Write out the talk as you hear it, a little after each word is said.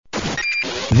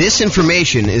This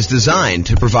information is designed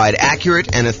to provide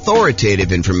accurate and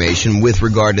authoritative information with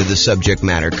regard to the subject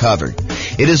matter covered.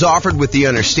 It is offered with the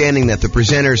understanding that the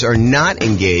presenters are not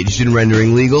engaged in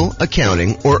rendering legal,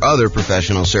 accounting, or other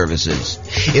professional services.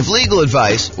 If legal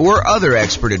advice or other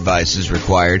expert advice is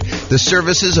required, the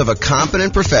services of a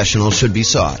competent professional should be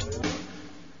sought.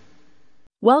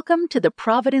 Welcome to the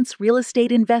Providence Real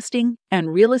Estate Investing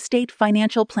and Real Estate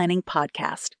Financial Planning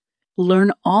Podcast.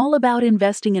 Learn all about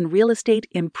investing in real estate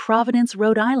in Providence,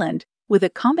 Rhode Island, with a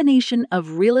combination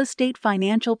of real estate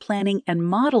financial planning and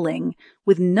modeling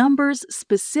with numbers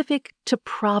specific to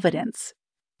Providence,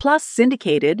 plus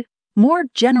syndicated, more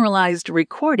generalized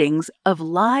recordings of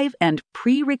live and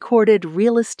pre-recorded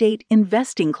real estate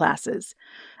investing classes,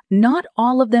 not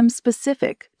all of them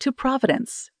specific to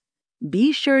Providence.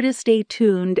 Be sure to stay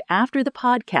tuned after the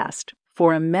podcast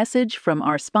for a message from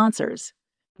our sponsors.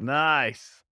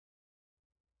 Nice.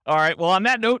 All right. Well, on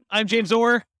that note, I'm James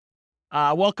Orr.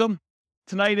 Welcome.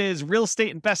 Tonight is Real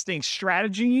Estate Investing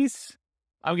Strategies.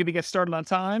 I'm going to get started on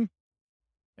time.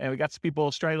 And we got some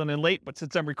people straggling in late, but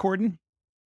since I'm recording.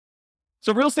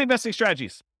 So Real Estate Investing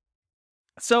Strategies.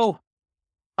 So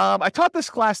I taught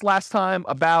this class last time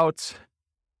about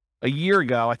a year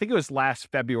ago. I think it was last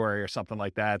February or something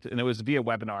like that. And it was via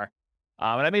webinar.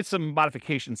 And I made some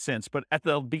modifications since. But at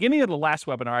the beginning of the last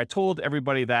webinar, I told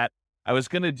everybody that I was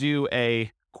going to do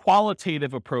a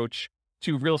qualitative approach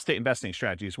to real estate investing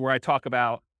strategies, where I talk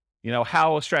about,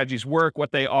 how strategies work,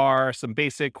 what they are, some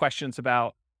basic questions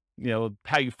about,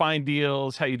 how you find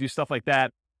deals, how you do stuff like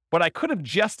that. But I could have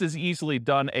just as easily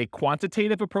done a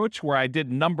quantitative approach where I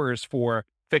did numbers for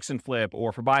fix and flip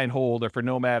or for buy and hold or for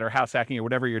nomad or house hacking or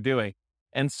whatever you're doing.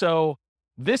 And so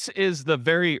this is the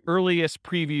very earliest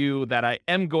preview that I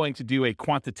am going to do a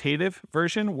quantitative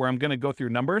version where I'm going to go through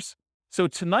numbers. So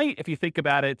tonight, if you think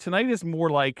about it, tonight is more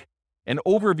like an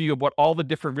overview of what all the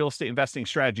different real estate investing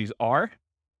strategies are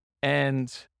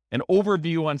and an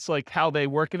overview on like how they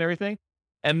work and everything.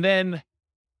 And then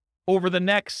over the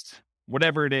next,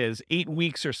 whatever it is, 8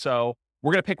 weeks or so,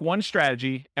 we're going to pick one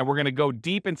strategy and we're going to go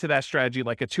deep into that strategy,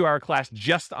 like a 2-hour class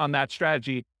just on that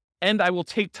strategy. And I will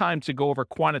take time to go over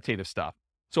quantitative stuff.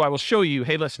 So I will show you,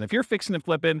 hey, listen, if you're fixing and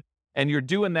flipping and you're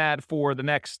doing that for the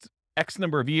next X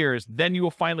number of years, then you will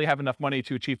finally have enough money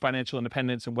to achieve financial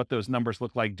independence and what those numbers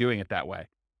look like doing it that way.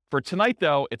 For tonight,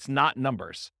 though, it's not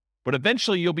numbers, but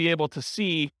eventually you'll be able to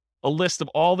see a list of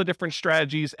all the different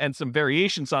strategies and some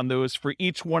variations on those for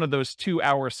each one of those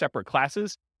 2-hour separate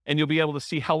classes. And you'll be able to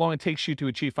see how long it takes you to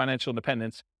achieve financial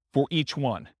independence for each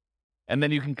one. And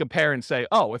then you can compare and say,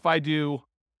 oh, if I do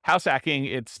house hacking,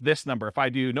 it's this number. If I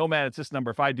do nomad, it's this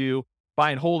number. If I do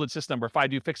buy and hold, it's this number. If I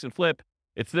do fix and flip,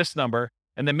 it's this number.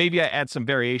 And then maybe I add some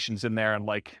variations in there and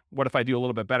like, what if I do a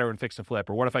little bit better in fix and flip?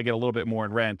 Or what if I get a little bit more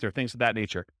in rent or things of that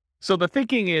nature? So the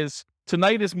thinking is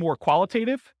tonight is more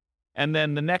qualitative. And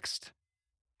then the next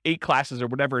 8 classes or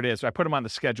whatever it is, so I put them on the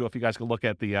schedule. If you guys can look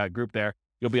at the group there,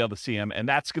 you'll be able to see them. And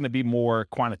that's going to be more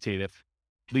quantitative.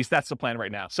 At least that's the plan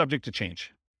right now, subject to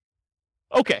change.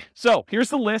 Okay, so here's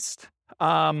the list.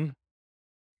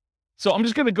 So I'm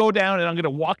just going to go down and I'm going to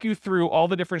walk you through all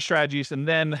the different strategies. And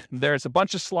then there's a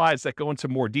bunch of slides that go into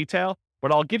more detail,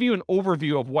 but I'll give you an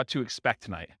overview of what to expect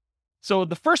tonight. So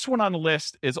the first one on the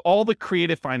list is all the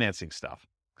creative financing stuff.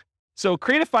 So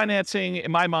creative financing,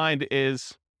 in my mind,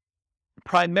 is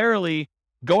primarily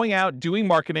going out, doing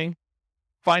marketing,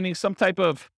 finding some type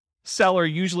of seller,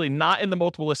 usually not in the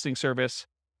multiple listing service,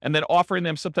 and then offering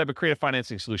them some type of creative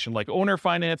financing solution like owner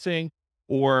financing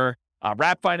or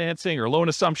wrap financing or loan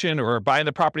assumption or buying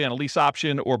the property on a lease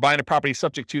option or buying a property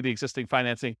subject to the existing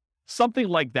financing, something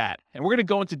like that. And we're going to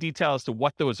go into detail as to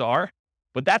what those are,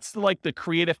 but that's like the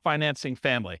creative financing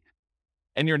family.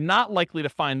 And you're not likely to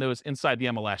find those inside the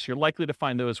MLS. You're likely to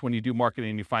find those when you do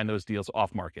marketing and you find those deals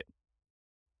off market.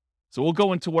 So we'll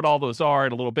go into what all those are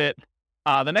in a little bit.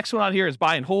 The next one on here is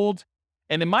buy and hold.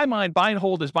 And in my mind, buy and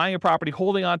hold is buying a property,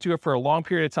 holding onto it for a long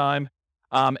period of time,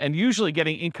 and usually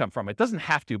getting income from it. It doesn't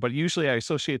have to, but usually I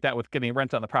associate that with getting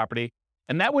rent on the property.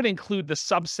 And that would include the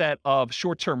subset of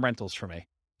short-term rentals for me.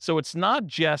 So it's not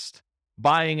just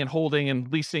buying and holding and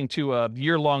leasing to a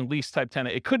year-long lease type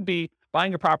tenant. It could be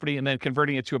buying a property and then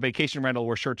converting it to a vacation rental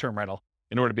or short-term rental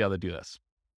in order to be able to do this.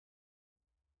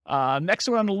 Next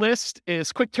one on the list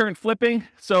is quick turn flipping.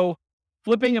 So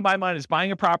flipping in my mind is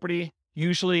buying a property,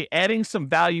 usually adding some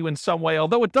value in some way,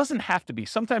 although it doesn't have to be.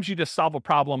 Sometimes you just solve a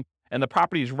problem and the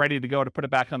property is ready to go to put it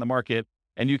back on the market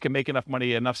and you can make enough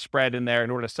money, enough spread in there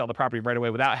in order to sell the property right away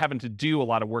without having to do a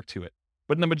lot of work to it.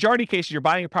 But in the majority of cases, you're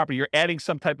buying a property, you're adding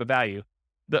some type of value.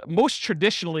 Most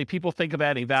traditionally, people think of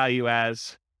adding value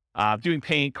as doing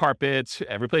paint, carpets,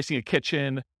 replacing a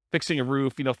kitchen, fixing a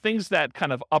roof, things that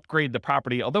kind of upgrade the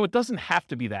property, although it doesn't have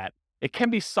to be that. It can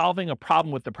be solving a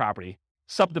problem with the property,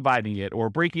 subdividing it or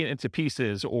breaking it into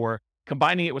pieces or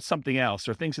combining it with something else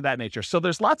or things of that nature. So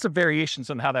there's lots of variations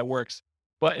on how that works.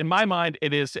 But in my mind,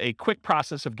 it is a quick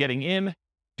process of getting in,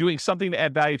 doing something to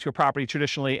add value to a property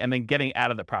traditionally, and then getting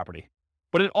out of the property.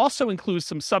 But it also includes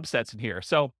some subsets in here.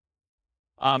 So,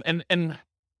 and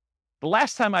the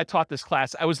last time I taught this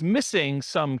class, I was missing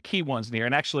some key ones in here.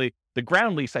 And actually, the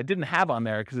ground lease I didn't have on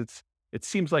there because it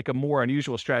seems like a more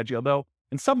unusual strategy, although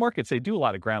in some markets, they do a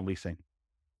lot of ground leasing.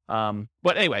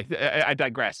 But anyway, I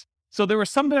digress. So there was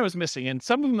some that I was missing, and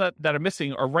some of them that are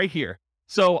missing are right here.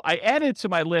 So I added to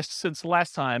my list since the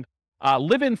last time,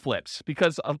 live-in flips,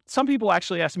 because some people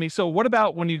actually ask me, so what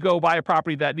about when you go buy a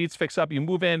property that needs fix up, you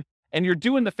move in, and you're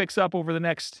doing the fix up over the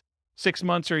next 6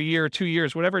 months or a year or 2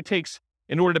 years, whatever it takes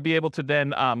in order to be able to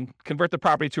then convert the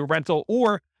property to a rental,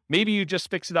 or maybe you just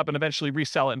fix it up and eventually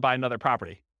resell it and buy another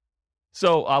property.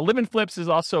 So live-in flips is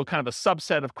also kind of a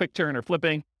subset of quick turn or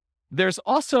flipping. There's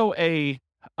also an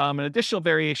additional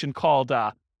variation called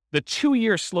the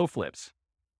 2-year slow flips.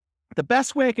 The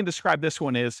best way I can describe this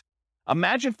one is,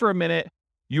 imagine for a minute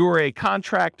you're a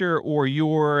contractor or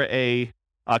you're a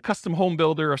custom home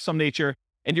builder of some nature,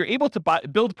 and you're able to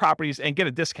build properties and get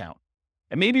a discount.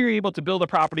 And maybe you're able to build a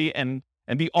property and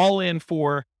be all in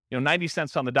for 90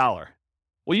 cents on the dollar.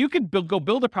 Well, you could go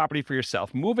build a property for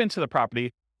yourself, move into the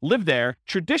property, live there.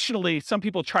 Traditionally, some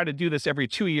people try to do this every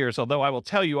 2 years, although I will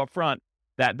tell you up front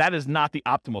that that is not the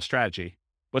optimal strategy.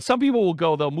 But some people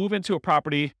will they'll move into a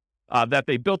property that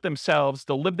they built themselves.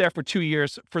 They'll live there for 2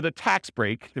 years for the tax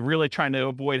break. They're really trying to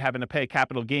avoid having to pay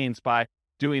capital gains by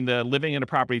doing the living in a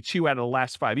property 2 out of the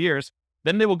last 5 years.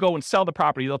 Then they will go and sell the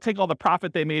property. They'll take all the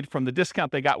profit they made from the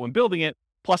discount they got when building it,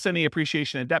 plus any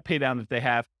appreciation and debt pay down that they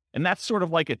have. And that's sort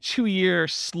of like a 2-year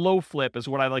slow flip is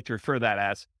what I like to refer that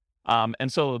as.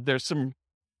 And so there's some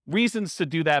reasons to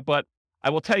do that, but I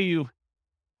will tell you,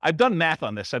 I've done math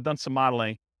on this. I've done some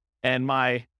modeling, and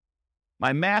my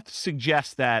math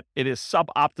suggests that it is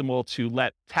suboptimal to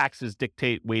let taxes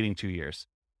dictate waiting 2 years.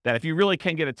 That if you really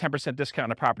can get a 10% discount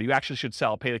on a property, you actually should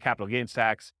sell, pay the capital gains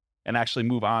tax, and actually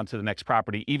move on to the next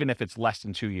property, even if it's less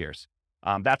than 2 years.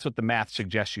 That's what the math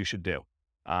suggests you should do.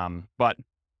 But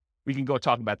we can go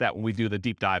talk about that when we do the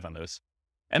deep dive on those.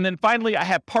 And then finally, I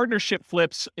have partnership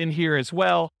flips in here as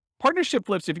well. Partnership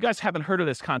flips, if you guys haven't heard of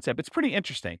this concept, it's pretty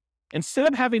interesting. Instead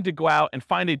of having to go out and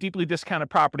find a deeply discounted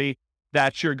property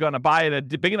that you're going to buy at a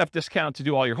big enough discount to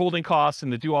do all your holding costs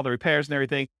and to do all the repairs and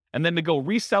everything, and then to go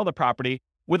resell the property,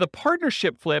 with a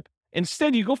partnership flip,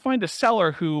 instead you go find a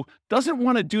seller who doesn't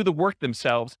want to do the work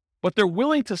themselves, but they're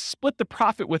willing to split the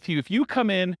profit with you if you come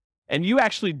in and you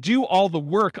actually do all the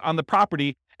work on the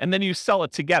property and then you sell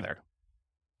it together.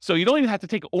 So you don't even have to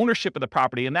take ownership of the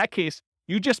property. In that case,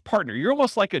 you just partner. You're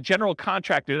almost like a general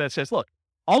contractor that says, look,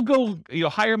 I'll go,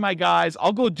 hire my guys.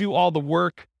 I'll go do all the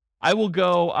work. I will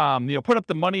go, put up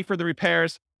the money for the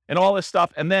repairs and all this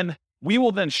stuff. And then we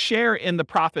will then share in the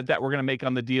profit that we're going to make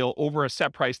on the deal over a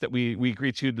set price that we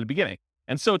agreed to at the beginning.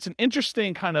 And so it's an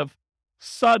interesting kind of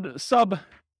sub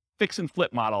fix and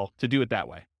flip model to do it that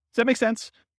way. Does that make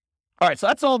sense? All right. So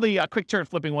that's all the quick turn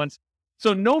flipping ones.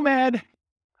 So Nomad,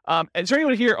 is there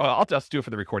anyone here? Oh, I'll just do it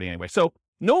for the recording anyway. So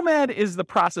Nomad is the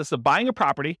process of buying a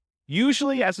property,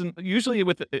 usually as an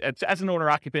owner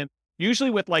occupant,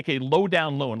 usually with like a low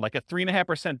down loan, like a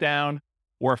 3.5% down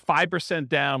or a 5%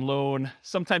 down loan.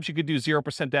 Sometimes you could do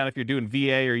 0% down if you're doing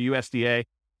VA or USDA.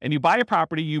 And you buy a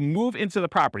property, you move into the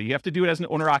property. You have to do it as an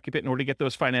owner occupant in order to get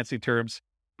those financing terms.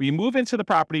 But you move into the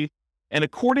property, and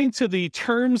according to the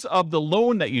terms of the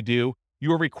loan that you do,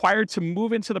 you are required to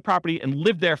move into the property and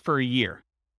live there for a year.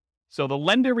 So the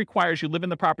lender requires you live in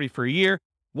the property for a year.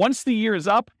 Once the year is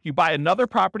up, you buy another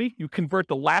property, you convert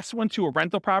the last one to a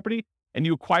rental property, and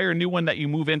you acquire a new one that you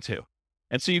move into.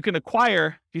 And so you can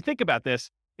acquire, if you think about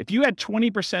this, if you had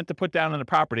 20% to put down on a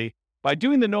property, by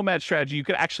doing the Nomad strategy, you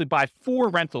could actually buy 4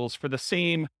 rentals for the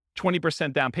same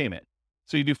 20% down payment.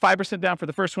 So you do 5% down for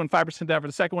the first one, 5% down for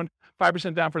the second one,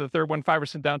 5% down for the third one,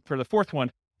 5% down for the fourth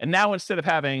one. And now instead of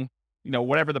having,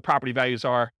 whatever the property values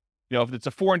are, if it's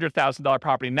a $400,000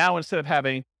 property, now instead of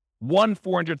having one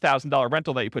 $400,000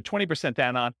 rental that you put 20%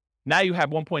 down on, now you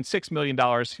have $1.6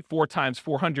 million, 4 times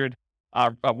 400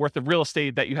 worth of real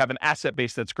estate that you have an asset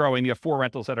base that's growing. You have 4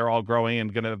 rentals that are all growing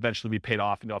and going to eventually be paid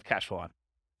off and you'll have cash flow on.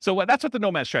 So that's what the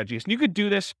Nomad strategy is. And you could do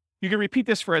this. You can repeat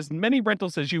this for as many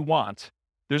rentals as you want.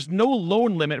 There's no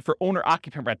loan limit for owner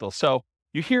occupant rentals. So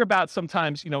you hear about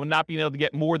sometimes, not being able to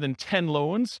get more than 10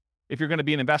 loans if you're going to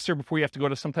be an investor before you have to go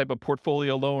to some type of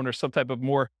portfolio loan or some type of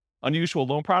more unusual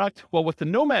loan product. Well, with the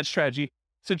Nomad strategy,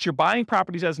 since you're buying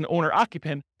properties as an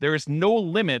owner-occupant, there is no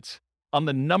limit on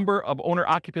the number of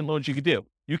owner-occupant loans you could do.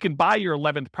 You can buy your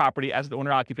 11th property as an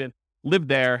owner-occupant, live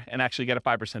there, and actually get a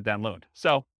 5% down loan.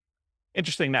 So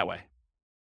interesting that way.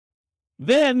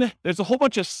 Then there's a whole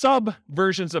bunch of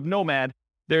sub-versions of Nomad.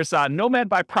 There's Nomad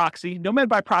by proxy. Nomad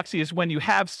by proxy is when you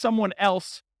have someone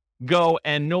else go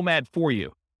and Nomad for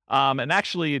you. And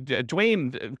actually,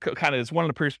 Dwayne kind of is one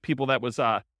of the people that was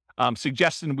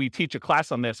suggesting we teach a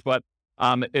class on this. But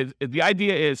the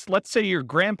idea is, let's say your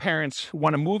grandparents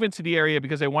want to move into the area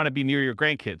because they want to be near your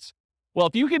grandkids. Well,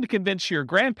 if you can convince your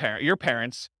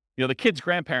parents, the kids'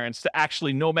 grandparents, to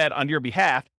actually Nomad on your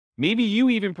behalf, maybe you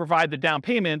even provide the down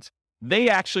payment. They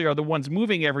actually are the ones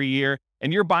moving every year,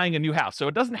 and you're buying a new house. So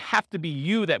it doesn't have to be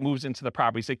you that moves into the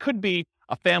properties. It could be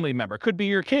a family member. It could be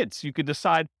your kids. You could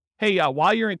decide, hey,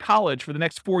 while you're in college for the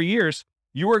next 4 years,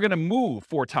 you are going to move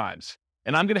 4 times.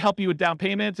 And I'm going to help you with down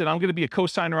payment, and I'm going to be a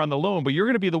co-signer on the loan, but you're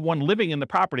going to be the one living in the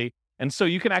property. And so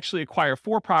you can actually acquire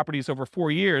 4 properties over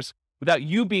 4 years without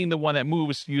you being the one that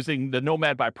moves using the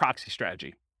Nomad by proxy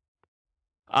strategy.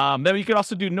 Then you can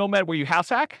also do Nomad where you house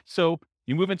hack. So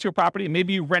you move into a property,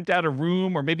 maybe you rent out a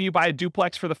room, or maybe you buy a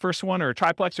duplex for the first one, or a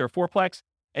triplex, or a fourplex,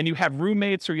 and you have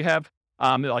roommates, or you have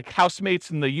like housemates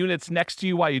in the units next to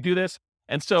you while you do this.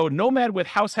 And so Nomad with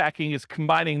house hacking is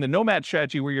combining the Nomad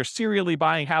strategy where you're serially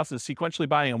buying houses, sequentially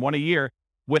buying them 1 a year,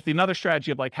 with another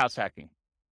strategy of like house hacking.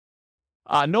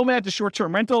 Nomad to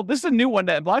short-term rental. This is a new one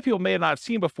that a lot of people may not have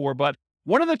seen before, but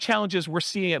one of the challenges we're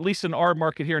seeing, at least in our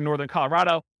market here in Northern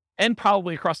Colorado, and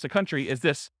probably across the country, is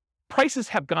this: prices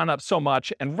have gone up so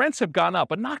much and rents have gone up,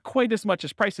 but not quite as much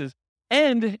as prices.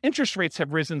 And interest rates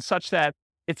have risen such that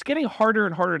it's getting harder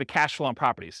and harder to cash flow on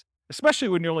properties, especially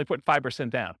when you're only putting 5%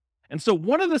 down. And so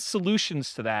one of the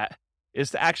solutions to that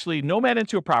is to actually Nomad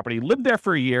into a property, live there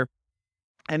for a year,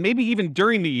 and maybe even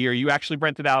during the year, you actually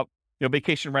rent it out,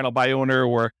 vacation rental by owner,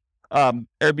 or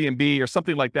Airbnb or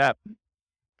something like that.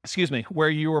 Where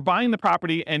you are buying the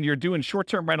property and you're doing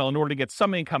short-term rental in order to get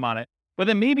some income on it. But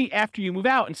then maybe after you move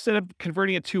out, instead of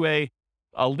converting it to a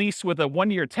lease with a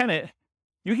 1-year tenant,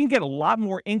 you can get a lot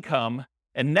more income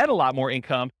and net a lot more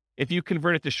income if you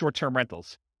convert it to short-term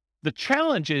rentals. The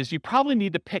challenge is you probably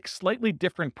need to pick slightly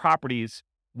different properties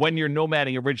when you're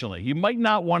nomading originally. You might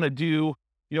not want to do,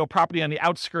 a property on the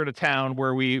outskirt of town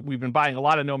where we've been buying a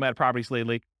lot of nomad properties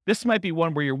lately. This might be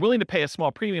one where you're willing to pay a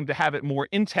small premium to have it more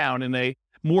in town in a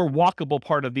more walkable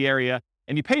part of the area.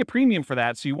 And you pay a premium for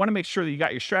that. So you want to make sure that you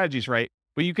got your strategies right,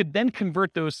 but you could then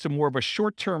convert those to more of a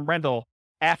short-term rental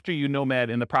after you nomad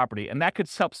in the property. And that could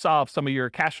help solve some of your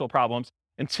cash flow problems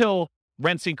until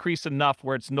rents increase enough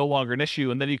where it's no longer an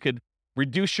issue. And then you could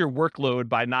reduce your workload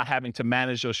by not having to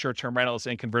manage those short-term rentals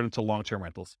and convert them to long-term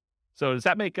rentals. So does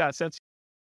that make sense?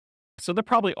 So there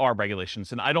probably are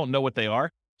regulations, and I don't know what they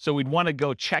are. So we'd want to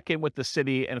go check in with the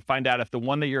city and find out if the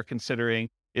one that you're considering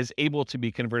is able to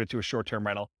be converted to a short-term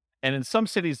rental. And in some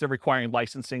cities, they're requiring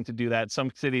licensing to do that. Some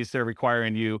cities, they're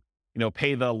requiring you,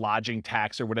 pay the lodging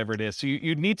tax or whatever it is. So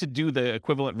you need to do the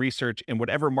equivalent research in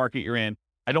whatever market you're in.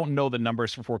 I don't know the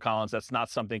numbers for Fort Collins. That's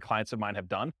not something clients of mine have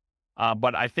done.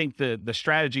 But I think the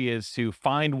strategy is to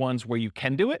find ones where you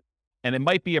can do it. And it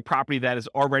might be a property that is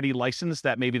already licensed,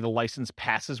 that maybe the license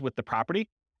passes with the property.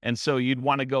 And so you'd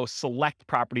want to go select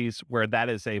properties where that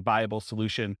is a viable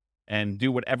solution and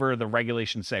do whatever the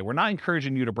regulations say. We're not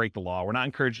encouraging you to break the law. We're not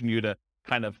encouraging you to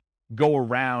kind of go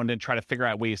around and try to figure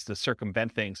out ways to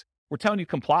circumvent things. We're telling you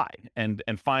comply and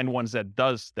find ones that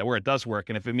where it does work.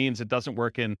 And if it means it doesn't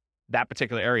work in that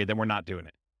particular area, then we're not doing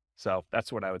it. So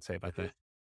that's what I would say about that.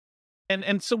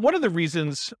 And so one of the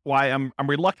reasons why I'm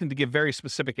reluctant to give very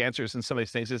specific answers in some of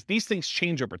these things is these things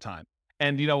change over time.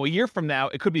 And, a year from now,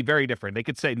 it could be very different. They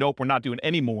could say, nope, we're not doing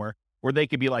any more. Or they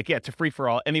could be like, yeah, it's a free for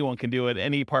all. Anyone can do it.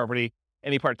 Any property,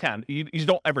 any part of town. You just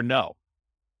don't ever know.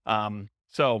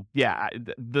 So yeah,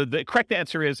 the correct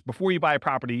answer is before you buy a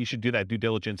property, you should do that due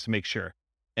diligence to make sure.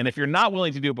 And if you're not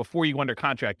willing to do it before you go under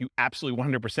contract, you absolutely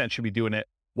 100% should be doing it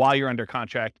while you're under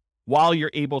contract, while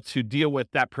you're able to deal with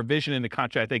that provision in the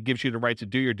contract that gives you the right to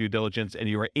do your due diligence, and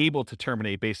you are able to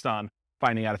terminate based on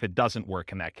finding out if it doesn't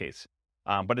work in that case.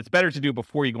 But it's better to do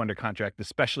before you go under contract,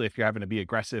 especially if you're having to be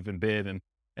aggressive and bid and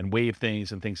waive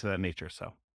things and things of that nature.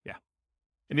 So yeah.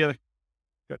 Any other?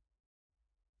 Good.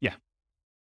 Yeah.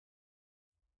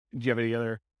 Do you have any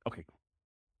other? Okay.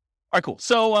 All right, cool.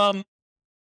 So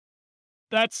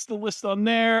that's the list on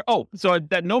there. Oh, so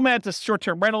that Nomad to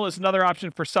short-term rental is another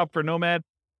option for Nomad.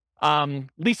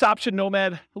 Lease option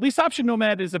Nomad. Lease option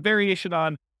Nomad is a variation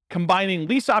on combining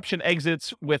lease option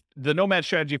exits with the Nomad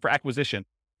strategy for acquisition.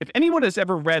 If anyone has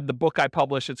ever read the book I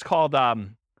published, it's called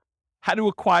how to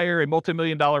acquire a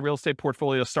multi-million-dollar real estate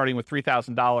portfolio starting with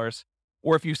 $3,000,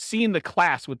 or if you've seen the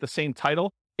class with the same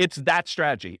title, it's that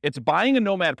strategy. It's buying a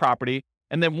nomad property,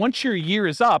 and then once your year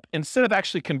is up, instead of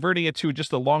actually converting it to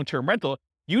just a long-term rental,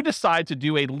 you decide to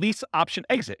do a lease option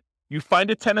exit. You find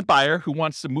a tenant buyer who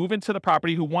wants to move into the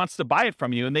property, who wants to buy it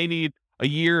from you, and they need a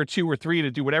year or 2 or 3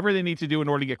 to do whatever they need to do in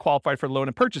order to get qualified for the loan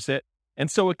and purchase it. And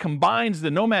so it combines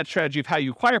the nomad strategy of how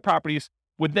you acquire properties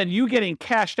with then you getting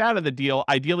cashed out of the deal,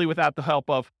 ideally without the help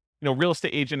of, real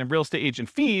estate agent and real estate agent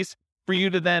fees, for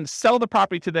you to then sell the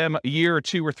property to them a year or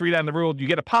 2 or 3 down the road. You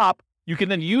get a pop. You can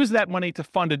then use that money to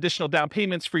fund additional down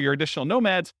payments for your additional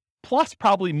nomads, plus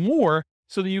probably more,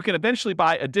 so that you can eventually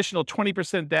buy additional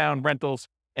 20% down rentals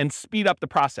and speed up the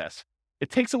process. It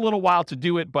takes a little while to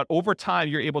do it, but over time,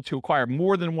 you're able to acquire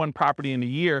more than one property in a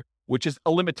year, which is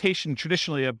a limitation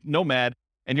traditionally of nomad.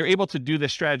 And you're able to do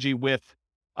this strategy with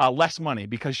less money,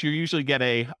 because you usually get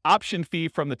a option fee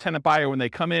from the tenant buyer when they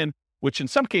come in, which in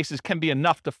some cases can be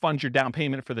enough to fund your down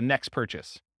payment for the next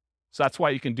purchase. So that's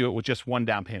why you can do it with just one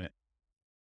down payment.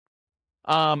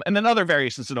 And then other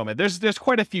variations of nomad. There's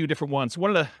quite a few different ones.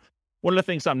 One of the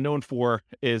things I'm known for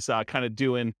is kind of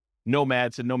doing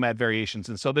nomads and nomad variations.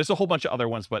 And so there's a whole bunch of other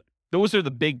ones, but those are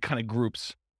the big kind of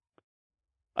groups.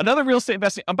 Another real estate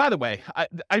investing. And by the way,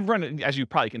 I run, as you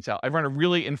probably can tell, I run a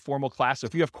really informal class. So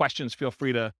if you have questions, feel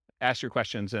free to ask your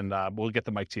questions, and we'll get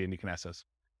the mic to you and you can ask us.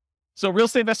 So real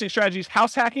estate investing strategies,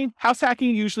 house hacking. House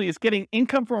hacking usually is getting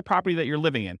income from a property that you're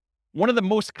living in. One of the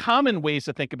most common ways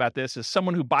to think about this is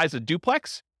someone who buys a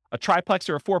duplex, a triplex,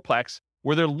 or a fourplex,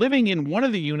 where they're living in one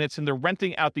of the units and they're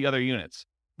renting out the other units.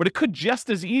 But it could just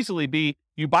as easily be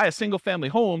you buy a single family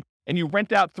home and you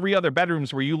rent out 3 other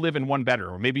bedrooms where you live in 1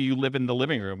 bedroom, or maybe you live in the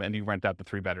living room and you rent out the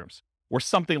 3 bedrooms, or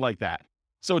something like that.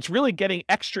 So it's really getting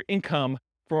extra income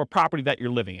from a property that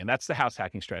you're living in. That's the house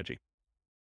hacking strategy.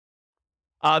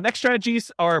 Next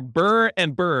strategies are BRRRR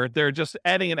and BRRRR. They're just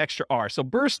adding an extra R. So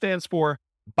BRRRR stands for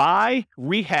buy,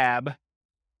 rehab,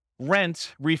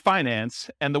 rent, refinance.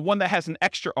 And the one that has an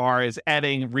extra R is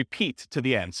adding repeat to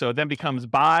the end. So it then becomes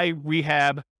buy,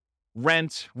 rehab,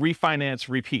 rent, refinance,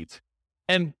 repeat.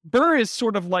 And BRRRR is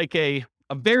sort of like a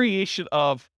variation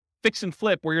of fix and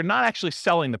flip, where you're not actually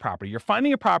selling the property. You're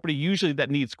finding a property usually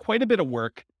that needs quite a bit of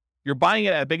work. You're buying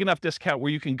it at a big enough discount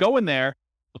where you can go in there,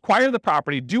 acquire the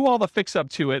property, do all the fix up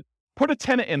to it, put a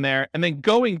tenant in there, and then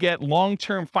go and get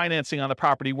long-term financing on the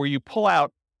property, where you pull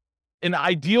out, in an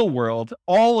ideal world,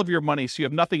 all of your money so you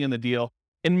have nothing in the deal.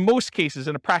 In most cases,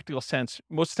 in a practical sense,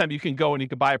 most of the time you can go and you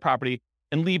can buy a property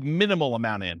and leave minimal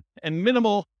amount in. And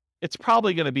minimal, it's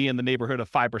probably going to be in the neighborhood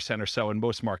of 5% or so in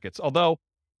most markets. Although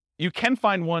you can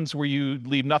find ones where you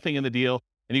leave nothing in the deal,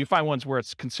 and you can find ones where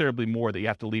it's considerably more that you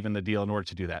have to leave in the deal in order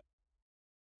to do that.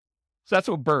 So that's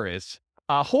what BRRRR is.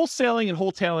 Wholesaling and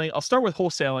wholetailing. I'll start with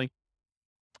wholesaling.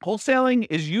 Wholesaling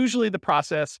is usually the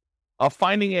process of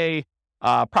finding a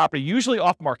property, usually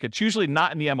off market. It's usually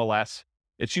not in the MLS.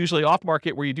 It's usually off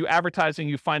market, where you do advertising,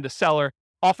 you find a seller,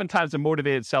 oftentimes a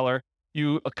motivated seller.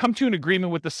 You come to an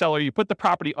agreement with the seller, you put the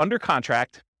property under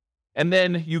contract, and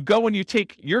then you go and you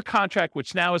take your contract,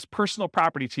 which now is personal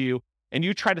property to you, and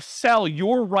you try to sell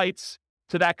your rights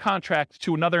to that contract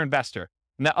to another investor.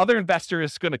 And that other investor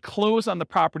is going to close on the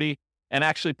property and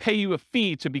actually pay you a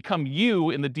fee to become you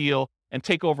in the deal and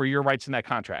take over your rights in that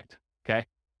contract. Okay.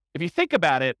 If you think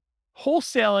about it,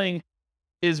 wholesaling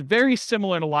is very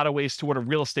similar in a lot of ways to what a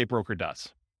real estate broker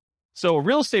does. So a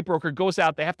real estate broker goes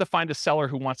out, they have to find a seller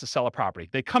who wants to sell a property.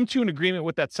 They come to an agreement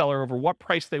with that seller over what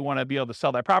price they want to be able to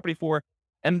sell that property for.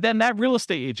 And then that real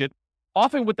estate agent,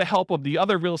 often with the help of the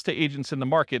other real estate agents in the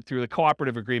market through the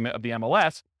cooperative agreement of the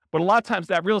MLS, but a lot of times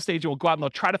that real estate agent will go out and they'll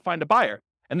try to find a buyer.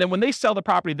 And then when they sell the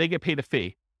property, they get paid a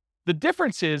fee. The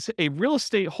difference is a real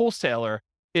estate wholesaler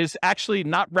is actually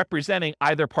not representing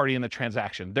either party in the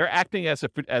transaction. They're acting as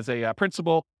a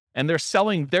principal, and they're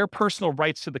selling their personal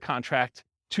rights to the contract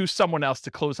to someone else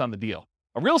to close on the deal.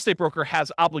 A real estate broker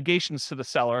has obligations to the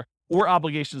seller or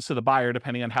obligations to the buyer,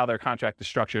 depending on how their contract is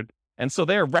structured. And so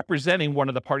they're representing one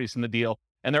of the parties in the deal,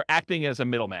 and they're acting as a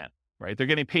middleman, right? They're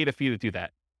getting paid a fee to do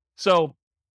that. So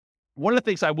one of the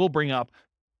things I will bring up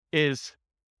is,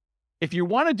 if you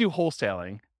want to do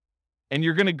wholesaling and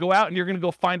you're going to go out and you're going to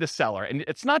go find a seller, and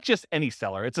it's not just any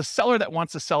seller, it's a seller that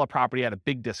wants to sell a property at a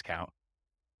big discount.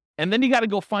 And then you got to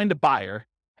go find a buyer,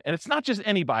 and it's not just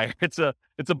any buyer. It's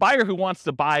a buyer who wants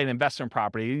to buy an investment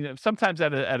property, you know, sometimes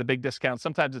at a big discount.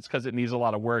 Sometimes it's because it needs a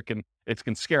lot of work and it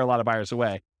can scare a lot of buyers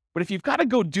away. But if you've got to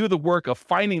go do the work of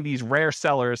finding these rare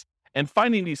sellers and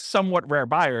finding these somewhat rare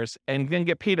buyers and then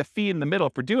get paid a fee in the middle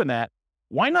for doing that,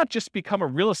 why not just become a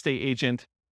real estate agent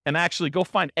and actually go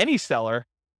find any seller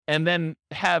and then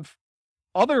have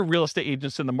other real estate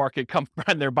agents in the market come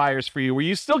find their buyers for you, where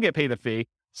you still get paid a fee.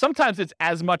 Sometimes it's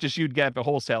as much as you'd get at a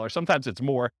wholesaler. Sometimes it's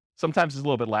more. Sometimes it's a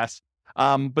little bit less.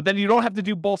 But then you don't have to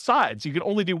do both sides. You can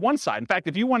only do one side. In fact,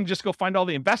 if you want to just go find all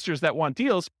the investors that want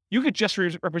deals, you could just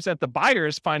represent the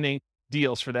buyers finding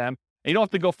deals for them. And you don't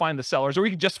have to go find the sellers, or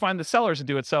you can just find the sellers and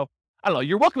do it. So I don't know.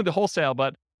 You're welcome to wholesale,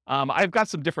 but I've got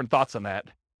some different thoughts on that.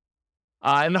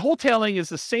 And the wholetailing is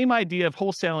the same idea of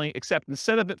wholesaling, except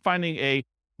instead of it finding a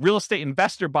real estate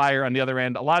investor buyer on the other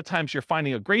end, a lot of times you're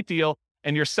finding a great deal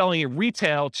and you're selling it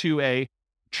retail to a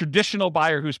traditional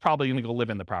buyer who's probably going to go live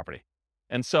in the property.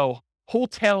 And so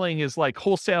wholetailing is like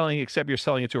wholesaling, except you're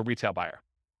selling it to a retail buyer.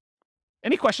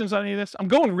 Any questions on any of this? I'm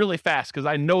going really fast because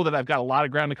I know that I've got a lot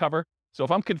of ground to cover. So if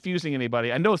I'm confusing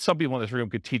anybody, I know some people in this room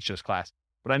could teach this class,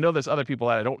 but I know there's other people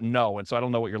that I don't know. And so I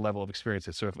don't know what your level of experience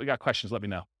is. So if we got questions, let me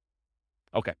know.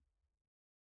 Okay.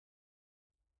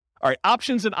 All right.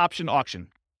 Options and option auction.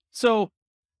 So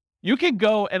you can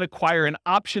go and acquire an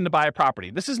option to buy a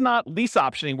property. This is not lease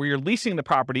optioning where you're leasing the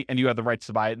property and you have the rights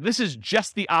to buy it. This is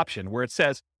just the option where it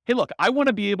says, hey, look, I want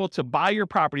to be able to buy your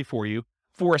property for you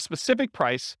for a specific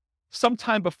price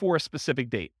sometime before a specific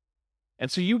date.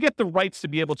 And so you get the rights to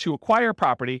be able to acquire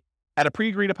property at a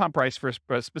pre-agreed upon price for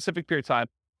a specific period of time,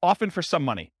 often for some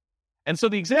money. And so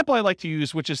the example I like to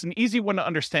use, which is an easy one to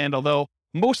understand, although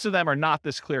most of them are not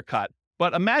this clear cut,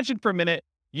 but imagine for a minute,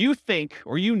 you think,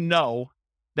 or you know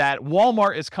that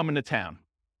Walmart is coming to town,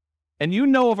 and you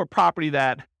know of a property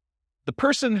that the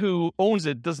person who owns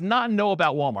it does not know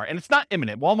about Walmart, and it's not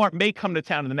imminent. Walmart may come to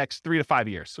town in the next 3 to 5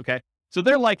 years, okay? So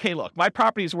they're like, hey, look, my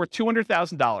property is worth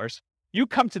 $200,000. You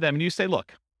come to them and you say,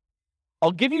 look,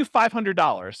 I'll give you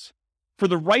 $500 for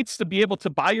the rights to be able to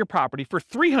buy your property for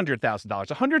 $300,000,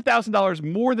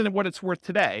 $100,000 more than what it's worth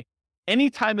today,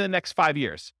 anytime in the next 5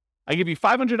 years. I give you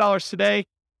 $500 today,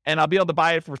 and I'll be able to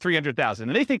buy it for $300,000.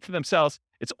 And they think to themselves,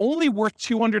 it's only worth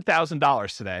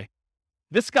 $200,000 today.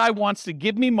 This guy wants to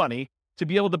give me money to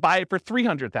be able to buy it for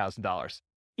 $300,000.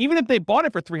 Even if they bought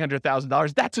it for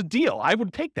 $300,000, that's a deal. I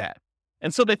would take that.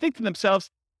 And so they think to themselves,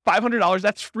 $500,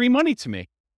 that's free money to me.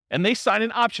 And they sign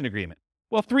an option agreement.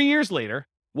 Well, 3 years later,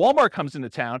 Walmart comes into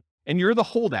town and you're the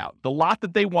holdout. The lot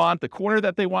that they want, the corner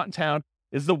that they want in town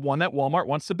is the one that Walmart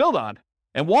wants to build on.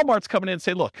 And Walmart's coming in and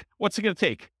say, look, what's it going to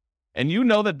take? And you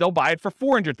know that they'll buy it for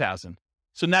 $400,000.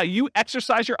 So now you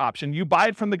exercise your option. You buy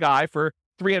it from the guy for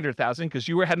 $300,000 because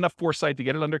you had enough foresight to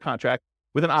get it under contract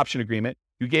with an option agreement.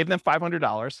 You gave them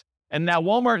 $500. And now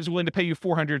Walmart is willing to pay you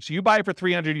 $400. So you buy it for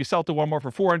 $300, you sell it to Walmart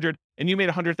for $400, and you made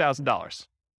 $100,000.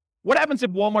 What happens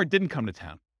if Walmart didn't come to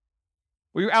town?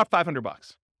 Well, you're out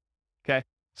 $500. Okay.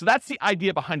 So that's the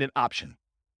idea behind an option.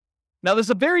 Now there's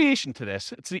a variation to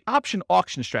this. It's the option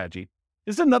auction strategy.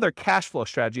 This is another cash flow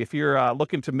strategy if you're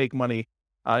looking to make money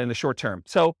in the short term.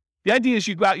 So the idea is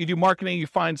you go out, you do marketing, you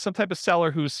find some type of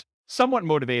seller who's somewhat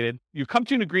motivated. You come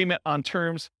to an agreement on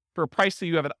terms for a price that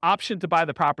you have an option to buy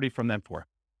the property from them for.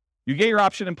 You get your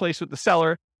option in place with the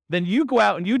seller. Then you go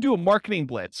out and you do a marketing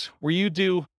blitz where you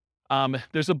do,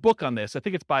 there's a book on this. I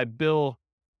think it's by Bill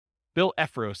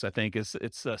Efros, I think. It's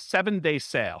a 7-day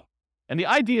sale. And the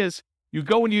idea is you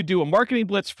go and you do a marketing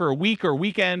blitz for a week or a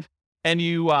weekend, and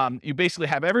you basically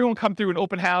have everyone come through an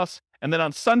open house. And then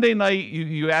on Sunday night,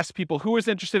 you ask people who is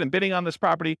interested in bidding on this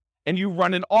property, and you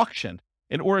run an auction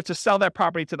in order to sell that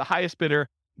property to the highest bidder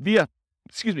via,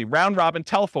 round robin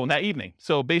telephone that evening.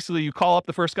 So basically you call up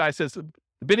the first guy, says, the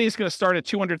bidding is going to start at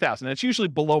 $200,000. And it's usually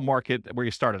below market where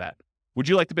you started at. Would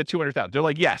you like to bid $200,000? They're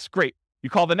like, yes, great. You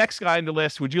call the next guy in the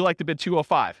list. Would you like to bid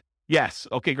 $205,000? Yes.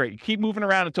 Okay, great. You keep moving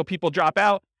around until people drop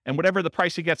out, and whatever the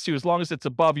price it gets to, as long as it's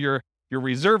above your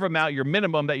reserve amount, your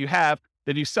minimum that you have,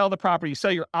 then you sell the property, you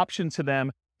sell your option to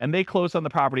them, and they close on the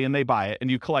property and they buy it, and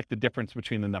you collect the difference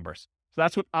between the numbers. So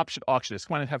that's what option auction is.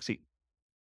 Come on and have a seat.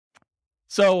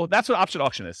 So that's what option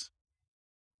auction is.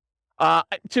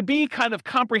 To be kind of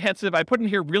comprehensive, I put in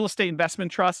here real estate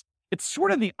investment trust. It's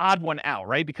sort of the odd one out,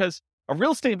 right? Because a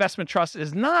real estate investment trust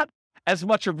is not as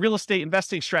much a real estate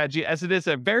investing strategy as it is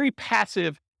a very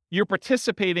passive, you're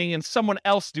participating in someone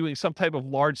else doing some type of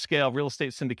large scale real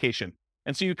estate syndication.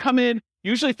 And so you come in,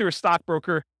 usually through a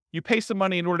stockbroker, you pay some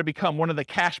money in order to become one of the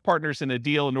cash partners in a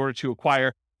deal in order to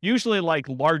acquire, usually like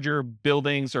larger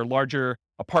buildings or larger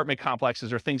apartment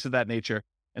complexes or things of that nature.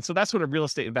 And so that's what a real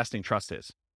estate investing trust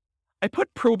is. I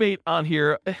put probate on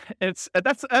here.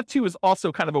 That too is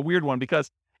also kind of a weird one because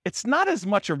it's not as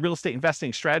much a real estate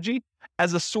investing strategy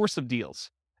as a source of deals.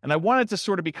 And I wanted to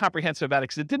sort of be comprehensive about it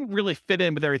because it didn't really fit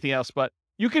in with everything else. But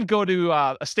you could go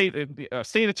to state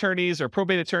attorneys or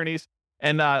probate attorneys,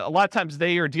 and a lot of times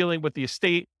they are dealing with the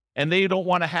estate and they don't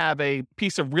want to have a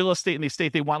piece of real estate in the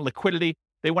estate. They want liquidity.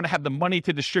 they want to have the money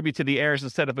to distribute to the heirs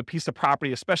instead of a piece of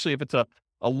property, especially if it's a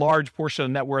large portion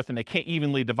of net worth and they can't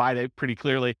evenly divide it pretty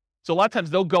clearly. So a lot of times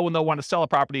they'll go and they'll want to sell a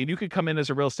property, and you could come in as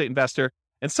a real estate investor.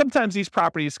 And sometimes these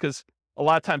properties, because a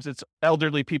lot of times it's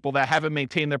elderly people that haven't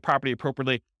maintained their property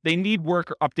appropriately, they need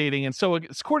work or updating. And so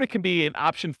a sort of can be an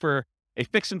option for a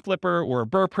fix and flipper or a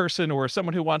burr person or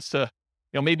someone who wants to,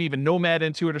 maybe even nomad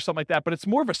into it or something like that. But it's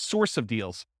more of a source of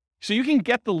deals. So you can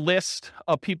get the list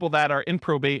of people that are in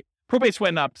probate. Probate's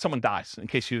when someone dies, in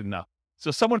case you didn't know.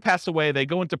 So someone passed away, they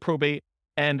go into probate,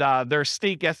 and their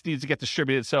estate needs to get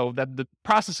distributed. So that the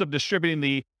process of distributing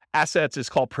the assets is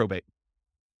called probate.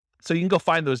 So you can go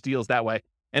find those deals that way.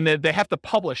 And then they have to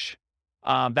publish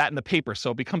that in the paper.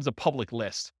 So it becomes a public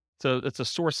list. So it's a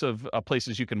source of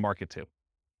places you can market to.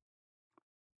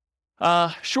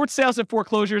 Short sales and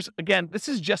foreclosures. Again, this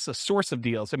is just a source of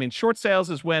deals. I mean, short sales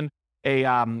is when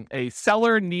a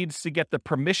seller needs to get the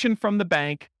permission from the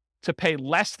bank to pay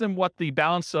less than what the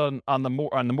balance on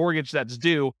the mortgage that's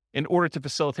due in order to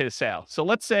facilitate a sale. So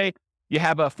let's say you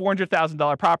have a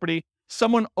 $400,000 property.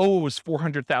 Someone owes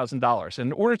 $400,000. And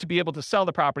in order to be able to sell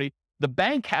the property, the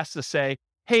bank has to say,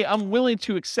 hey, I'm willing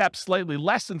to accept slightly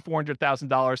less than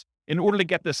 $400,000 in order to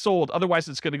get this sold. Otherwise,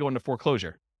 it's going to go into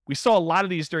foreclosure. We saw a lot of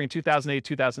these during 2008,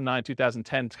 2009,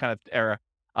 2010 kind of era.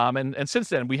 And since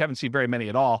then, we haven't seen very many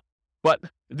at all. But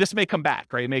this may come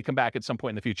back, right? It may come back at some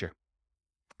point in the future.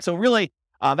 So really,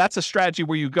 that's a strategy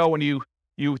where you go and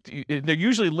they're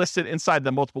usually listed inside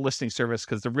the multiple listing service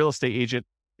because the real estate agent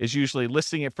is usually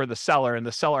listing it for the seller, and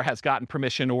the seller has gotten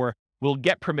permission or will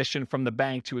get permission from the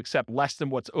bank to accept less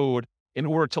than what's owed in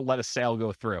order to let a sale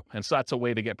go through. And so that's a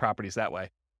way to get properties that way.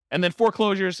 And then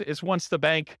foreclosures is once the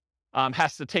bank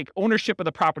has to take ownership of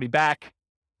the property back.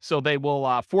 So they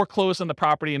will foreclose on the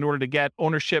property in order to get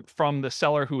ownership from the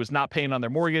seller who is not paying on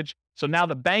their mortgage. So now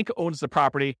the bank owns the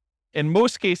property. In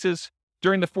most cases,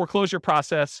 during the foreclosure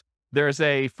process, there's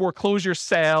a foreclosure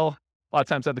sale, a lot of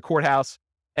times at the courthouse,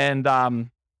 and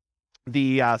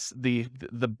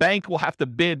the bank will have to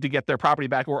bid to get their property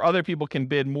back, or other people can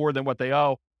bid more than what they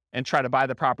owe and try to buy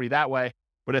the property that way.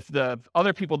 But if the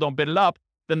other people don't bid it up,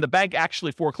 then the bank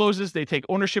actually forecloses. They take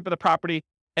ownership of the property,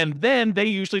 and then they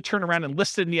usually turn around and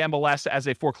list it in the MLS as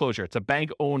a foreclosure. It's a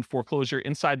bank-owned foreclosure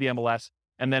inside the MLS,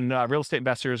 and then real estate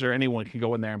investors or anyone can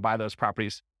go in there and buy those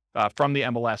properties from the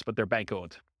MLS, but they're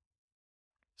bank-owned.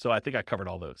 So I think I covered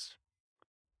all those.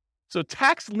 So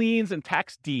tax liens and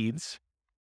tax deeds.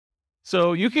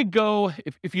 So you could go,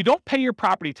 if you don't pay your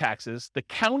property taxes, the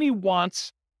county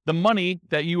wants the money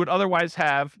that you would otherwise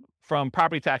have from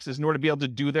property taxes in order to be able to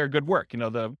do their good work,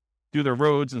 do their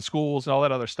roads and schools and all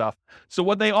that other stuff. So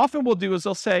what they often will do is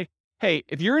they'll say, hey,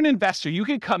 if you're an investor, you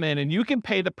can come in and you can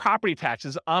pay the property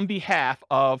taxes on behalf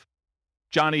of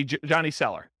Johnny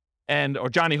Seller or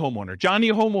Johnny Homeowner. Johnny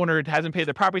Homeowner hasn't paid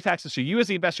the property taxes, so you as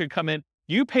the investor come in,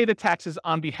 you pay the taxes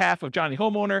on behalf of Johnny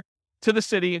Homeowner to the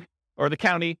city or the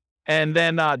county, and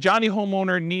then Johnny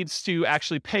Homeowner needs to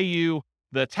actually pay you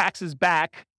the taxes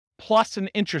back plus an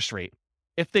interest rate.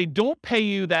 If they don't pay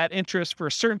you that interest for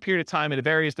a certain period of time, and it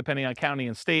varies depending on county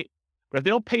and state, but if they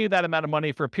don't pay you that amount of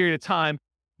money for a period of time,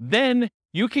 then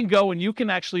you can go and you can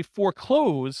actually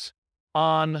foreclose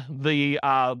on the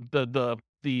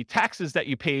taxes that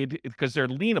you paid because they're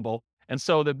lienable. And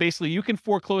so that basically you can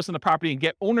foreclose on the property and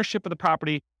get ownership of the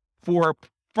property for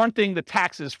fronting the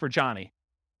taxes for Johnny.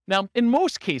 Now, in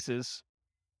most cases,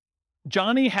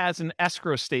 Johnny has an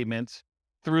escrow statement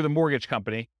through the mortgage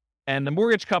company, and the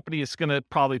mortgage company is going to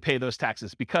probably pay those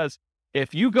taxes because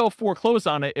if you go foreclose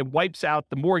on it, it wipes out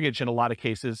the mortgage in a lot of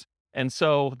cases. And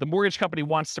so the mortgage company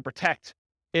wants to protect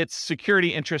its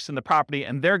security interest in the property,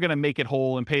 and they're going to make it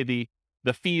whole and pay the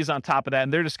fees on top of that.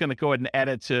 And they're just going to go ahead and add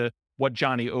it to what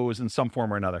Johnny owes in some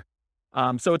form or another.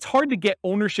 So it's hard to get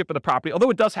ownership of the property, although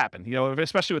it does happen,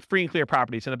 especially with free and clear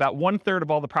properties. And about 1/3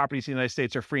 of all the properties in the United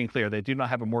States are free and clear. They do not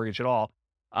have a mortgage at all.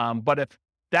 But if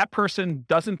that person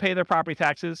doesn't pay their property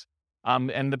taxes,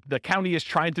 and the county is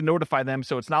trying to notify them,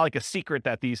 so it's not like a secret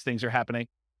that these things are happening.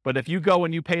 But if you go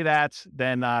and you pay that,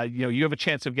 then you have a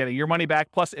chance of getting your money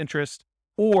back plus interest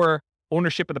or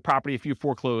ownership of the property if you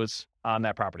foreclose on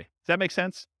that property. Does that make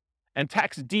sense? And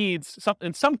tax deeds,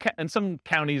 in some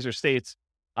counties or states,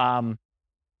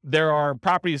 there are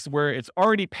properties where it's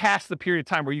already past the period of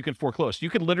time where you can foreclose. You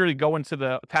can literally go into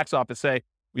the tax office, say,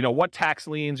 what tax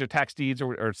liens or tax deeds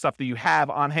or stuff that you have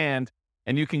on hand,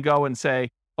 and you can go and say,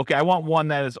 okay, I want one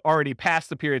that is already past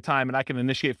the period of time, and I can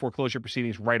initiate foreclosure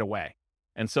proceedings right away.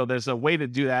 And so there's a way to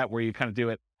do that where you kind of do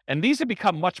it. And these have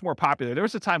become much more popular. There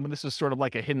was a time when this was sort of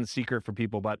like a hidden secret for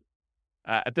people, but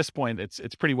at this point,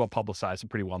 it's pretty well publicized and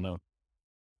pretty well known.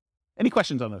 Any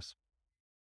questions on this?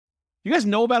 You guys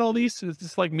know about all these? Is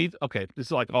this like me? Okay, this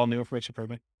is like all new information for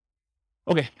everybody.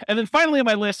 Okay, and then finally on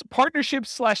my list,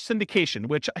 partnerships/syndication,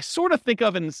 which I sort of think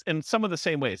of in some of the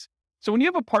same ways. So when you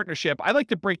have a partnership, I like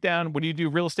to break down when you do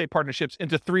real estate partnerships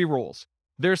into 3 roles.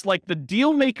 There's like the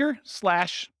deal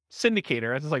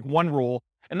maker/syndicator. That's like one role,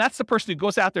 and that's the person who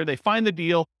goes out there, they find the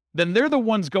deal, then they're the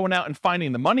ones going out and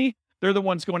finding the money. They're the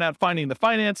ones going out finding the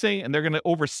financing, and they're going to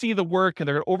oversee the work and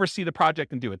they're going to oversee the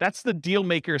project and do it. That's the deal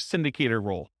maker syndicator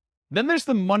role. Then there's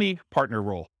the money partner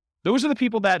role. Those are the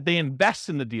people that they invest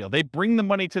in the deal. They bring the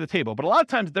money to the table, but a lot of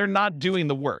times they're not doing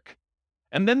the work.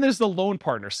 And then there's the loan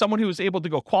partner, someone who is able to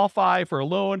go qualify for a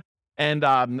loan and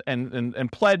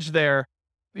pledge their,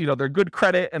 their good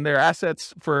credit and their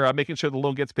assets for making sure the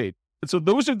loan gets paid. And so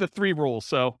those are the 3 roles.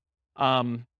 So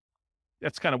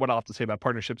that's kind of what I'll have to say about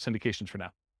partnership syndications for now.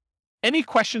 Any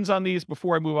questions on these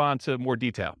before I move on to more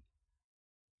detail?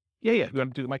 Yeah. You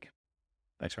want to do the mic?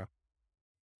 Thanks, Rob.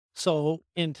 So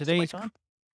in today's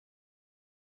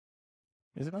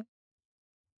Is it on?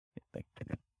 Yeah,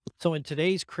 So in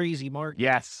today's crazy market,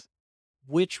 yes.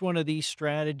 Which one of these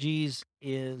strategies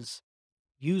is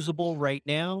usable right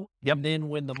now? Yep. And then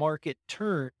when the market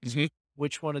turns,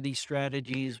 which one of these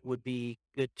strategies would be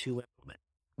good to implement?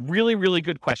 Really, really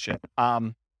good question.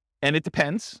 And it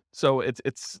depends. So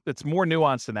it's more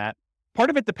nuanced than that. Part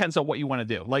of it depends on what you want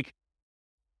to do. Like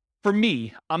for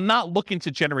me, I'm not looking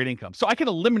to generate income. So I can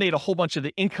eliminate a whole bunch of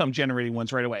the income generating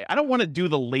ones right away. I don't want to do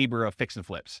the labor of fix and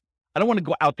flips. I don't want to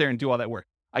go out there and do all that work.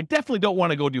 I definitely don't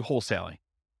want to go do wholesaling,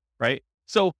 right?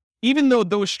 So even though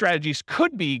those strategies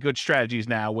could be good strategies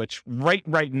now, which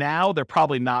right now, they're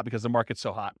probably not because the market's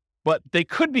so hot, but they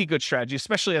could be good strategies,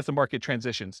 especially as the market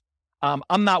transitions.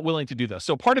 I'm not willing to do those.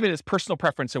 So part of it is personal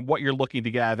preference and what you're looking to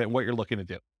get out of it and what you're looking to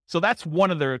do. So that's one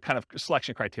of their kind of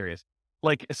selection criteria.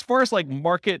 Like as far as like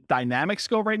market dynamics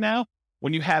go right now,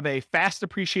 when you have a fast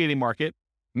appreciating market,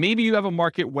 maybe you have a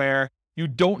market where you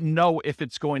don't know if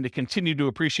it's going to continue to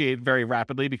appreciate very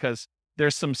rapidly because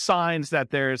there's some signs that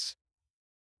there's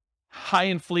high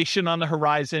inflation on the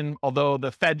horizon, although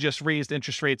the Fed just raised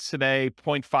interest rates today,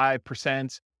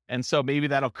 0.5%. And so maybe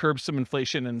that'll curb some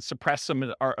inflation and suppress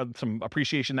some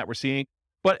appreciation that we're seeing.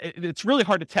 But it's really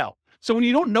hard to tell. So when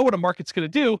you don't know what a market's going to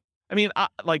do, I mean,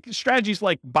 like strategies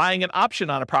like buying an option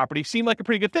on a property seem like a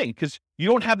pretty good thing because you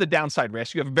don't have the downside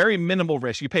risk. You have very minimal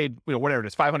risk. You paid, whatever it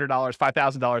is, $500,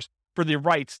 $5,000 for the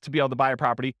rights to be able to buy a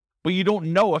property, but you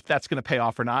don't know if that's going to pay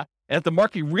off or not. And if the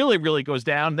market really, really goes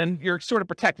down, then you're sort of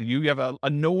protected. You have a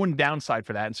known downside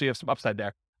for that. And so you have some upside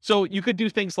there. So you could do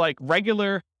things like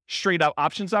regular straight up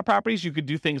options on properties. You could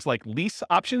do things like lease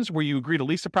options where you agree to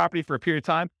lease a property for a period of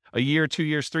time, a year, 2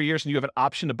 years, 3 years, and you have an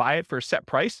option to buy it for a set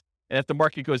price. And if the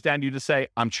market goes down, you just say,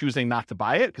 I'm choosing not to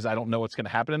buy it because I don't know what's going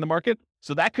to happen in the market.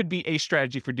 So that could be a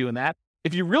strategy for doing that.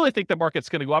 If you really think the market's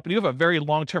going to go up and you have a very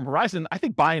long-term horizon, I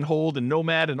think buy and hold and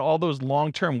nomad and all those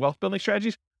long-term wealth building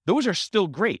strategies, those are still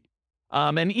great.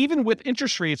 And even with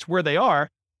interest rates where they are,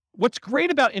 what's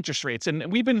great about interest rates,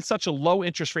 and we've been in such a low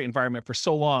interest rate environment for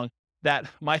so long that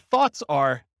my thoughts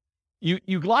are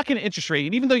you lock in an interest rate,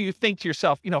 and even though you think to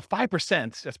yourself,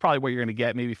 5%, that's probably what you're going to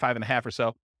get, maybe 5.5 or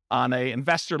so on a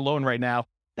investor loan right now,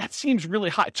 that seems really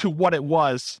high to what it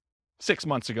was 6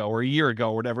 months ago or a year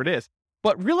ago or whatever it is.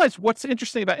 But realize what's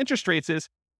interesting about interest rates is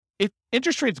if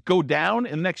interest rates go down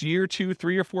in the next year, 2,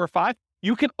 3, or 4, or 5,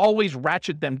 you can always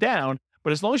ratchet them down.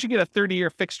 But as long as you get a 30-year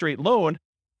fixed rate loan,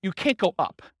 you can't go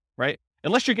up, right?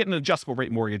 Unless you're getting an adjustable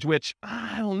rate mortgage, which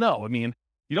I don't know. I mean,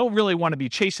 you don't really want to be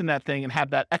chasing that thing and have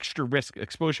that extra risk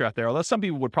exposure out there. Although some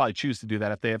people would probably choose to do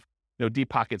that if they have deep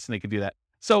pockets and they could do that.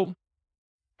 So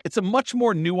it's a much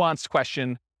more nuanced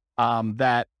question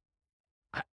that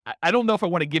I don't know if I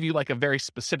want to give you like a very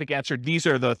specific answer. These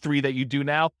are the 3 that you do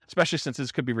now, especially since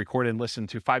this could be recorded and listened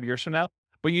to 5 years from now.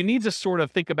 But you need to sort of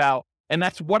think about, and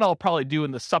that's what I'll probably do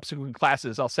in the subsequent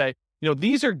classes. I'll say,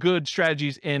 these are good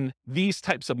strategies in these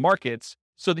types of markets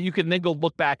so that you can then go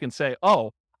look back and say,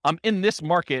 oh, I'm in this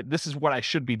market. This is what I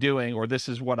should be doing, or this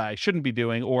is what I shouldn't be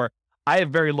doing, or I have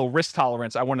very low risk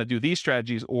tolerance. I want to do these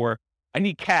strategies, or I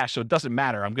need cash, so it doesn't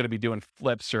matter. I'm going to be doing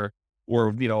flips or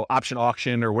option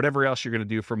auction or whatever else you're going to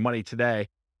do for money today,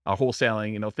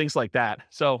 wholesaling, things like that.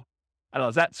 So I don't know,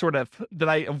 is that sort of, did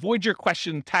I avoid your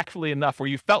question tactfully enough where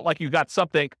you felt like you got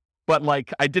something, but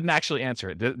like I didn't actually answer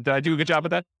it? Did I do a good job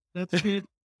of that? That's good.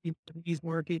 He's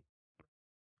working.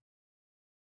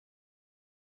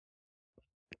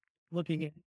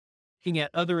 Looking at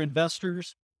other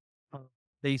investors,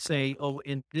 they say, oh,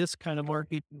 in this kind of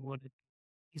market, you want to,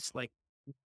 it's like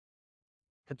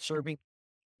conserving.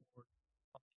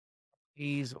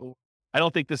 I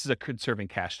don't think this is a conserving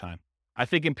cash time. I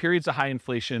think in periods of high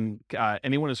inflation,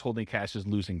 anyone who's holding cash is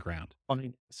losing ground.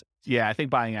 Yeah, I think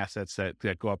buying assets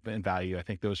that go up in value, I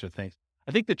think those are things.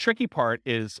 I think the tricky part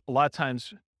is a lot of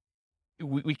times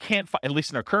we can't, at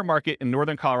least in our current market in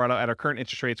Northern Colorado, at our current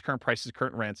interest rates, current prices,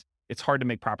 current rents, it's hard to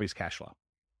make properties cash flow.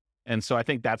 And so I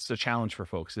think that's the challenge for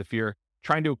folks. If you're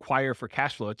trying to acquire for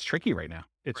cash flow, it's tricky right now.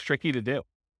 It's tricky to do.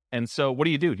 And so what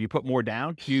do? Do you put more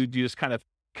down? Do you just kind of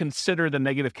consider the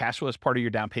negative cash flow as part of your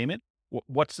down payment?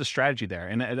 What's the strategy there?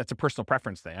 And that's a personal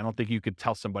preference thing. I don't think you could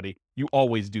tell somebody you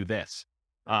always do this.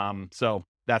 So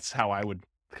that's how I would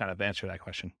kind of answer that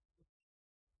question.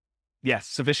 Yes,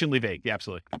 sufficiently vague. Yeah,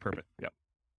 absolutely. Perfect. Yep.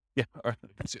 Yeah. All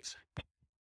right.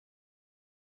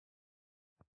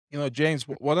 You know, James,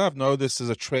 what I've noticed is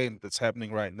a trend that's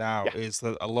happening right now is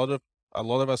that a lot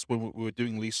of us, when we were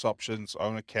doing lease options,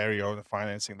 owner carry, owner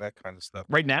financing, that kind of stuff.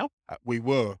 Right now?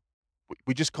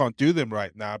 We just can't do them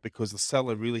right now because the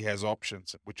seller really has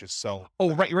options, which is sell.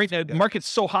 Oh, right now, the market's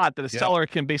so hot that a seller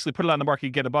can basically put it on the market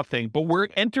and get above thing. But we're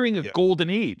entering a golden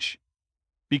age,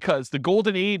 because the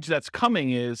golden age that's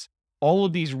coming is all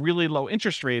of these really low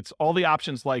interest rates, all the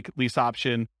options like lease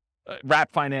option,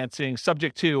 wrap financing,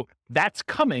 subject to, that's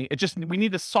coming. We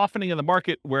need a softening of the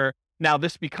market where now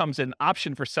this becomes an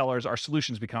option for sellers. Our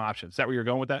solutions become options. Is that where you're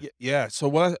going with that? Yeah. So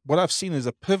what I've seen is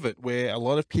a pivot where a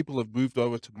lot of people have moved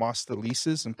over to master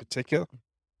leases in particular,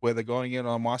 where they're going in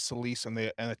on a master lease and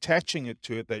attaching it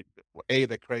to it.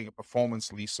 They're creating a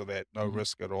performance lease so that no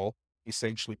risk at all,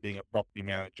 essentially being a property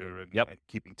manager and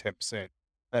keeping 10%.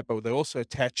 But they're also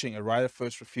attaching a right of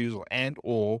first refusal and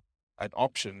or an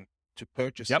option to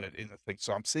purchase it in the thing.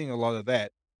 So I'm seeing a lot of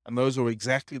that. And those are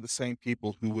exactly the same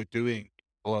people who were doing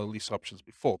a lot of lease options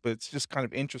before. But it's just kind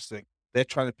of interesting. They're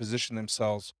trying to position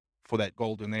themselves for that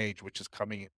golden age, which is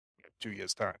coming in 2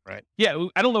 years' time, right? Yeah,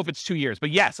 I don't know if it's 2 years, but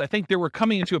yes, I think we're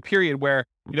coming into a period where,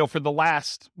 for the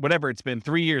last, whatever it's been,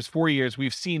 3 years, 4 years,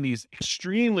 we've seen these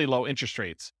extremely low interest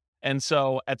rates. And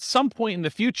so at some point in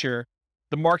the future,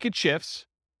 the market shifts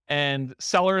and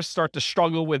sellers start to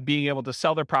struggle with being able to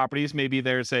sell their properties. Maybe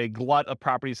there's a glut of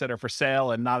properties that are for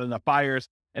sale and not enough buyers.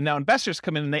 And now investors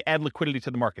come in and they add liquidity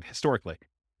to the market historically.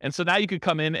 And so now you could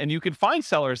come in and you could find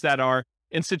sellers that are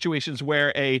in situations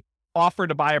where a offer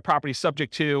to buy a property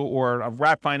subject to, or a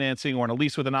wrap financing, or a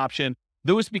lease with an option,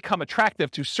 those become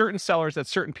attractive to certain sellers at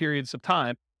certain periods of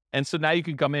time. And so now you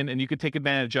can come in and you could take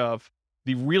advantage of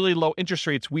the really low interest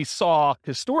rates we saw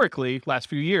historically last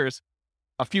few years,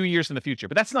 a few years in the future.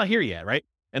 But that's not here yet, right?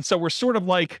 And so we're sort of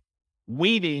like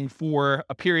waiting for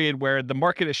a period where the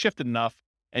market has shifted enough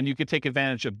and you could take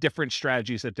advantage of different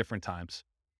strategies at different times.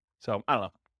 So I don't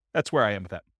know. That's where I am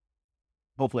with that.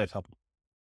 Hopefully that's helpful.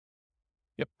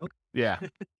 Yep. Okay. Yeah.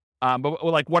 But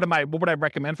like, what would I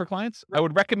recommend for clients? I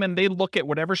would recommend they look at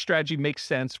whatever strategy makes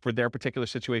sense for their particular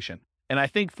situation. And I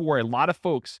think for a lot of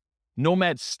folks,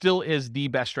 Nomad still is the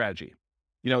best strategy.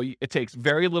 It takes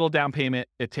very little down payment.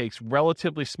 It takes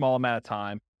relatively small amount of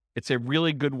time. It's a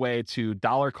really good way to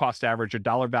dollar cost average or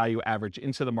dollar value average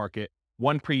into the market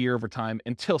one per year over time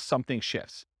until something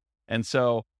shifts. And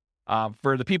so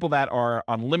for the people that are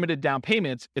on limited down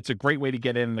payments, it's a great way to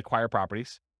get in and acquire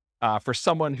properties. For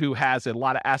someone who has a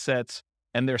lot of assets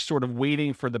and they're sort of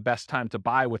waiting for the best time to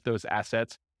buy with those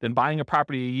assets, then buying a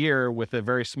property a year with a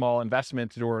very small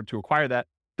investment in order to acquire that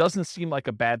doesn't seem like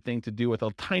a bad thing to do with a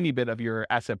tiny bit of your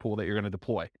asset pool that you're going to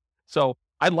deploy. So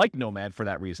I like Nomad for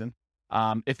that reason.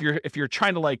 If you're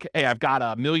trying to like, hey, I've got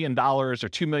 $1 million or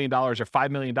 $2 million or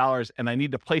 $5 million and I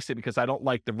need to place it because I don't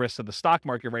like the risks of the stock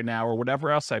market right now or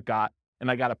whatever else I've got, and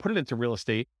I got to put it into real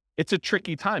estate, it's a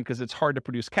tricky time because it's hard to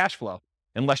produce cash flow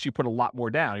unless you put a lot more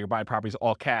down. You're buying properties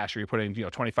all cash, or you're putting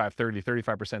 25, 30,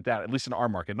 35% down, at least in our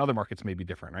market. In other markets may be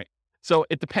different, right? So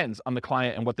it depends on the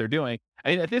client and what they're doing.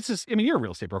 You're a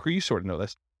real estate broker. You sort of know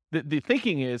this. The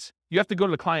thinking is you have to go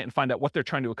to the client and find out what they're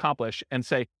trying to accomplish and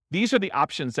say, these are the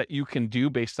options that you can do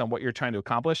based on what you're trying to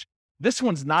accomplish. This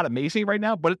one's not amazing right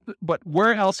now, but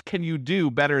where else can you do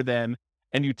better than,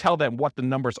 and you tell them what the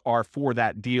numbers are for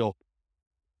that deal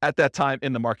at that time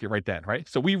in the market right then, right?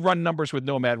 So we run numbers with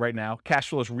Nomad right now. Cash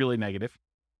flow is really negative,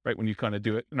 right? When you kind of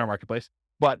do it in our marketplace,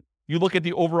 but you look at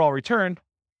the overall return.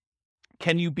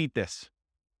 Can you beat this?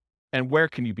 And where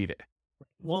can you beat it?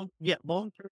 Long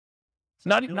term.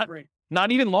 Not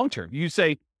even long term. You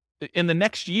say in the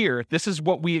next year, this is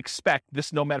what we expect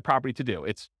this Nomad property to do.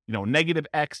 It's, negative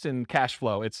X in cash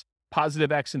flow. It's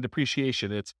positive X in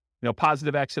depreciation. It's,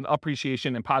 positive X in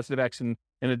appreciation and positive X in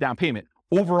a down payment.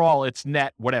 Overall, it's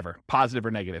net, whatever, positive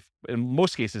or negative. In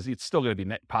most cases, it's still going to be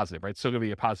net positive, right? It's still going to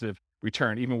be a positive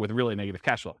return, even with really negative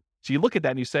cash flow. So you look at that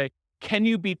and you say, can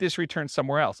you beat this return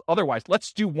somewhere else? Otherwise,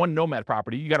 let's do one Nomad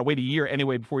property. You got to wait a year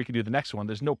anyway before you can do the next one.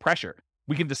 There's no pressure.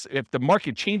 We can just, if the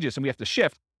market changes and we have to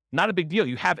shift, not a big deal.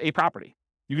 You have a property.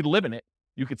 You could live in it.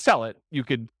 You could sell it. You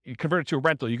convert it to a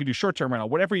rental. You could do short-term rental,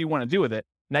 whatever you want to do with it.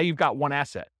 Now you've got one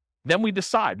asset. Then we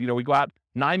decide, we go out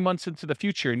 9 months into the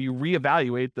future and you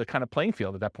reevaluate the kind of playing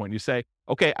field at that point. You say,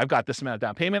 okay, I've got this amount of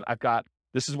down payment.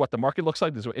 This is what the market looks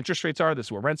like. This is what interest rates are. This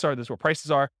is what rents are. This is what prices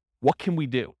are. What can we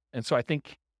do? And so I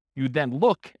think you then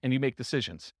look and you make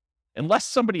decisions. Unless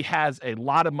somebody has a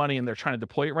lot of money and they're trying to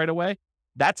deploy it right away,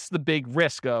 that's the big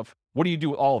risk of what do you do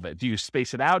with all of it? Do you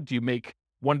space it out? Do you make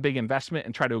one big investment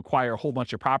and try to acquire a whole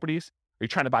bunch of properties? Are you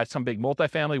trying to buy some big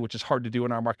multifamily, which is hard to do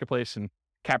in our marketplace and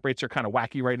cap rates are kind of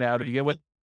wacky right now to begin with?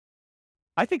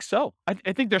 I think so. I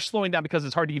think they're slowing down because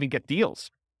it's hard to even get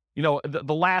deals.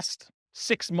 The last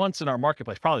 6 months in our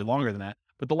marketplace, probably longer than that,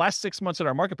 but the last 6 months in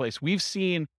our marketplace, we've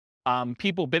seen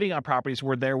people bidding on properties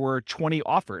where there were 20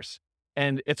 offers.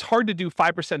 And it's hard to do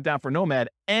 5% down for Nomad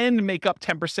and make up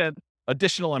 10%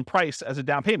 additional in price as a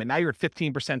down payment. Now you're at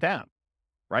 15% down,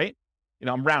 right?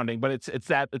 I'm rounding, but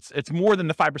it's more than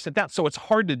the 5% down. So it's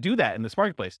hard to do that in this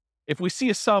marketplace. If we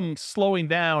see some slowing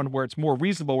down where it's more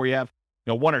reasonable, where you have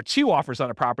 1 or 2 offers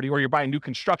on a property, or you're buying new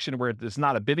construction where there's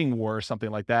not a bidding war or something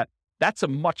like that, that's a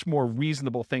much more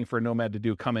reasonable thing for a Nomad to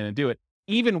do, come in and do it,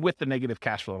 even with the negative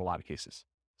cash flow in a lot of cases.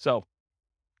 So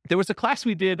there was a class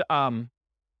we did,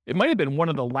 it might have been one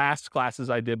of the last classes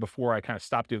I did before I kind of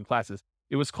stopped doing classes.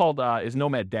 It was called, Is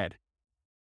Nomad Dead?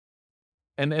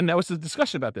 And that was a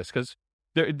discussion about this, because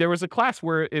there was a class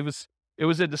where it was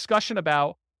a discussion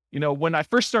about, when I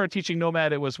first started teaching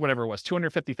Nomad, it was whatever it was,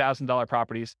 $250,000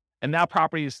 properties. And now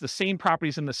the same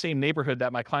properties in the same neighborhood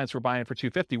that my clients were buying for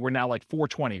 $250 were now like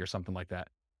 $420 or something like that.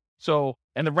 So,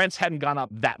 and the rents hadn't gone up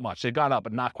that much. They'd gone up,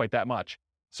 but not quite that much.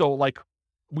 So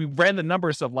we ran the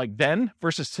numbers of then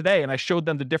versus today. And I showed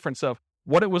them the difference of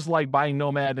what it was like buying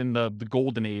Nomad in the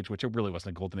golden age, which it really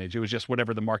wasn't a golden age. It was just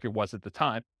whatever the market was at the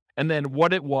time. And then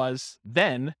what it was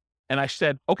then. And I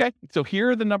said, okay, so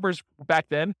here are the numbers back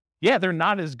then. Yeah, they're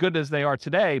not as good as they are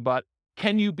today, but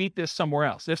can you beat this somewhere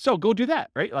else? If so, go do that,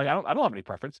 right? I don't have any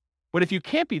preference. But if you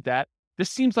can't beat that,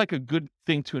 this seems like a good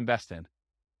thing to invest in.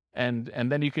 And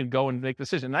then you can go and make the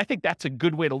decision. And I think that's a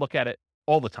good way to look at it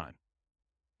all the time.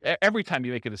 Every time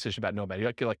you make a decision about Nomad,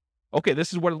 you're like, okay,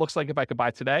 this is what it looks like if I could buy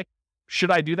today.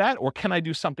 Should I do that? Or can I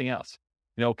do something else?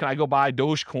 Can I go buy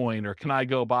Dogecoin, or can I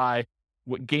go buy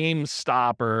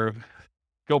GameStop, or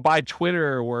go buy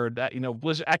Twitter, or that,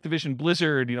 Activision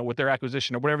Blizzard, with their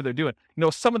acquisition or whatever they're doing,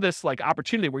 some of this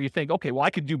opportunity where you think, okay, well, I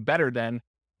could do better than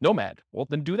Nomad. Well,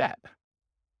 then do that.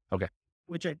 Okay.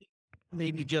 Which I think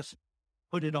maybe just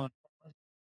put it on.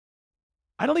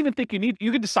 I don't even think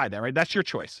you can decide that, right? That's your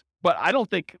choice. But I don't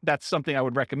think that's something I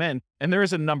would recommend. And there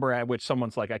is a number at which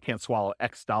someone's like, I can't swallow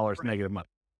X dollars negative money.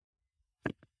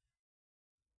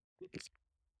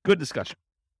 Good discussion.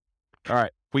 All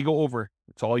right. If we go over,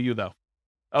 it's all you though.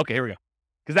 Okay, here we go.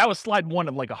 Because that was slide 1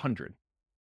 of 100.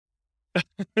 All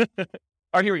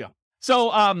right, here we go. So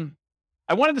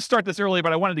I wanted to start this early,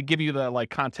 but I wanted to give you the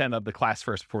content of the class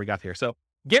first before we got here. So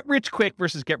get rich quick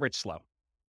versus get rich slow.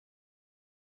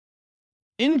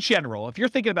 In general, if you're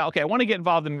thinking about, okay, I want to get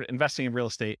involved in investing in real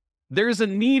estate, there's a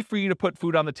need for you to put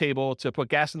food on the table, to put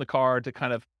gas in the car, to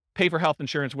kind of pay for health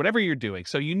insurance, whatever you're doing.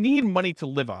 So you need money to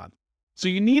live on. So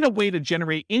you need a way to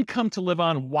generate income to live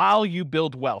on while you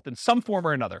build wealth in some form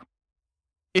or another.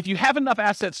 If you have enough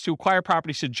assets to acquire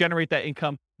properties to generate that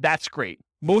income, that's great.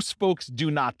 Most folks do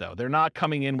not, though. They're not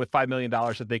coming in with $5 million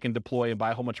that they can deploy and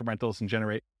buy a whole bunch of rentals and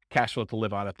generate cash flow to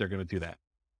live on if they're going to do that.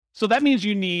 So that means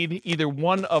you need either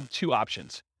one of 2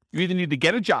 options. You either need to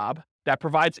get a job that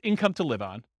provides income to live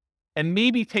on, and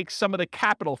maybe take some of the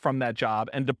capital from that job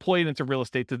and deploy it into real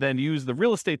estate to then use the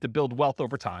real estate to build wealth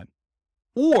over time.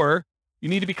 Or you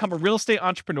need to become a real estate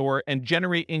entrepreneur and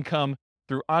generate income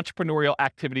through entrepreneurial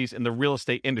activities in the real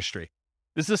estate industry.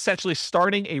 This is essentially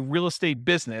starting a real estate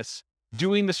business,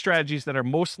 doing the strategies that are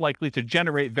most likely to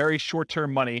generate very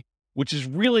short-term money, which is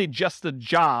really just a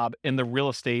job in the real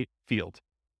estate field.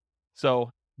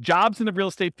 So jobs in the real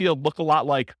estate field look a lot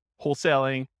like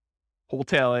wholesaling,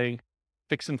 wholetailing,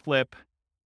 fix and flip,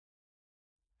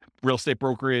 real estate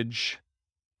brokerage,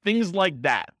 things like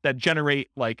that generate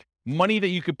money that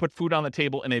you could put food on the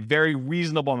table in a very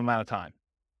reasonable amount of time.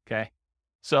 Okay.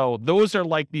 So those are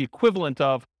the equivalent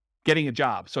of getting a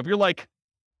job. So if you're like,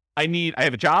 I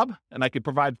have a job and I could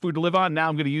provide food to live on. Now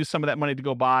I'm going to use some of that money to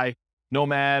go buy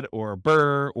Nomad or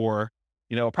Burr or,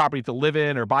 a property to live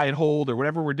in or buy and hold or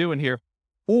whatever we're doing here.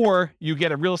 Or you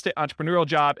get a real estate entrepreneurial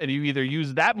job and you either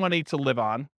use that money to live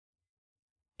on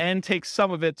and take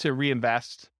some of it to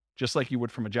reinvest, just like you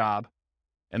would from a job,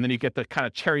 And then you get to kind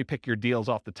of cherry pick your deals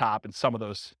off the top in some of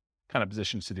those kind of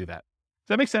positions to do that. Does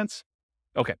that make sense?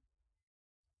 Okay.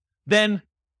 Then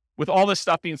with all this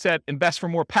stuff being said, invest for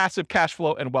more passive cash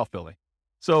flow and wealth building.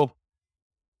 So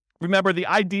remember, the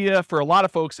idea for a lot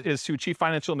of folks is to achieve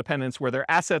financial independence where their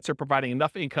assets are providing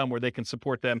enough income where they can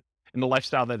support them in the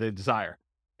lifestyle that they desire.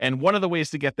 And one of the ways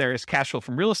to get there is cash flow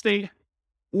from real estate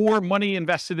or money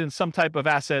invested in some type of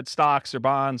asset, stocks or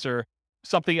bonds or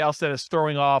something else that is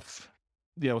throwing off,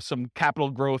 some capital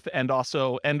growth and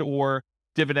or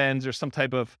dividends or some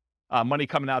type of money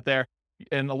coming out there.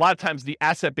 And a lot of times the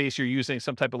asset base you're using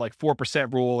some type of like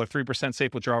 4% rule or 3%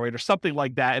 safe withdrawal rate or something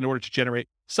like that in order to generate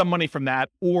some money from that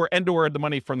or the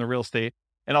money from the real estate.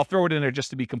 And I'll throw it in there just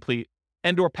to be complete,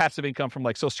 or passive income from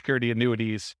like Social Security,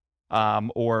 annuities,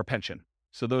 or pension.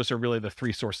 So those are really the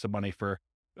three sources of money for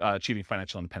achieving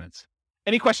financial independence.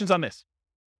 Any questions on this?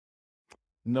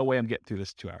 No way I'm getting through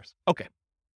this 2 hours. Okay.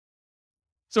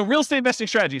 So real estate investing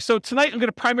strategy. So tonight I'm going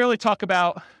to primarily talk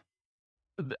about,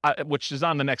 which is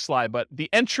on the next slide, but the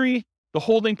entry, the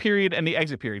holding period, and the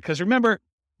exit period. Because remember,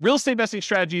 real estate investing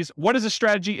strategies, what is a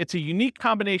strategy? It's a unique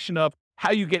combination of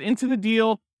how you get into the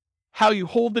deal, how you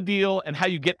hold the deal, and how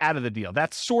you get out of the deal.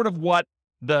 That's sort of what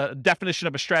the definition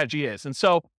of a strategy is. And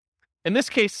so in this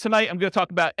case tonight, I'm going to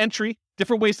talk about entry,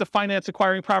 different ways to finance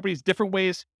acquiring properties, different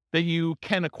ways that you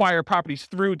can acquire properties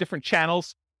through different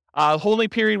channels, holding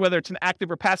period, whether it's an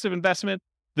active or passive investment,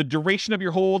 the duration of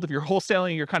your hold. If you're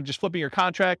wholesaling, you're kind of just flipping your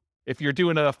contract. If you're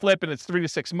doing a flip and it's 3 to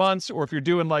 6 months, or if you're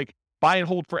doing like buy and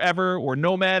hold forever or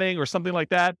nomading or something like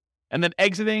that. And then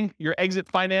exiting, your exit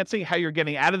financing, how you're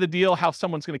getting out of the deal, how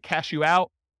someone's going to cash you out,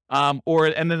 and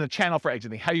then the channel for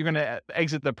exiting, how you're going to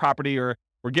exit the property or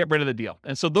get rid of the deal.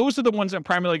 And so those are the ones I'm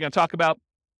primarily going to talk about.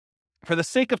 For the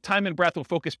sake of time and breath, we'll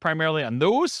focus primarily on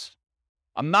those.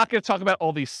 I'm not going to talk about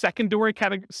all these secondary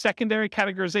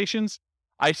categorizations.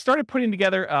 I started putting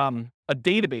together a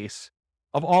database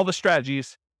of all the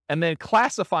strategies and then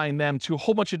classifying them to a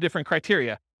whole bunch of different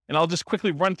criteria. And I'll just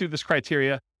quickly run through this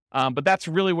criteria, but that's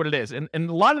really what it is. And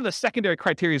a lot of the secondary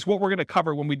criteria is what we're going to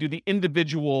cover when we do the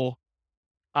individual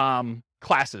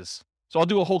classes. So I'll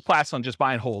do a whole class on just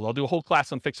buy and hold. I'll do a whole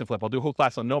class on fix and flip. I'll do a whole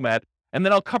class on nomad. And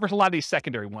then I'll cover a lot of these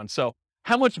secondary ones. So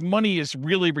how much money is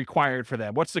really required for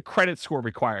them? What's the credit score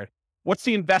required? What's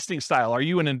the investing style? Are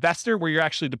you an investor where you're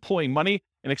actually deploying money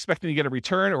and expecting to get a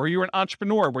return? Or are you an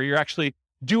entrepreneur where you're actually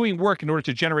doing work in order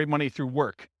to generate money through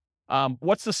work?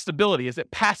 What's the stability? Is it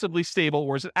passively stable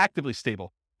or is it actively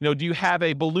stable? Do you have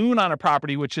a balloon on a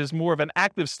property, which is more of an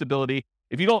active stability?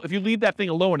 If you leave that thing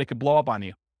alone, it could blow up on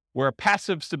you. Where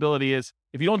passive stability is,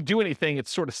 if you don't do anything, it's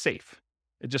sort of safe.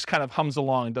 It just kind of hums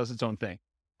along and does its own thing.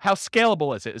 How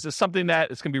scalable is it? Is this something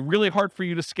that it's going to be really hard for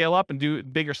you to scale up and do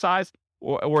bigger size?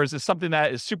 Or is this something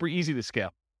that is super easy to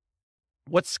scale?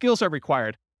 What skills are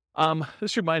required?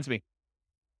 This reminds me,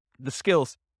 the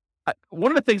skills. One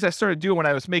of the things I started doing when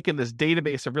I was making this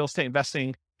database of real estate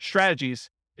investing strategies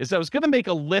is I was going to make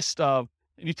a list of,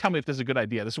 and you tell me if this is a good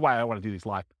idea. This is why I want to do these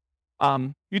live.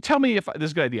 You tell me if this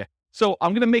is a good idea. So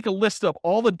I'm going to make a list of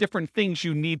all the different things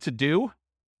you need to do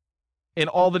in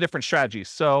all the different strategies.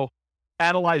 So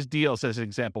analyze deals as an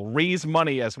example, raise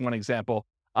money as one example,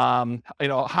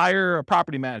 hire a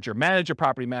property manager, manage a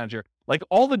property manager, like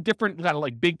all the different kind of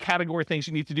like big category things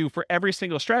you need to do for every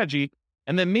single strategy.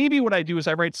 And then maybe what I do is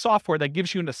I write software that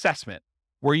gives you an assessment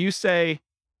where you say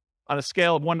on a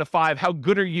scale of 1 to 5, how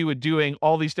good are you at doing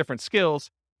all these different skills?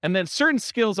 And then certain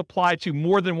skills apply to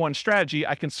more than one strategy.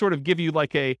 I can sort of give you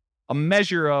like a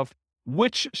measure of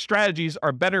which strategies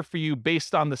are better for you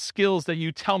based on the skills that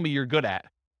you tell me you're good at.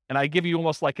 And I give you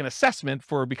almost like an assessment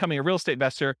for becoming a real estate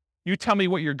investor. You tell me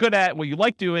what you're good at, what you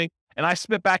like doing, and I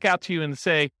spit back out to you and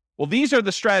say, well, these are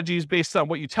the strategies based on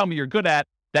what you tell me you're good at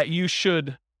that you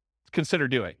should consider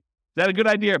doing. Is that a good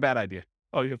idea or a bad idea?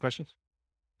 Oh, you have questions?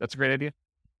 That's a great idea.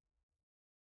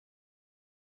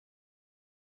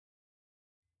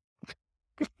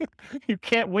 You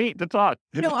can't wait to talk.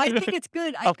 No, I think it's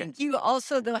good. I Okay. think you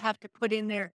also, though, have to put in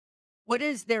there, what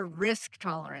is their risk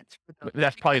tolerance for those?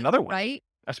 That's probably another one. Right?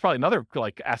 That's probably another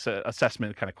like asset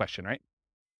assessment kind of question, right?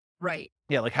 Right.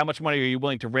 Yeah, like how much money are you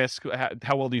willing to risk?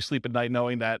 How well do you sleep at night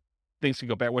knowing that things can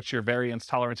go bad? What's your variance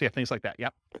tolerance? Yeah, things like that.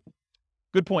 Yep.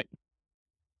 Good point.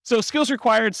 So skills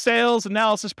required, sales,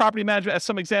 analysis, property management as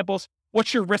some examples.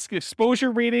 What's your risk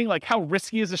exposure rating? Like how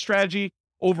risky is the strategy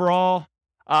overall?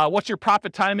 What's your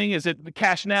profit timing? Is it the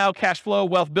cash now, cash flow,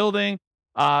 wealth building?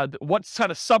 What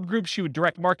kind of subgroups you would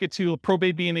direct market to?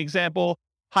 Probate being an example,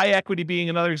 high equity being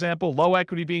another example, low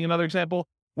equity being another example.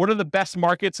 What are the best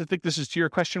markets? I think this is to your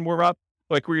question more up,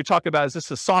 like where you're talking about, is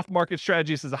this a soft market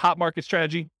strategy? Is this a hot market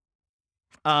strategy?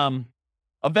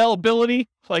 Availability,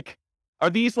 like, are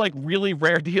these like really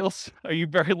rare deals? Are you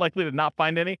very likely to not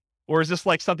find any? Or is this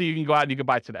like something you can go out and you can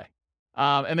buy today?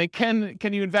 And then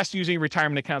can you invest using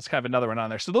retirement accounts? Kind of another one on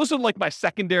there. So those are like my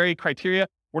secondary criteria.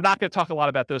 We're not going to talk a lot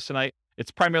about those tonight.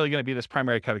 It's primarily going to be this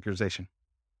primary categorization.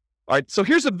 All right, so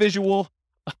here's a visual.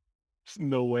 There's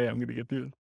no way I'm going to get through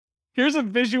this. Here's a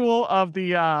visual of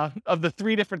the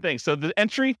three different things. So the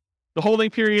entry, the holding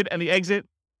period, and the exit.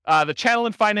 The channel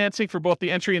and financing for both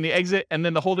the entry and the exit, and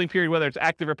then the holding period, whether it's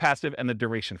active or passive, and the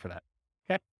duration for that.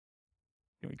 Okay?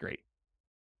 Gonna be great.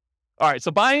 All right,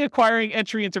 so buying, acquiring,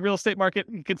 entry into real estate market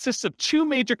consists of two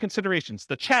major considerations: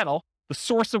 the channel, the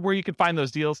source of where you can find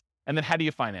those deals, and then how do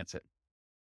you finance it?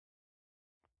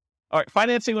 All right,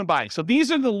 financing when buying. So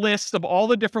these are the lists of all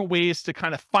the different ways to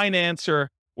kind of finance or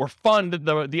fund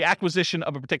the acquisition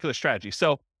of a particular strategy.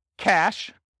 So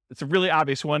cash, it's a really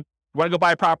obvious one. You want to go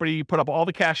buy a property, you put up all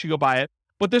the cash, you go buy it.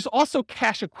 But there's also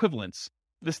cash equivalents.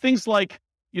 There's things like,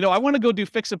 I want to go do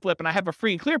fix and flip and I have a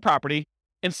free and clear property.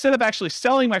 Instead of actually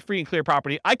selling my free and clear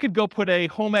property, I could go put a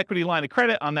home equity line of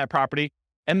credit on that property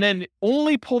and then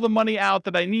only pull the money out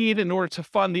that I need in order to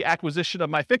fund the acquisition of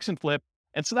my fix and flip.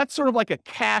 And so that's sort of like a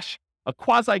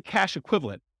quasi-cash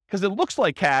equivalent, because it looks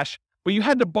like cash, but you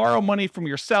had to borrow money from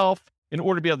yourself in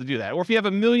order to be able to do that. Or if you have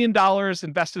 $1 million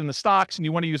invested in the stocks and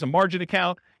you want to use a margin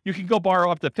account, you can go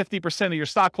borrow up to 50% of your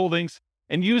stock holdings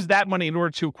and use that money in order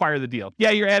to acquire the deal.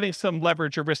 Yeah, you're adding some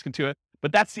leverage or risk into it,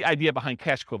 but that's the idea behind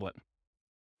cash equivalent.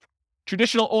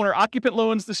 Traditional owner-occupant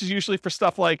loans, this is usually for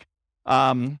stuff like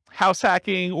house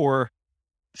hacking or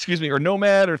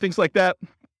Nomad or things like that.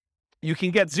 You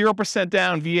can get 0%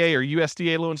 down VA or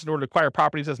USDA loans in order to acquire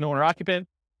properties as an owner-occupant.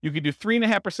 You can do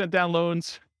 3.5% down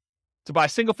loans to buy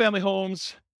single-family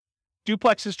homes,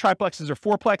 duplexes, triplexes, or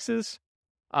fourplexes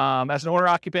as an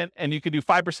owner-occupant, and you can do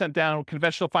 5% down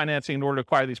conventional financing in order to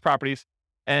acquire these properties.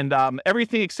 And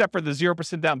everything except for the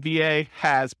 0% down VA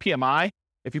has PMI.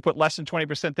 If you put less than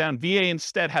 20% down, VA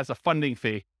instead has a funding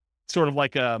fee, sort of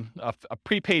like a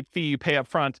prepaid fee you pay up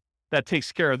front that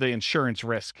takes care of the insurance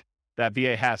risk that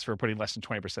VA has for putting less than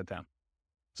 20% down.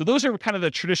 So those are kind of the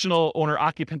traditional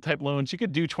owner-occupant type loans. You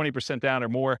could do 20% down or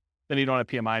more, then you don't have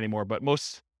PMI anymore, but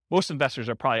most investors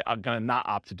are probably going to not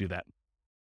opt to do that.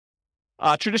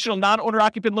 Traditional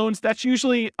non-owner-occupant loans, that's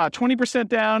usually 20%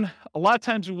 down. A lot of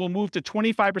times we will move to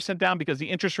 25% down because the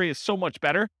interest rate is so much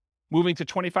better, moving to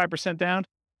 25% down.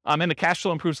 And the cash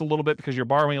flow improves a little bit because you're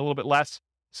borrowing a little bit less.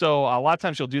 So a lot of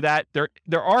times you'll do that.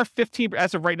 There are 15,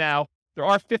 as of right now, there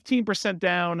are 15%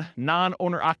 down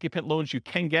non-owner-occupant loans you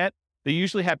can get. They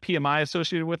usually have PMI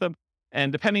associated with them.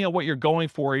 And depending on what you're going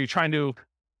for, you're trying to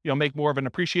make more of an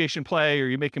appreciation play or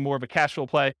you're making more of a cash flow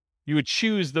play, you would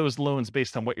choose those loans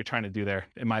based on what you're trying to do there,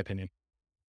 in my opinion.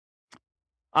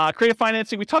 Creative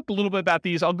financing, we talked a little bit about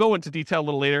these. I'll go into detail a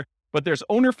little later, but there's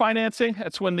owner financing.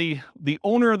 That's when the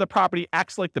owner of the property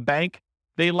acts like the bank.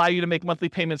 They allow you to make monthly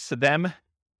payments to them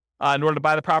in order to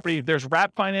buy the property. There's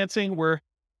wrap financing, where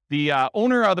the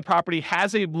owner of the property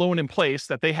has a loan in place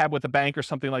that they have with a bank or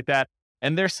something like that.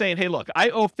 And they're saying, hey, look, I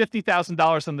owe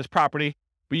 $50,000 on this property,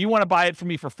 but you want to buy it from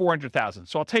me for $400,000.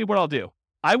 So I'll tell you what I'll do.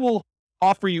 I will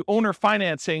offer you owner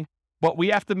financing, but we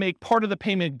have to make part of the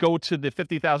payment go to the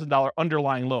 $50,000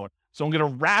 underlying loan. So I'm going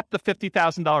to wrap the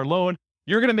 $50,000 loan.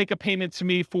 You're going to make a payment to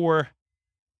me for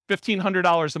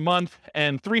 $1,500 a month,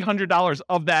 and $300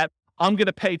 of that I'm going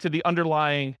to pay to the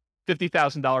underlying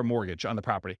 $50,000 mortgage on the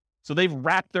property. So they've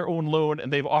wrapped their own loan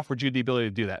and they've offered you the ability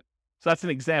to do that. So that's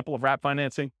an example of wrap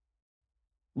financing.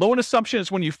 Loan assumption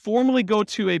is when you formally go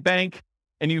to a bank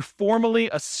and you formally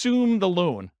assume the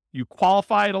loan. You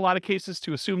qualify in a lot of cases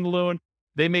to assume the loan.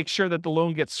 They make sure that the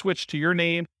loan gets switched to your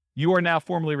name. You are now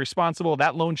formally responsible.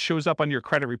 That loan shows up on your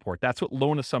credit report. That's what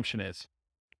loan assumption is.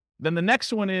 Then the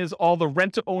next one is all the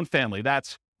rent-to-own family.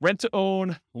 That's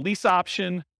rent-to-own, lease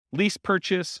option, lease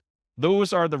purchase.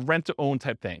 Those are the rent-to-own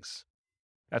type things.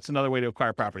 That's another way to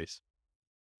acquire properties.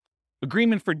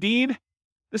 Agreement for deed.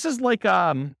 This is like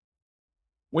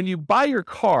when you buy your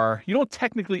car, you don't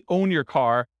technically own your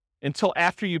car until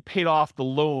after you paid off the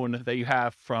loan that you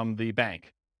have from the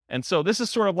bank. And so this is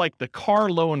sort of like the car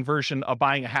loan version of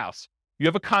buying a house. You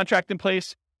have a contract in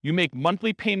place, you make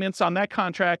monthly payments on that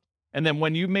contract, and then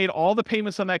when you've made all the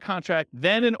payments on that contract,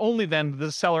 then and only then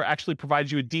the seller actually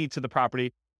provides you a deed to the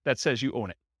property that says you own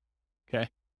it. Okay?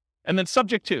 And then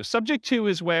subject to. Subject to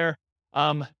is where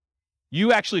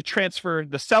you actually transfer,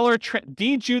 the seller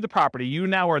deeds you the property. You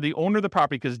now are the owner of the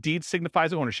property because deed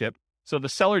signifies ownership. So the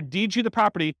seller deeds you the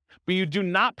property, but you do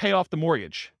not pay off the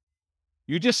mortgage.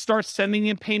 You just start sending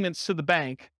in payments to the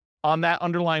bank on that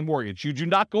underlying mortgage. You do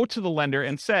not go to the lender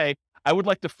and say, I would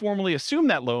like to formally assume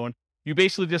that loan. You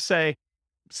basically just say,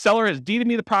 seller has deeded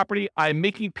me the property. I'm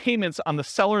making payments on the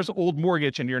seller's old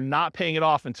mortgage, and you're not paying it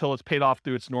off until it's paid off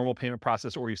through its normal payment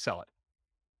process or you sell it.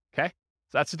 Okay?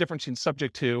 So that's the difference between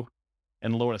subject to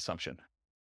and loan assumption.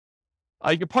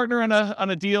 You can partner on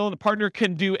a deal. The partner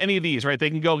can do any of these, right?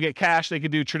 They can go get cash. They can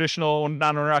do traditional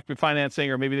non-owner occupied financing,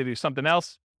 or maybe they do something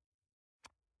else.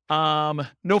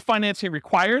 No financing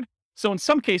required. So in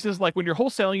some cases, like when you're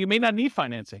wholesaling, you may not need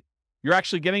financing. You're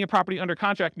actually getting a property under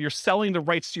contract and you're selling the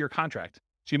rights to your contract.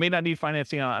 So you may not need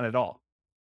financing on it at all.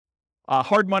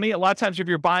 Hard money. A lot of times if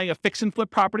you're buying a fix and flip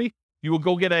property, you will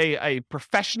go get a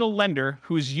professional lender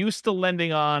who's used to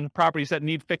lending on properties that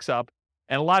need fix up.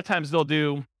 And a lot of times they'll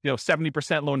do,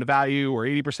 70% loan to value or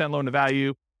 80% loan to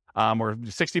value, or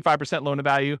 65% loan to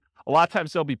value. A lot of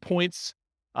times there'll be points.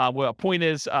 Well, a point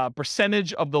is a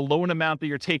percentage of the loan amount that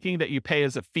you're taking that you pay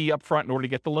as a fee up front in order to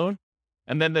get the loan.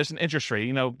 And then there's an interest rate,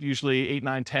 usually 8,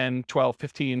 9, 10, 12,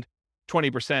 15,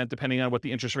 20%, depending on what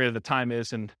the interest rate at the time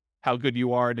is and how good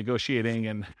you are negotiating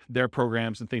and their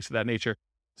programs and things of that nature.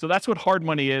 So that's what hard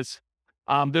money is.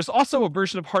 There's also a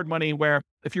version of hard money where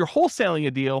if you're wholesaling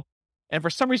a deal and for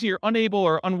some reason you're unable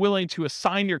or unwilling to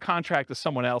assign your contract to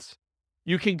someone else,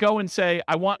 you can go and say,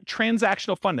 I want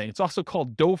transactional funding. It's also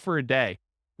called dough for a day,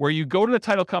 where you go to the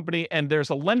title company and there's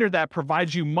a lender that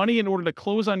provides you money in order to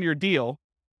close on your deal.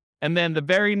 And then the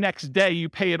very next day you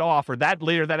pay it off, or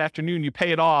later that afternoon, you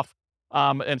pay it off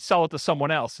and sell it to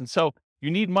someone else. And so you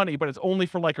need money, but it's only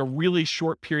for like a really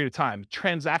short period of time.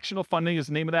 Transactional funding is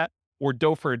the name of that, or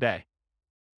dough for a day.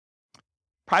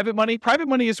 Private money. Private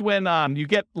money is when you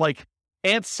get like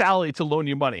Aunt Sally to loan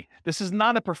you money. This is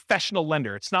not a professional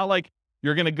lender. It's not like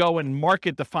you're going to go and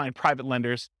market to find private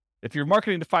lenders. If you're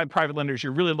marketing to find private lenders,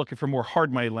 you're really looking for more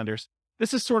hard money lenders.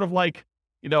 This is sort of like,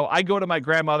 I go to my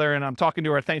grandmother and I'm talking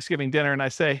to her at Thanksgiving dinner and I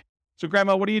say, so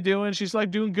Grandma, what are you doing? She's like,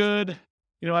 doing good.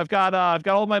 I've got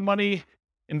all my money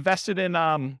invested in,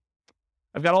 CDs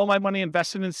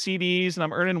and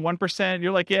I'm earning 1%.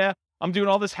 You're like, yeah, I'm doing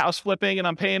all this house flipping and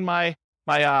I'm paying my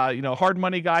hard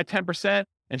money guy 10%.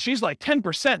 And she's like,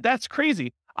 10%? That's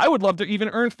crazy. I would love to even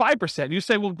earn 5%. You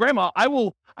say, well, Grandma, I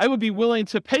would be willing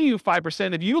to pay you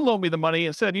 5% if you loan me the money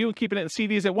instead of you keeping it in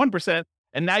CDs at 1%.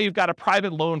 And now you've got a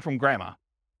private loan from Grandma.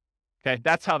 Okay,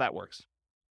 that's how that works.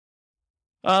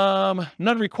 None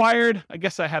required. I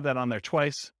guess I have that on there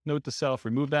twice. Note to self,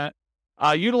 remove that.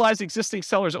 Utilize existing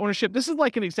seller's ownership. This is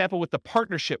like an example with the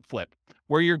partnership flip,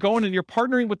 where you're going and you're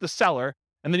partnering with the seller,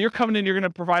 and then you're coming in, you're going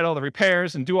to provide all the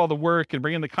repairs and do all the work and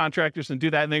bring in the contractors and do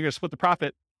that, and then you're going to split the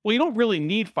profit. Well, you don't really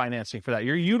need financing for that.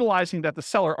 You're utilizing that the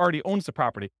seller already owns the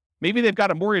property. Maybe they've got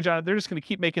a mortgage on it. They're just going to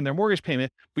keep making their mortgage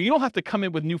payment, but you don't have to come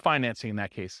in with new financing in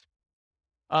that case.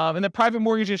 And then private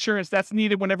mortgage insurance, that's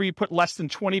needed whenever you put less than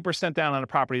 20% down on a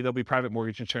property. There'll be private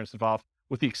mortgage insurance involved,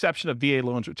 with the exception of VA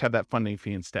loans, which have that funding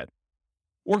fee instead.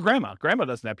 Or Grandma. Grandma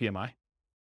doesn't have PMI.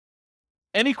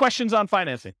 Any questions on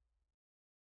financing?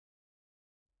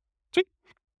 Sweet.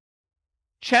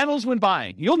 Channels when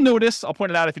buying. You'll notice, I'll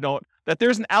point it out if you don't, that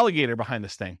there's an alligator behind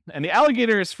this thing. And the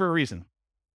alligator is for a reason.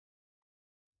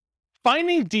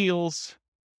 Finding deals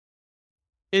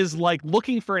is like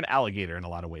looking for an alligator in a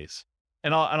lot of ways.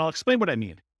 And I'll explain what I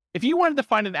mean. If you wanted to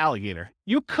find an alligator,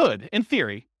 you could, in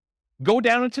theory, go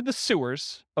down into the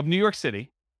sewers of New York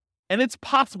City, and it's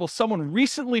possible someone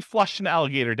recently flushed an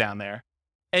alligator down there,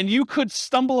 and you could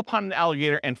stumble upon an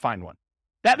alligator and find one.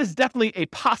 That is definitely a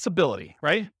possibility,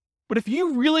 right? But if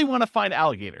you really want to find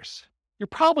alligators, you're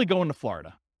probably going to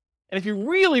Florida. And if you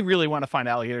really, really want to find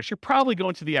alligators, you're probably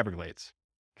going to the Everglades,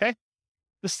 okay?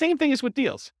 The same thing is with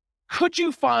deals. Could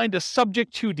you find a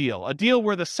subject to deal, a deal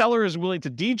where the seller is willing to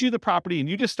deed you the property and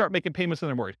you just start making payments on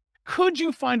their mortgage? Could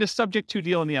you find a subject to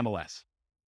deal in the MLS?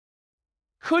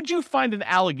 Could you find an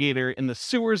alligator in the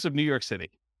sewers of New York City?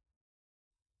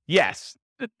 Yes,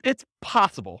 it's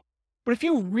possible. But if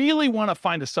you really want to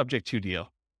find a subject to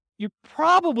deal, you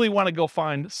probably want to go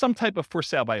find some type of for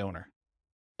sale by owner.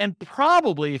 And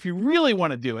probably, if you really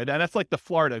want to do it, and that's like the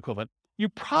Florida equivalent, you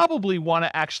probably want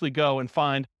to actually go and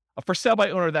find a for sale by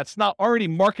owner that's not already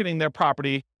marketing their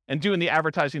property and doing the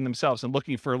advertising themselves and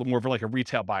looking for more of like a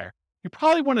retail buyer. You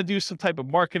probably want to do some type of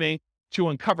marketing to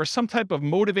uncover some type of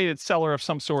motivated seller of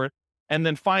some sort and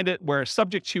then find it where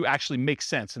subject to actually makes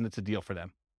sense and it's a deal for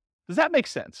them. Does that make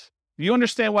sense? Do you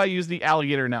understand why I use the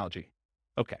alligator analogy?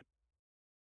 Okay.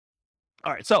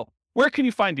 All right. So where can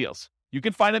you find deals? You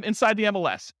can find them inside the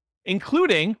MLS,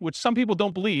 including, which some people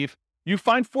don't believe, you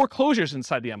find foreclosures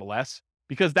inside the MLS,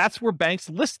 because that's where banks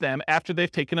list them after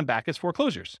they've taken them back as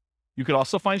foreclosures. You could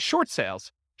also find short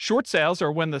sales. Short sales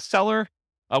are when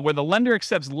where the lender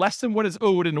accepts less than what is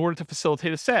owed in order to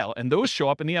facilitate a sale, and those show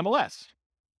up in the MLS.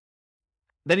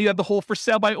 Then you have the whole for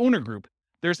sale by owner group.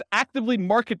 there's actively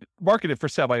marketed for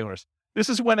sale by owners. This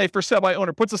is when a for sale by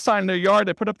owner puts a sign in their yard,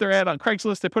 they put up their ad on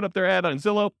Craigslist, they put up their ad on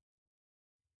Zillow,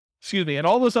 and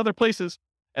all those other places,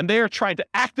 and they are trying to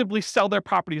actively sell their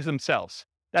properties themselves.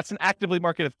 That's an actively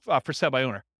marketed for sale by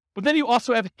owner. But then you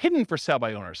also have hidden for sale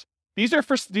by owners. These are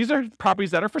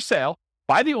properties that are for sale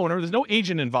by the owner. There's no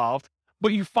agent involved,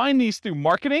 but you find these through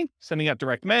marketing, sending out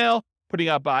direct mail, putting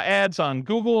up ads on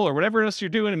Google or whatever else you're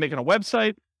doing, and making a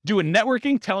website, doing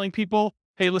networking, telling people,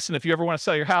 hey, listen, if you ever want to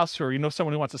sell your house or you know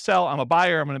someone who wants to sell, I'm a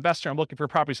buyer, I'm an investor, I'm looking for a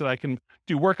property so that I can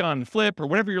do work on and flip or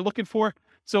whatever you're looking for.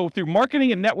 So through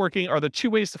marketing and networking are the two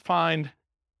ways to find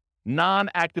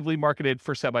non-actively marketed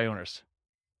for sale by owners.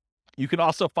 You can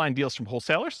also find deals from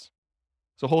wholesalers.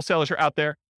 So wholesalers are out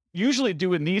there usually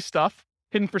doing these stuff,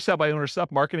 hidden for sale by owner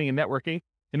stuff, marketing and networking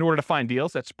in order to find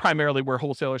deals. That's primarily where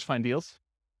wholesalers find deals.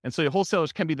 And so the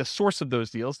wholesalers can be the source of those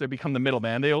deals. They become the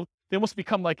middleman. They almost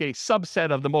become like a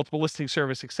subset of the multiple listing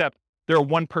service, except they're a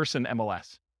one-person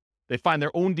MLS. They find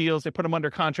their own deals, they put them under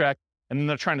contract, and then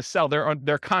they're trying to sell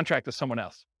their contract to someone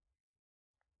else.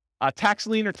 Tax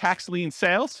lien or tax lien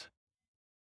sales.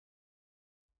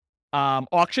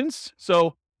 Auctions.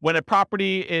 So when a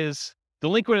property is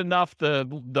delinquent enough,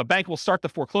 the bank will start the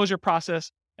foreclosure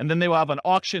process, and then they will have an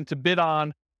auction to bid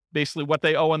on basically what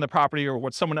they owe on the property or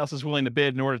what someone else is willing to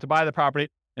bid in order to buy the property.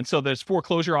 And so there's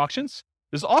foreclosure auctions.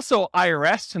 There's also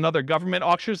IRS and other government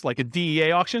auctions, like a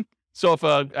DEA auction. So if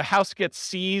a house gets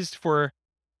seized for,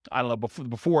 I don't know,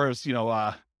 before it was,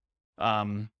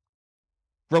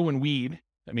 growing weed,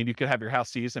 I mean, you could have your house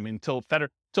seized. I mean, until it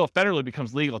federally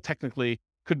becomes legal, technically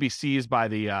could be seized by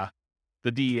the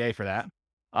DEA for that.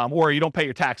 Or you don't pay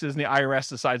your taxes and the IRS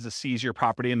decides to seize your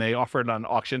property and they offer it on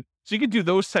auction. So you can do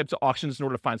those types of auctions in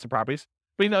order to find some properties.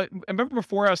 But I remember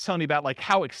before I was telling you about like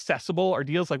how accessible are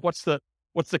deals, like what's the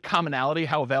commonality,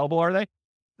 how available are they?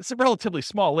 It's a relatively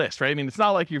small list, right? I mean, it's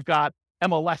not like you've got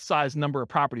MLS size number of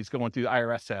properties going through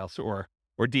IRS sales or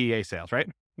DEA sales, right?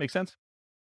 Makes sense?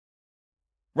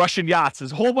 Russian yachts.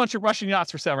 There's a whole bunch of Russian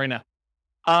yachts for sale right now.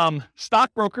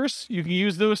 Stockbrokers, you can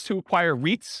use those to acquire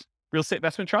REITs, real estate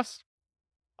investment trusts.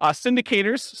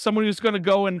 Syndicators, someone who's going to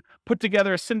go and put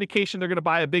together a syndication. They're going to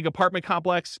buy a big apartment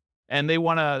complex and they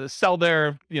want to sell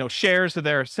their, shares of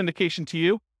their syndication to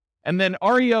you. And then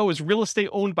REO is real estate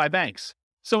owned by banks.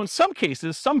 So in some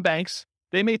cases, some banks,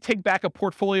 they may take back a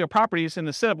portfolio of properties and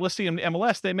instead of listing them in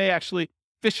MLS, they may actually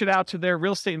fish it out to their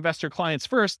real estate investor clients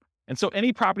first. And so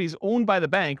any properties owned by the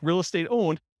bank, real estate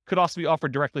owned, could also be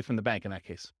offered directly from the bank in that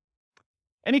case.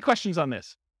 Any questions on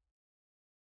this?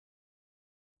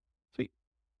 Sweet.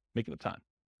 Making up time.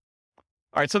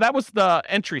 All right, so that was the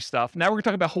entry stuff. Now we're going to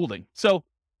talk about holding. So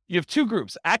you have two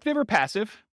groups, active or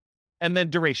passive, and then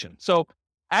duration. So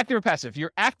active or passive,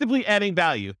 you're actively adding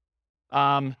value,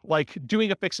 like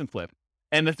doing a fix and flip.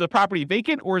 And is the property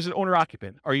vacant or is it owner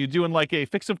occupant? Are you doing like a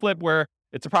fix and flip where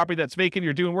it's a property that's vacant,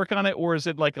 you're doing work on it, or is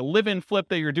it like a live-in flip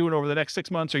that you're doing over the next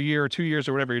 6 months or year or 2 years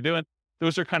or whatever you're doing?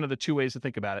 Those are kind of the two ways to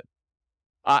think about it.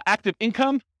 Active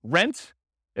income, rent.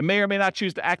 It may or may not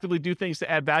choose to actively do things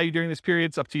to add value during this period.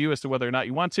 It's up to you as to whether or not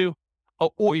you want to.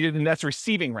 And that's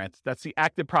receiving rent. That's the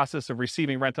active process of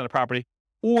receiving rent on a property.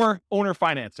 Or owner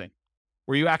financing,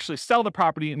 where you actually sell the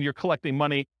property and you're collecting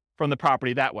money from the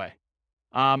property that way.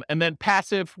 And then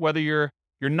passive, whether you're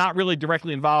not really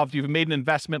directly involved, you've made an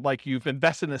investment, like you've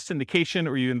invested in a syndication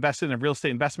or you invested in a real estate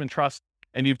investment trust,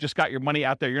 and you've just got your money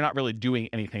out there. You're not really doing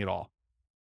anything at all.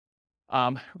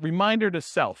 Reminder to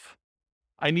self,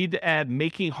 I need to add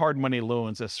making hard money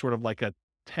loans as sort of like a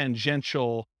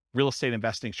tangential real estate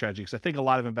investing strategy, because I think a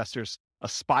lot of investors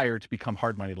aspire to become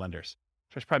hard money lenders.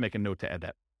 So I should probably make a note to add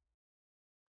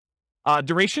that.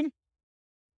 Duration.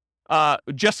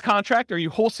 Just contract. Are you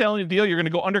wholesaling a deal? You're going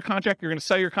to go under contract. You're going to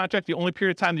sell your contract. The only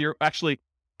period of time that you're actually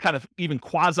kind of even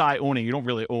quasi owning, you don't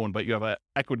really own, but you have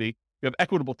equity. You have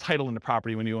equitable title in the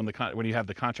property when you own when you have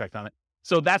the contract on it.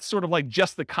 So that's sort of like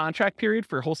just the contract period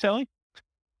for wholesaling.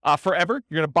 Forever.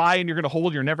 You're going to buy and you're going to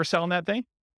hold. You're never selling that thing.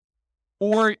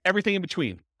 Or everything in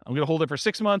between. I'm going to hold it for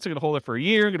 6 months. I'm going to hold it for a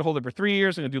year. I'm going to hold it for 3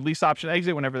 years. I'm going to do lease option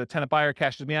exit whenever the tenant buyer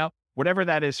cashes me out. Whatever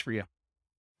that is for you.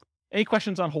 Any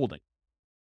questions on holding?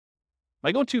 Am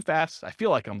I going too fast? I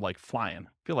feel like I'm like flying.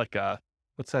 I feel like,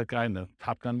 what's that guy in the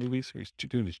Top Gun movies? He's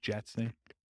doing his jets thing.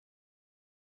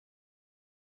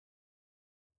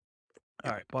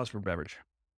 All right, pause for beverage.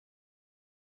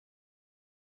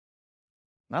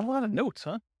 Not a lot of notes,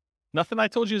 huh? Nothing I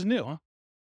told you is new, huh?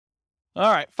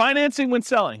 All right, financing when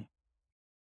selling.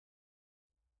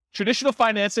 Traditional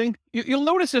financing, you'll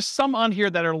notice there's some on here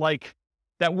that are like,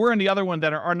 that were in the other one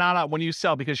that are not out when you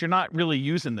sell because you're not really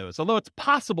using those. Although it's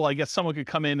possible, I guess someone could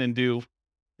come in and do,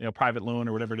 private loan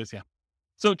or whatever it is. Yeah.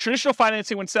 So traditional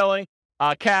financing when selling,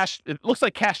 cash, it looks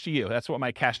like cash to you. That's what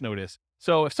my cash note is.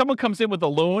 So if someone comes in with a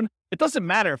loan, it doesn't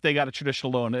matter if they got a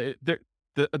traditional loan.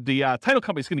 The title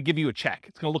company is going to give you a check.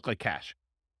 It's going to look like cash.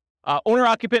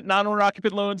 Owner-occupant,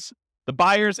 non-owner-occupant loans, the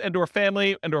buyers and or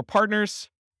family and or partners,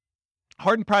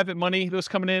 hard and private money, those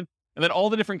coming in, and then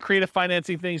all the different creative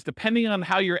financing things, depending on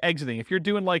how you're exiting. If you're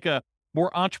doing like a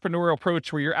more entrepreneurial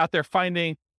approach where you're out there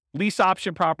finding lease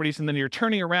option properties and then you're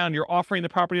turning around, you're offering the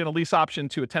property on a lease option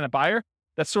to a tenant buyer,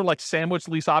 that's sort of like sandwich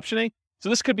lease optioning. So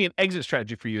this could be an exit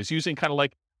strategy for you. It's using kind of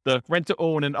like the rent to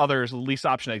own and others, lease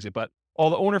option exit, but all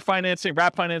the owner financing,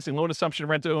 wrap financing, loan assumption,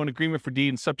 rent to own, agreement for deed,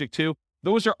 and subject to,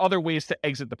 those are other ways to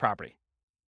exit the property.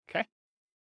 Okay.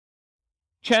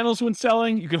 Channels when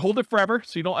selling, you can hold it forever,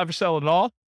 so you don't ever sell it at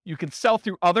all. You can sell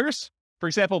through others. For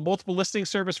example, multiple listing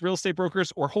service, real estate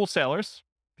brokers, or wholesalers.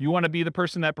 If you want to be the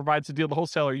person that provides the deal, the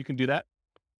wholesaler, you can do that.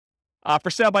 For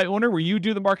sale by owner, where you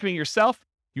do the marketing yourself,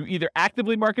 you either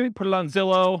actively market it, put it on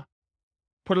Zillow,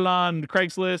 put it on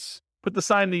Craigslist, put the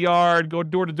sign in the yard, go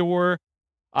door to door.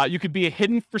 You could be a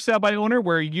hidden for sale by owner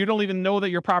where you don't even know that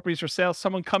your property is for sale.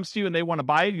 Someone comes to you and they want to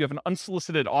buy it. You have an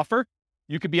unsolicited offer.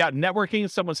 You could be out networking.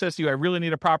 Someone says to you, I really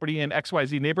need a property in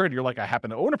XYZ neighborhood. You're like, I happen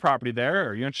to own a property there.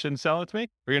 Are you interested in selling it to me?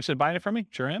 Are you interested in buying it from me?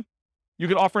 Sure am. You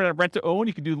could offer it at rent to own.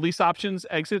 You can do lease options,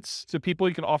 exits to people.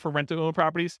 You can offer rent to own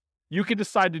properties. You could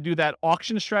decide to do that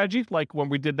auction strategy. Like when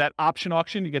we did that option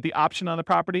auction, you get the option on the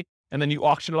property and then you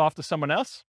auction it off to someone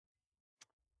else.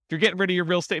 If you're getting rid of your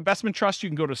real estate investment trust, you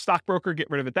can go to a stockbroker, get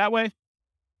rid of it that way.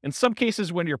 In some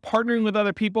cases, when you're partnering with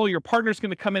other people, your partner's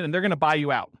going to come in and they're going to buy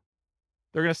you out.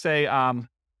 They're going to say,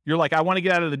 you're like, I want to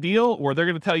get out of the deal, or they're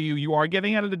going to tell you you are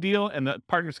getting out of the deal, and the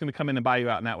partner's going to come in and buy you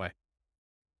out in that way.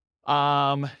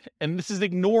 And this is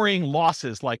ignoring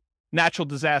losses like natural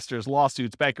disasters,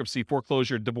 lawsuits, bankruptcy,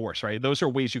 foreclosure, divorce, right? Those are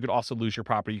ways you could also lose your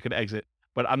property. You could exit,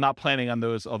 but I'm not planning on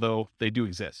those, although they do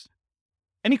exist.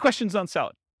 Any questions on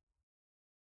selling?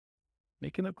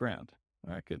 Making up ground.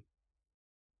 All right, good.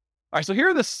 All right, so here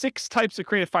are the 6 types of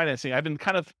creative financing. I've been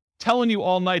kind of telling you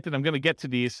all night that I'm going to get to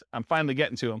these. I'm finally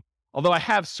getting to them, although I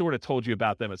have sort of told you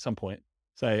about them at some point.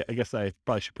 So I guess I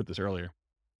probably should put this earlier.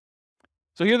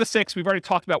 So here are the 6. We've already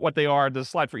talked about what they are. There's a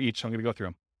slide for each, so I'm going to go through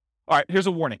them. All right, here's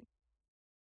a warning.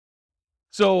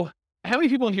 So how many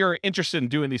people in here are interested in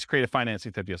doing these creative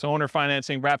financing type deals? Owner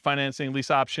financing, wrap financing,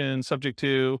 lease option, subject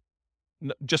to,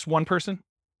 just one person?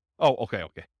 Oh, okay. All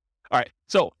right,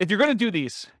 so if you're going to do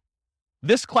these,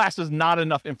 this class is not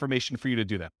enough information for you to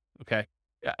do them, okay?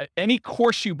 Any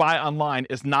course you buy online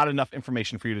is not enough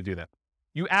information for you to do that.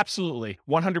 You absolutely,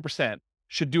 100%,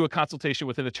 should do a consultation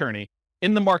with an attorney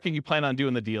in the market you plan on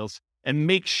doing the deals and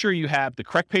make sure you have the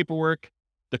correct paperwork,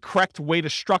 the correct way to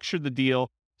structure the deal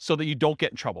so that you don't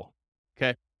get in trouble,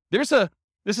 okay? There's a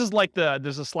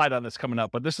slide on this coming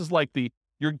up, but this is like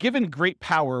you're given great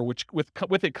power, which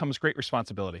with it comes great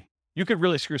responsibility. You could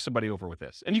really screw somebody over with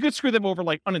this. And you could screw them over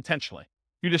like unintentionally.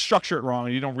 You just structure it wrong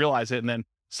and you don't realize it, and then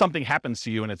something happens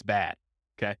to you and it's bad,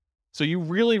 okay? So you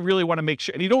really, really want to make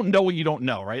sure, and you don't know what you don't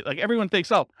know, right? Like everyone thinks,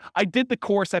 oh, I did the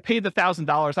course, I paid the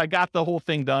 $1,000, I got the whole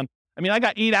thing done. I mean, I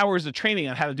got 8 hours of training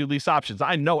on how to do lease options.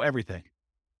 I know everything.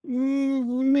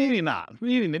 Maybe not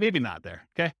there,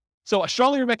 okay? So I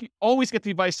strongly recommend you always get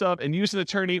the advice of and use an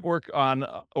attorney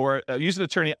use an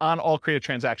attorney on all creative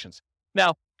transactions.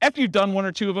 Now, after you've done 1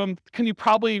 or 2 of them, can you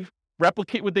probably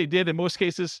replicate what they did in most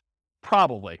cases?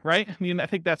 Probably, right? I mean, I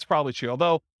think that's probably true.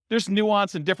 Although there's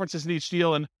nuance and differences in each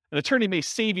deal, and an attorney may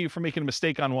save you from making a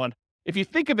mistake on one. If you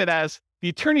think of it as the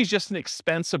attorney's just an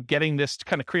expense of getting this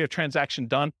kind of creative transaction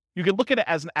done, you can look at it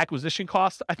as an acquisition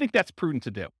cost. I think that's prudent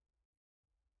to do.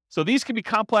 So these can be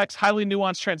complex, highly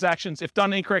nuanced transactions. If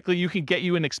done incorrectly, you can get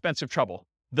you in expensive trouble.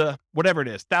 Whatever it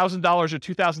is, $1,000 or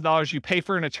 $2,000 you pay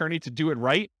for an attorney to do it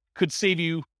right could save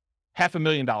you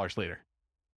 $500,000 later.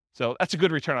 So that's a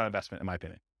good return on investment, in my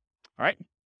opinion. All right.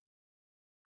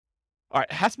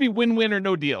 It has to be win-win or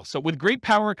no deal. So with great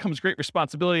power comes great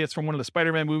responsibility. It's from one of the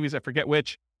Spider-Man movies. I forget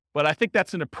which, but I think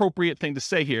that's an appropriate thing to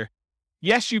say here.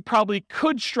 Yes, you probably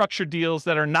could structure deals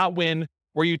that are not win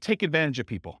where you take advantage of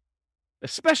people,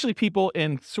 especially people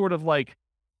in sort of like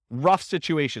rough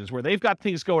situations where they've got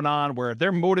things going on, where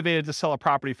they're motivated to sell a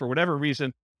property for whatever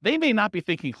reason. They may not be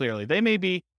thinking clearly. They may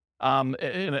be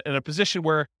in a position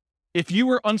where if you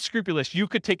were unscrupulous, you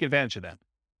could take advantage of them.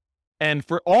 And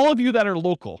for all of you that are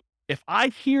local, if I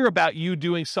hear about you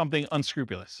doing something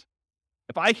unscrupulous,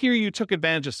 if I hear you took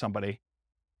advantage of somebody,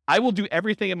 I will do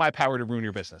everything in my power to ruin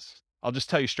your business. I'll just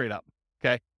tell you straight up,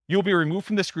 okay? You'll be removed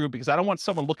from this group because I don't want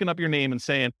someone looking up your name and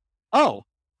saying, oh,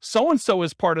 so-and-so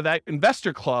is part of that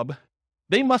investor club.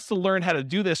 They must have learned how to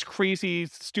do this crazy,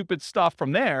 stupid stuff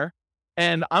from there.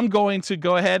 And I'm going to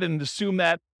go ahead and assume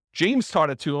that James taught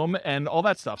it to him and all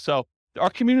that stuff. So our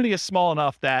community is small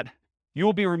enough that you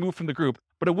will be removed from the group,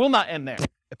 but it will not end there.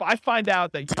 If I find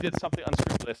out that you did something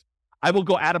unscrupulous, I will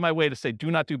go out of my way to say, do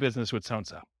not do business with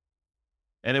so-and-so.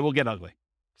 And it will get ugly.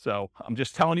 So I'm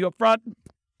just telling you up front,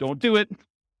 don't do it.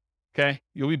 Okay.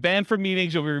 You'll be banned from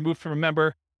meetings. You'll be removed from a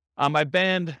member. I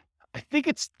banned, I think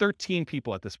it's 13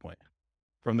 people at this point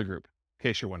from the group, in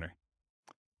case you're wondering.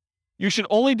 You should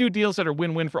only do deals that are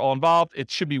win-win for all involved. It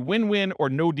should be win-win or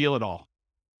no deal at all.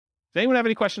 Does anyone have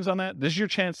any questions on that? This is your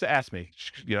chance to ask me.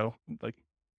 Yeah,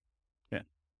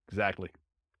 exactly.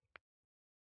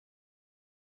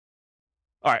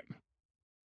 All right.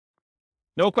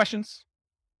 No questions?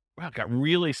 Wow, it got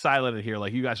really silent in here.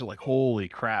 Like, you guys are like, holy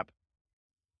crap.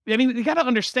 I mean, you got to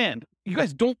understand, you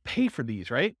guys don't pay for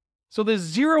these, right? So there's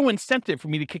zero incentive for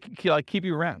me to keep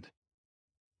you around.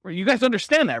 You guys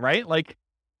understand that, right? Like,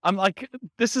 I'm like,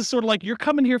 this is sort of like, you're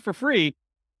coming here for free.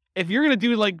 If you're going to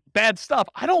do like bad stuff,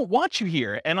 I don't want you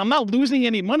here. And I'm not losing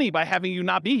any money by having you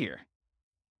not be here.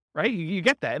 Right? You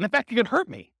get that. And in fact, you could hurt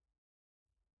me.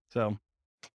 So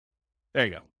there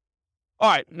you go.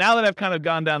 All right. Now that I've kind of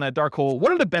gone down that dark hole,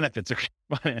 what are the benefits of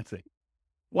financing?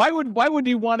 Why would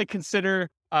you want to consider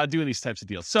doing these types of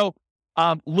deals? So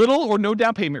little or no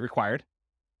down payment required.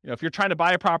 If you're trying to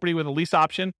buy a property with a lease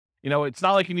option, it's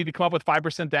not like you need to come up with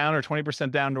 5% down or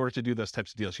 20% down in order to do those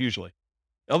types of deals usually.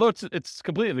 Although it's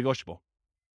completely negotiable.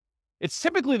 It's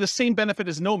typically the same benefit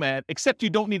as Nomad, except you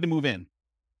don't need to move in.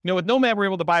 With Nomad, we're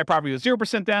able to buy a property with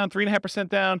 0% down, 3.5%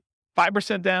 down,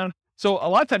 5% down. So a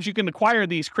lot of times you can acquire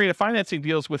these creative financing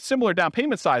deals with similar down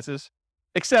payment sizes,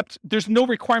 except there's no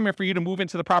requirement for you to move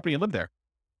into the property and live there.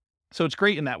 So it's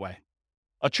great in that way.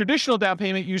 A traditional down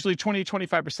payment, usually 20 to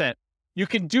 25%. You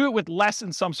can do it with less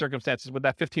in some circumstances with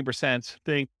that 15%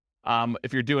 thing.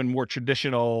 If you're doing more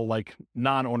traditional, like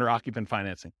non-owner occupant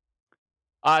financing.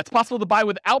 It's possible to buy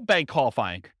without bank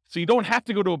qualifying. So you don't have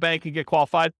to go to a bank and get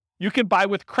qualified. You can buy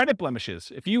with credit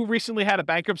blemishes. If you recently had a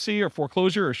bankruptcy or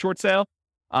foreclosure or short sale,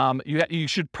 you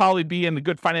should probably be in a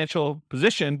good financial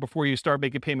position before you start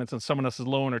making payments on someone else's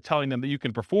loan or telling them that you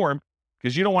can perform,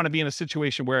 because you don't want to be in a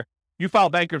situation where you file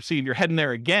bankruptcy and you're heading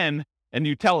there again and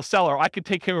you tell a seller, I could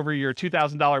take care of your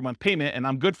 $2,000 a month payment and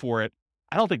I'm good for it.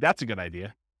 I don't think that's a good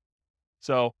idea.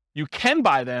 So you can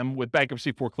buy them with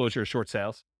bankruptcy, foreclosure, or short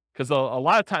sales, because a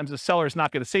lot of times the seller is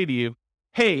not going to say to you,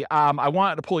 hey, I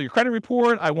want to pull your credit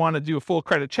report. I want to do a full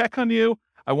credit check on you.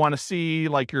 I want to see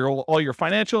like all your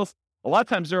financials. A lot of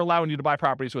times they're allowing you to buy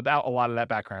properties without a lot of that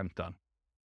background done.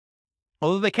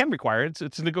 Although they can require it,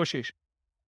 it's a negotiation.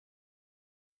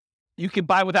 You can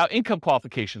buy without income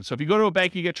qualification. So if you go to a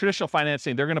bank, you get traditional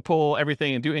financing, they're going to pull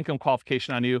everything and do income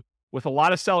qualification on you. With a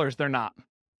lot of sellers, they're not.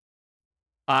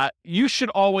 You should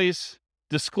always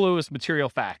disclose material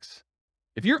facts.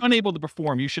 If you're unable to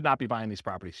perform, you should not be buying these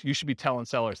properties. You should be telling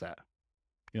sellers that,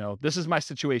 this is my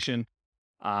situation.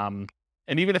 And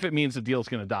even if it means the deal is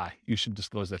going to die, you should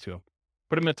disclose that to them.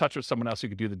 Put them in touch with someone else who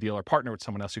could do the deal or partner with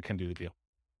someone else who can do the deal.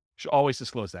 You should always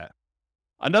disclose that.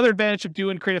 Another advantage of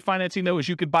doing creative financing, though, is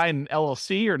you could buy an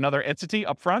LLC or another entity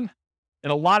up front.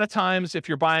 And a lot of times, if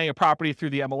you're buying a property through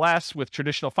the MLS with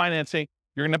traditional financing,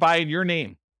 you're going to buy in your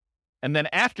name. And then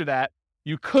after that,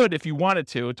 you could, if you wanted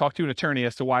to, talk to an attorney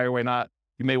as to why or why not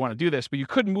you may want to do this, but you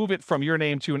could move it from your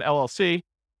name to an LLC.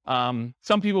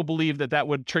 Some people believe that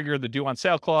would trigger the due on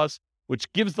sale clause,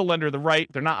 which gives the lender the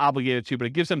right, they're not obligated to, but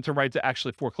it gives them the right to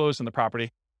actually foreclose on the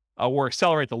property or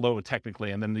accelerate the loan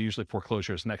technically, and then usually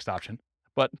foreclosure is the next option.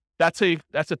 But that's a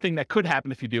thing that could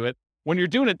happen if you do it. When you're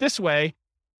doing it this way,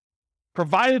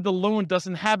 provided the loan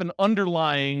doesn't have an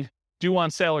underlying due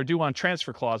on sale or due on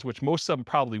transfer clause, which most of them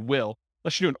probably will,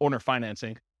 unless you're doing owner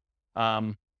financing.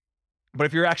 But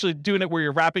if you're actually doing it where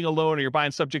you're wrapping a loan or you're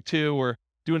buying subject to or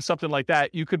doing something like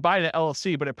that, you could buy an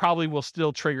LLC, but it probably will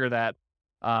still trigger that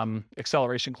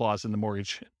acceleration clause in the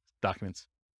mortgage documents.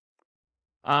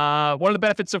 One of the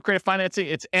benefits of creative financing,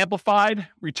 it's amplified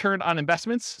return on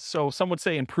investments. So some would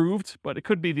say improved, but it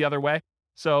could be the other way.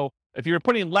 So if you're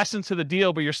putting less into the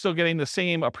deal, but you're still getting the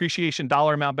same appreciation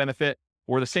dollar amount benefit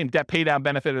or the same debt pay down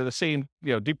benefit or the same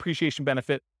depreciation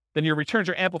benefit, then your returns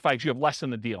are amplified because you have less in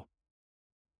the deal.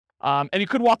 And you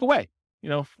could walk away.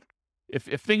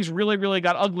 If things really, really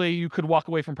got ugly, you could walk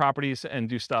away from properties and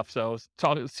do stuff. So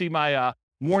see my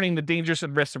warning the dangers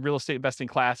and risks of real estate investing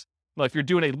class. Well, if you're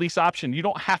doing a lease option, you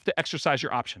don't have to exercise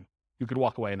your option. You could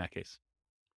walk away in that case.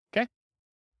 Okay.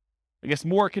 I guess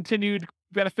more continued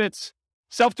benefits,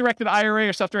 self-directed IRA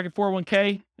or self-directed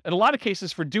 401k. In a lot of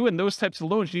cases for doing those types of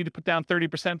loans, you need to put down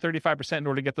 30%, 35% in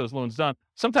order to get those loans done.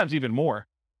 Sometimes even more.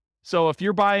 So if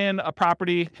you're buying a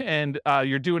property and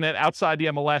you're doing it outside the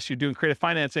MLS, you're doing creative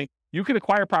financing, you can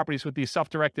acquire properties with these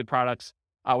self-directed products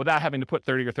without having to put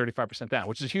 30 or 35% down,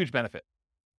 which is a huge benefit.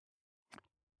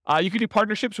 You can do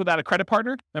partnerships without a credit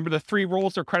partner. Remember the 3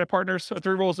 roles of credit partners,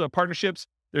 3 roles of partnerships.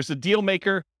 There's the deal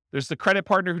maker, there's the credit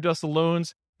partner who does the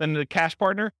loans, then the cash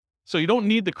partner. So you don't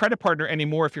need the credit partner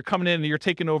anymore if you're coming in and you're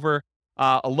taking over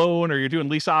a loan, or you're doing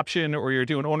lease option, or you're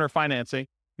doing owner financing.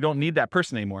 You don't need that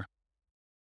person anymore.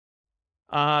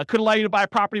 Could allow you to buy a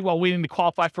property while waiting to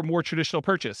qualify for more traditional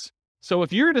purchase. So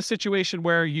if you're in a situation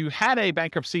where you had a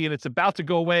bankruptcy and it's about to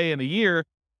go away in a year,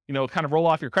 kind of roll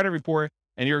off your credit report,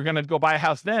 and you're going to go buy a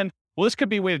house then, well, this could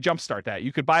be a way to jumpstart that.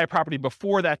 You could buy a property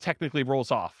before that technically rolls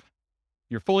off.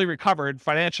 You're fully recovered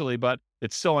financially, but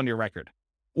it's still on your record.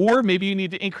 Or maybe you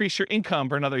need to increase your income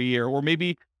for another year, or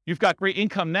maybe you've got great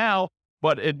income now,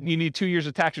 but you need 2 years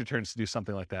of tax returns to do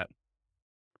something like that.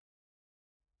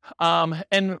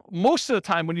 And most of the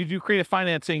time when you do creative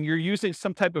financing, you're using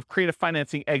some type of creative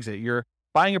financing exit. You're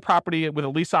buying a property with a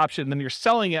lease option, then you're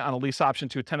selling it on a lease option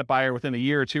to a tenant buyer within a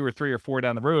year or 2 or 3 or 4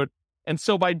 down the road. And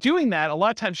so by doing that, a lot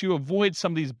of times you avoid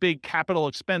some of these big capital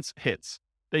expense hits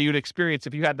that you'd experience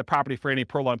if you had the property for any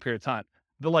prolonged period of time.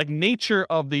 The nature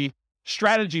of the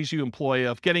strategies you employ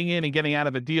of getting in and getting out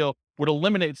of a deal would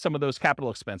eliminate some of those capital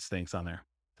expense things on there.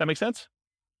 Does that make sense?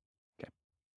 Okay.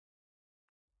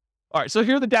 All right, so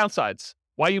here are the downsides,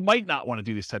 why you might not want to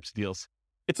do these types of deals.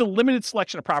 It's a limited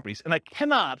selection of properties, and I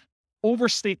cannot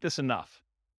overstate this enough.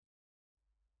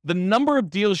 The number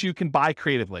of deals you can buy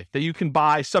creatively, that you can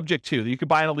buy subject to, that you can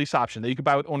buy on a lease option, that you can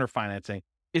buy with owner financing,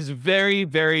 is very,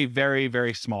 very, very,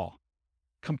 very small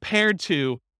compared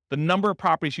to the number of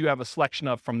properties you have a selection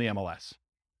of from the MLS.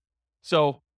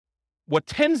 So what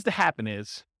tends to happen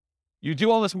is you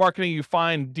do all this marketing, you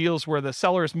find deals where the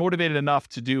seller is motivated enough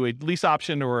to do a lease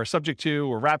option or a subject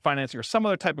to or wrap financing or some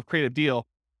other type of creative deal.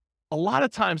 A lot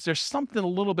of times there's something a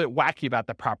little bit wacky about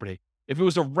that property. If it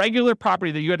was a regular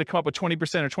property that you had to come up with 20%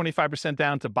 or 25%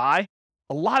 down to buy,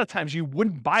 a lot of times you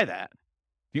wouldn't buy that.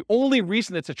 The only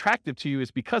reason it's attractive to you is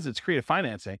because it's creative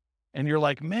financing. And you're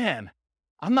like, man,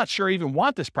 I'm not sure I even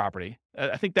want this property.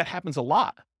 I think that happens a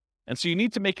lot. And so you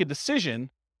need to make a decision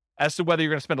as to whether you're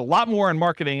going to spend a lot more on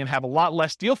marketing and have a lot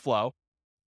less deal flow,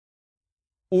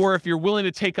 or if you're willing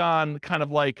to take on kind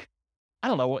of like, I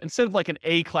don't know, instead of like an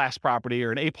A-class property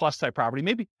or an A-plus type property,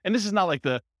 maybe, and this is not like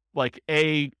the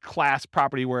A-class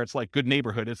property where it's like good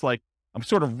neighborhood. It's like, I'm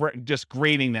sort of just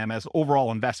grading them as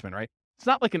overall investment, right? It's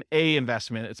not like an A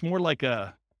investment. It's more like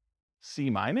a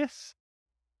C minus.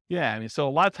 Yeah, I mean, so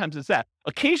a lot of times it's that.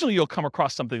 Occasionally you'll come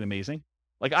across something amazing.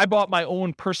 Like I bought my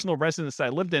own personal residence that I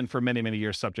lived in for many, many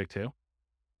years subject to.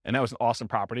 And that was an awesome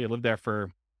property. I lived there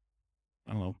for,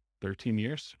 13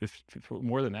 years, 15,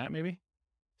 more than that maybe.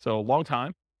 So a long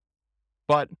time,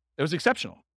 but it was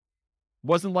exceptional. It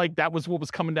wasn't like that was what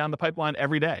was coming down the pipeline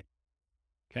every day.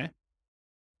 Okay.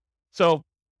 So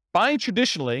buying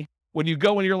traditionally, when you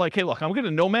go and you're like, hey, look, I'm going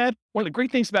to Nomad. One of the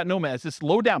great things about Nomad is this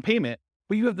low down payment,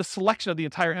 but you have the selection of the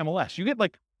entire MLS. You get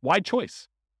like wide choice.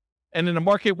 And in a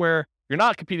market where you're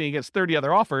not competing against 30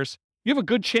 other offers, you have a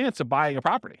good chance of buying a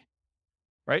property,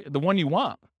 right? The one you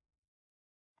want.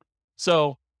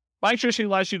 So buying traditionally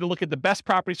allows you to look at the best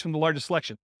properties from the largest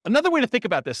selection. Another way to think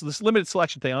about this limited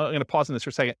selection thing, I'm going to pause on this for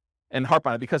a second and harp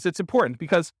on it because it's important,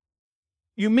 because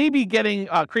you may be getting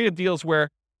creative deals where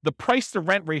the price to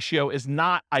rent ratio is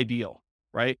not ideal,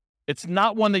 right? It's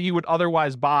not one that you would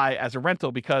otherwise buy as a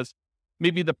rental because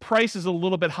maybe the price is a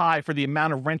little bit high for the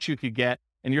amount of rent you could get.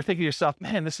 And you're thinking to yourself,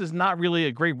 man, this is not really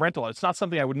a great rental. It's not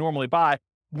something I would normally buy.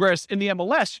 Whereas in the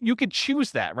MLS, you could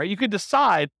choose that, right? You could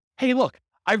decide, hey, look,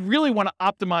 I really want to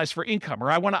optimize for income,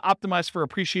 or I want to optimize for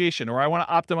appreciation, or I want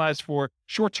to optimize for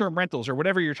short-term rentals, or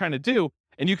whatever you're trying to do.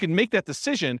 And you can make that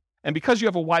decision. And because you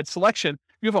have a wide selection,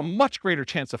 you have a much greater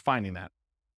chance of finding that.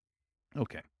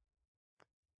 Okay.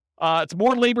 It's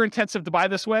more labor intensive to buy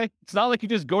this way. It's not like you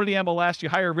just go to the MLS, you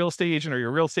hire a real estate agent or you're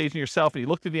a real estate agent yourself, and you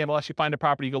look through the MLS, you find a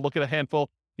property, you go look at a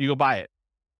handful, you go buy it.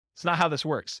 It's not how this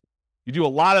works. You do a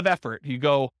lot of effort. You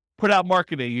go put out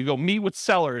marketing, you go meet with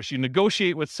sellers, you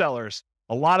negotiate with sellers.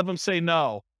 A lot of them say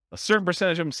no. A certain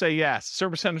percentage of them say yes. A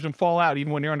certain percentage of them fall out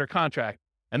even when you're under contract.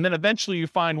 And then eventually you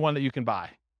find one that you can buy.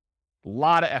 A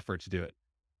lot of effort to do it.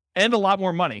 And a lot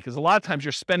more money, because a lot of times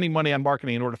you're spending money on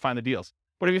marketing in order to find the deals.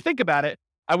 But if you think about it,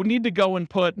 I would need to go and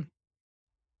put,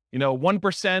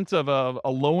 1% of a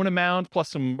loan amount plus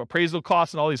some appraisal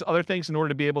costs and all these other things in order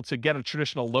to be able to get a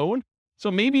traditional loan.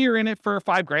 So maybe you're in it for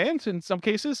 $5,000 in some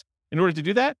cases. In order to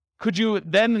do that, could you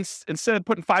then, instead of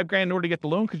putting $5,000 in order to get the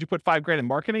loan, could you put $5,000 in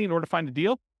marketing in order to find a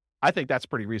deal? I think that's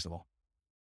pretty reasonable.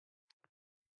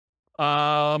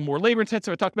 More labor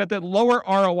intensive. I talked about that. Lower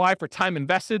ROI for time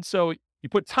invested. So you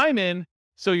put time in,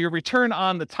 so your return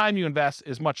on the time you invest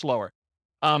is much lower.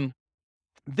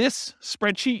 This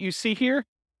spreadsheet you see here,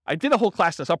 I did a whole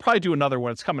class on this. I'll probably do another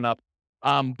one. It's coming up.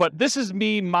 But this is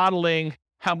me modeling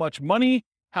how much money,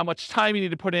 how much time you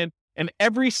need to put in, and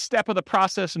every step of the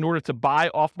process in order to buy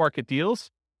off-market deals,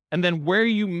 and then where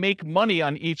you make money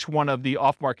on each one of the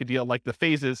off-market deal, like the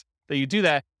phases that you do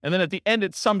that. And then at the end,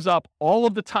 it sums up all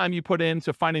of the time you put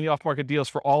into finding the off-market deals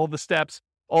for all of the steps,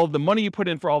 all of the money you put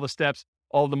in for all the steps,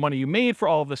 all of the money you made for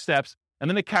all of the steps. And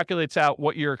then it calculates out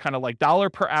what your kind of like dollar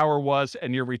per hour was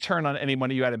and your return on any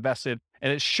money you had invested.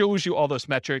 And it shows you all those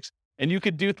metrics. And you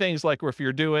could do things like, if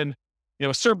you're doing,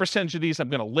 a certain percentage of these I'm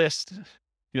going to list,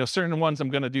 certain ones I'm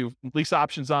going to do lease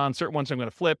options on, certain ones I'm going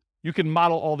to flip. You can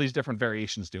model all these different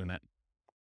variations doing that.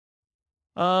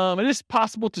 It is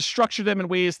possible to structure them in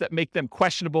ways that make them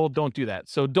questionable. Don't do that.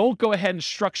 So don't go ahead and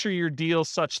structure your deal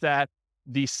such that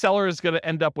the seller is going to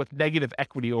end up with negative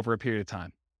equity over a period of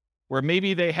time, where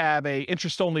maybe they have a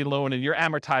interest-only loan and you're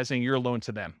amortizing your loan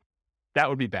to them. That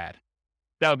would be bad.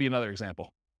 That would be another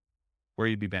example where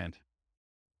you'd be banned.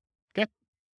 Okay.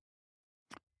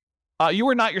 You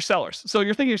are not your sellers. So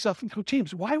you're thinking to yourself,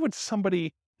 James, why would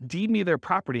somebody deed me their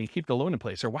property and keep the loan in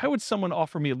place? Or why would someone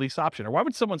offer me a lease option? Or why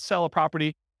would someone sell a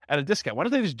property at a discount? Why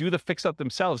don't they just do the fix up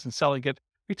themselves and sell and get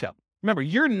retail? Remember,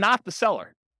 you're not the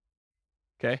seller.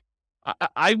 Okay.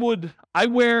 I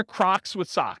wear Crocs with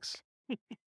socks.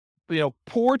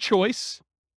 Poor choice.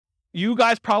 You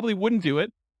guys probably wouldn't do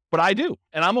it, but I do,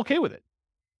 and I'm okay with it.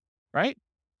 Right?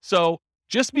 So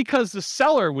just because the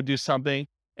seller would do something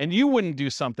and you wouldn't do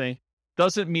something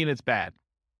doesn't mean it's bad.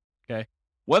 Okay.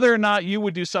 Whether or not you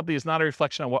would do something is not a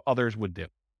reflection on what others would do.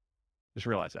 Just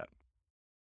realize that.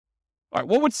 All right.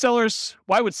 Why would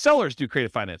sellers do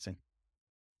creative financing?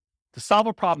 To solve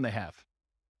a problem they have.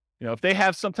 If they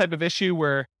have some type of issue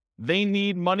where they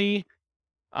need money,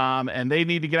 and they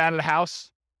need to get out of the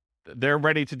house, they're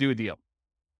ready to do a deal.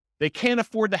 They can't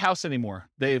afford the house anymore.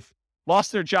 They've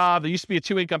lost their job. They used to be a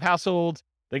 2-income household.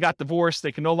 They got divorced.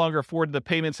 They can no longer afford the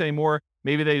payments anymore.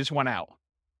 Maybe they just went out.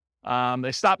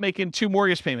 They stopped making 2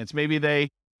 mortgage payments. Maybe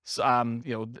they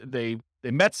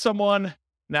met someone.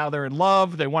 Now they're in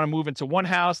love. They want to move into one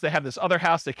house. They have this other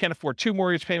house. They can't afford 2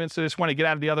 mortgage payments. So they just want to get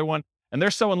out of the other one. And they're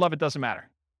so in love, it doesn't matter.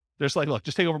 They're just like, look,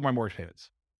 just take over my mortgage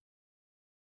payments.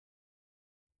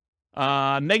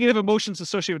 Negative emotions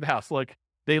associated with the house. Like,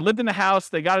 they lived in the house,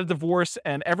 they got a divorce,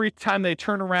 and every time they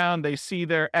turn around, they see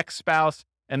their ex-spouse,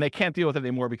 and they can't deal with it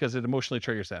anymore because it emotionally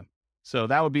triggers them. So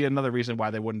that would be another reason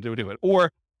why they wouldn't do it.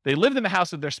 Or they lived in the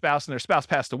house with their spouse, and their spouse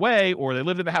passed away, or they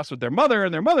lived in the house with their mother,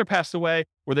 and their mother passed away,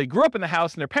 or they grew up in the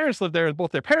house, and their parents lived there, and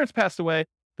both their parents passed away.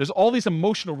 There's all these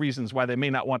emotional reasons why they may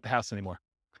not want the house anymore.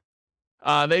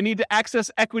 They need to access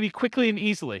equity quickly and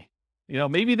easily.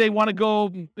 Maybe they want to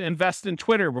go invest in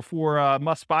Twitter before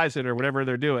Musk buys it or whatever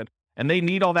they're doing, and they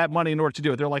need all that money in order to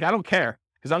do it. They're like, I don't care,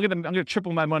 because I'm gonna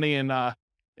triple my money in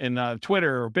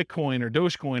Twitter or Bitcoin or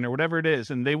Dogecoin or whatever it is,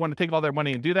 and they want to take all their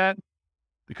money and do that.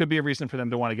 It could be a reason for them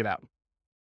to want to get out.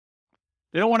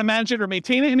 They don't want to manage it or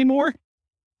maintain it anymore.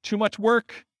 Too much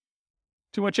work,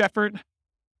 too much effort.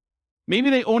 Maybe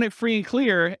they own it free and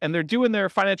clear, and they're doing their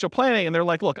financial planning, and they're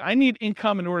like, look, I need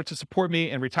income in order to support me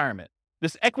in retirement.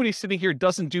 This equity sitting here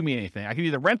doesn't do me anything. I can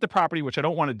either rent the property, which I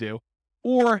don't want to do,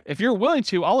 or if you're willing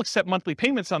to, I'll accept monthly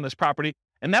payments on this property,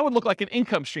 and that would look like an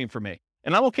income stream for me.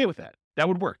 And I'm okay with that. That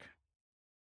would work.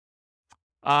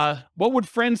 What would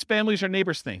friends, families, or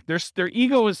neighbors think? Their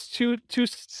ego is too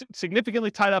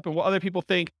significantly tied up in what other people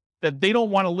think, that they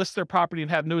don't want to list their property and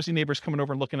have nosy neighbors coming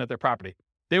over and looking at their property.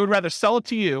 They would rather sell it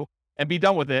to you and be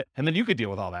done with it, and then you could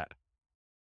deal with all that.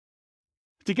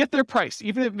 To get their price,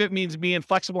 even if it means being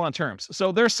flexible on terms.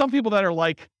 So there's some people that are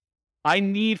like, I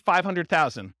need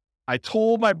 $500,000. I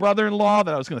told my brother-in-law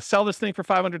that I was going to sell this thing for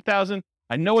 $500,000.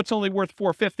 I know it's only worth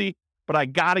 $450, but I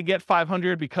got to get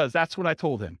 $500 because that's what I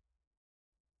told him.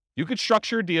 You could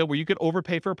structure a deal where you could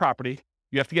overpay for a property.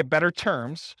 You have to get better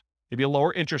terms, maybe a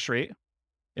lower interest rate,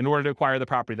 in order to acquire the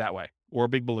property that way, or a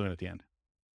big balloon at the end.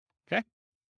 Okay?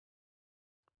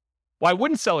 Why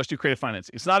wouldn't sellers do creative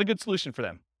financing? It's not a good solution for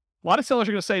them. A lot of sellers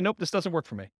are going to say, nope, this doesn't work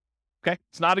for me. Okay?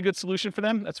 It's not a good solution for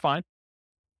them. That's fine.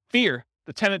 Fear.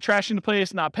 The tenant trashing the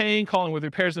place, not paying, calling with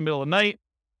repairs in the middle of the night.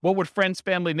 What would friends,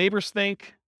 family, neighbors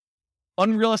think?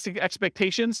 Unrealistic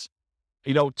expectations.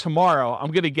 Tomorrow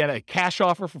I'm going to get a cash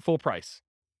offer for full price.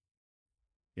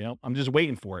 I'm just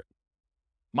waiting for it.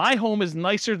 My home is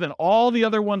nicer than all the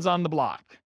other ones on the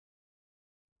block.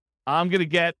 I'm going to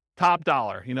get top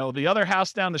dollar. The other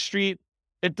house down the street,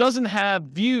 it doesn't have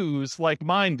views like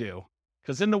mine do.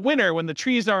 Because in the winter, when the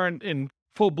trees aren't in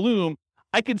full bloom,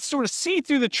 I can sort of see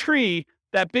through the tree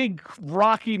that big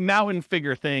rocky mountain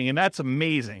figure thing, and that's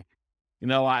amazing.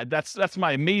 That's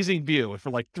my amazing view for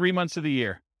like 3 months of the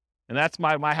year, and that's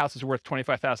my house is worth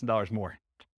 $25,000 more.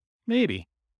 Maybe.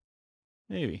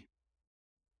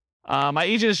 My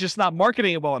agent is just not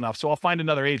marketing it well enough, so I'll find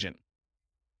another agent.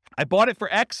 I bought it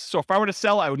for X, so if I were to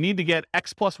sell, I would need to get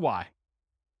X plus Y.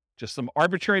 Just some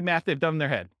arbitrary math they've done in their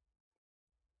head.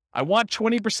 I want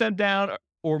 20% down,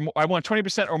 or I want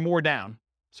 20% or more down.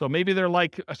 So maybe they're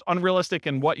like unrealistic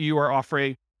in what you are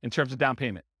offering in terms of down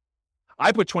payment.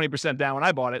 I put 20% down when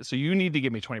I bought it, so you need to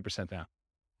give me 20% down.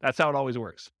 That's how it always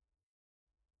works.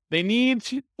 They need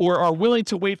to, or are willing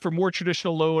to wait for more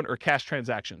traditional loan or cash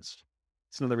transactions.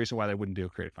 It's another reason why they wouldn't do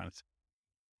creative finance.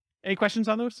 Any questions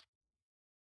on those?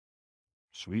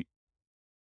 Sweet.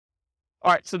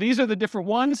 All right, so these are the different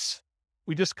ones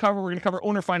we're going to cover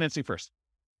owner financing first.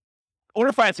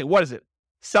 Owner financing, what is it?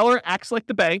 Seller acts like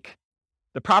the bank.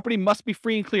 The property must be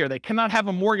free and clear. They cannot have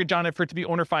a mortgage on it for it to be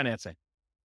owner financing.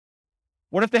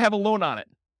 What if they have a loan on it?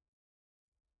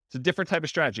 It's a different type of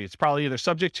strategy. It's probably either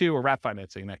subject to or wrap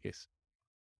financing in that case.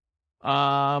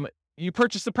 You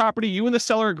purchase the property. You and the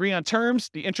seller agree on terms,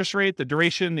 the interest rate, the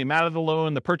duration, the amount of the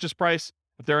loan, the purchase price,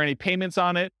 if there are any payments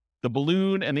on it, the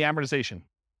balloon, and the amortization.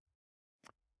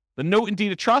 The note and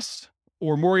deed of trust,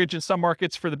 or mortgage in some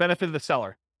markets, for the benefit of the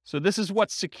seller. So this is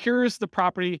what secures the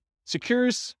property,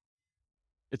 secures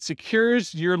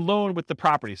your loan with the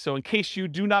property. So in case you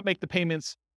do not make the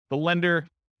payments, the lender,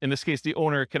 in this case the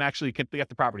owner, can actually get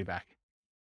the property back.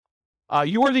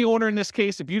 You are the owner in this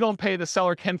case. If you don't pay, the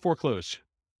seller can foreclose.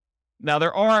 Now I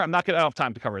don't have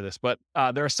time to cover this, but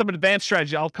there are some advanced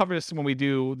strategies. I'll cover this when we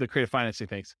do the creative financing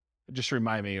things. Just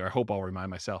remind me, or I hope I'll remind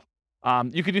myself.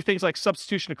 You can do things like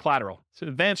substitution of collateral. It's an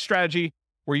advanced strategy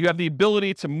where you have the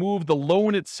ability to move the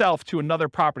loan itself to another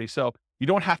property. So you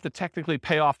don't have to technically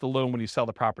pay off the loan when you sell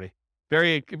the property.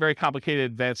 Very, very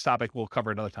complicated, advanced topic we'll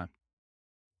cover another time.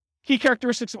 Key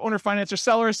characteristics of owner finance or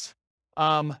sellers.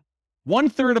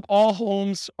 1/3 of all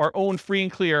homes are owned free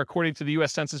and clear, according to the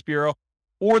U.S. Census Bureau,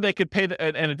 or they could pay,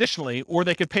 or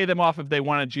they could pay them off if they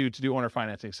wanted you to do owner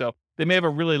financing. So they may have a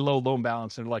really low loan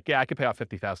balance and they're like, yeah, I could pay off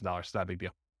 $50,000. It's not a big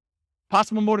deal.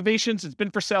 Possible motivations. It's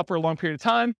been for sale for a long period of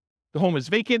time. The home is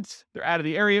vacant. They're out of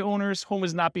the area owners. Home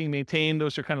is not being maintained.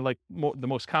 Those are kind of like the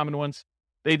most common ones.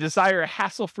 They desire a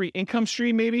hassle-free income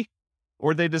stream, maybe,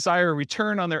 or they desire a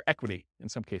return on their equity in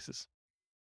some cases.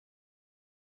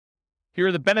 Here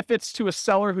are the benefits to a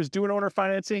seller who's doing owner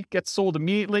financing. Gets sold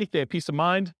immediately. They have peace of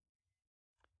mind.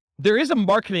 There is a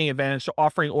marketing advantage to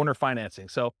offering owner financing.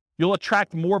 So you'll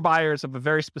attract more buyers of a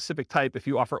very specific type if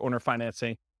you offer owner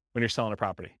financing when you're selling a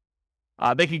property.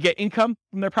 They can get income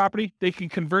from their property. They can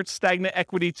convert stagnant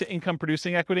equity to income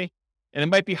producing equity. And it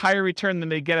might be higher return than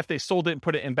they get if they sold it and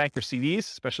put it in bank or CDs,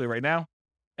 especially right now.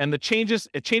 And it changes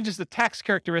the tax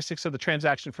characteristics of the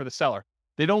transaction for the seller.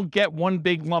 They don't get one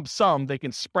big lump sum. They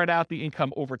can spread out the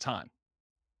income over time.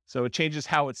 So it changes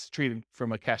how it's treated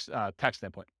from a cash tax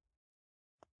standpoint.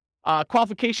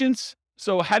 Qualifications.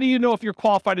 So how do you know if you're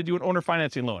qualified to do an owner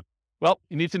financing loan? Well,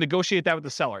 you need to negotiate that with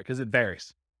the seller because it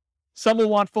varies. Some will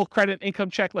want full credit income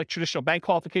check like traditional bank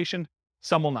qualification.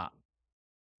 Some will not.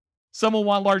 Some will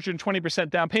want larger than 20%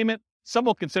 down payment. Some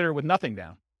will consider with nothing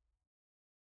down.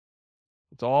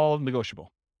 It's all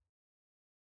negotiable.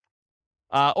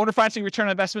 Owner financing return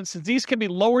on investment. Since these can be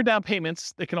lower down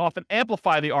payments, they can often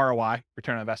amplify the ROI,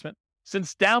 return on investment,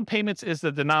 since down payments is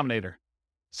the denominator.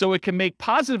 So it can make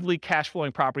positively cash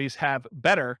flowing properties have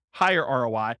better, higher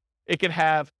ROI. It can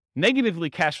have negatively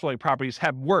cash flowing properties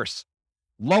have worse,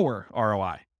 lower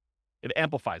ROI. It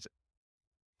amplifies it.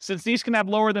 Since these can have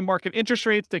lower than market interest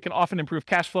rates, they can often improve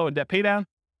cash flow and debt paydown.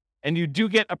 And you do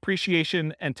get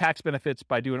appreciation and tax benefits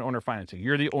by doing owner financing.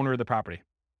 You're the owner of the property.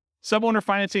 Some owner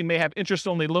financing may have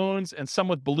interest-only loans and some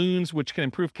with balloons, which can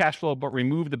improve cash flow but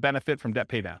remove the benefit from debt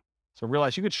paydown. So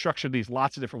realize you could structure these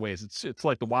lots of different ways. It's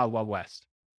like the wild, wild west.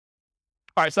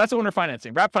 All right, so that's owner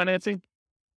financing. Wrap financing.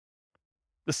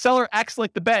 The seller acts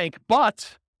like the bank,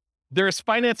 but there is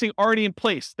financing already in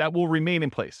place that will remain in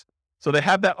place. So they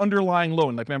have that underlying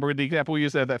loan. Like remember the example we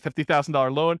used, that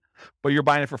 $50,000 loan, but you're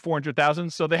buying it for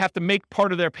 $400,000. So they have to make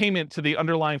part of their payment to the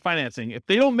underlying financing. If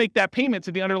they don't make that payment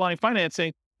to the underlying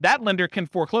financing, that lender can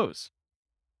foreclose.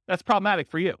 That's problematic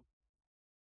for you.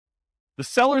 The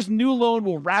seller's new loan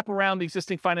will wrap around the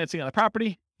existing financing on the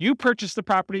property. You purchase the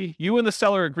property. You and the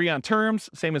seller agree on terms,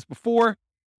 same as before.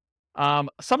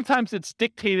 Sometimes it's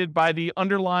dictated by the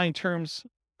underlying terms,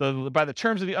 by the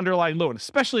terms of the underlying loan,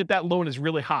 especially if that loan is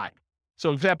really high. So,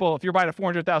 for example, if you're buying a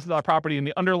 $400,000 property and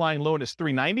the underlying loan is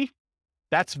 $390,000,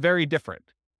 that's very different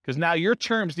because now your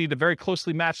terms need to very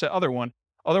closely match that other one.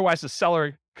 Otherwise, the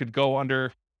seller could go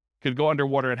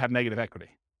underwater and have negative equity.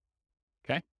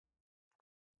 Okay.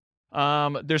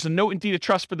 There's a note in deed of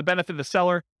trust for the benefit of the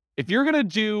seller. If you're going to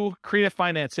do creative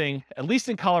financing, at least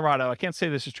in Colorado, I can't say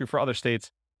this is true for other states,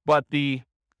 but I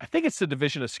think it's the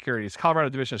Division of Securities, Colorado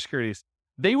Division of Securities,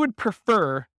 they would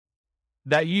prefer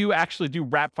that you actually do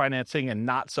wrap financing and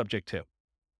not subject to.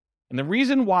 And the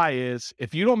reason why is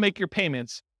if you don't make your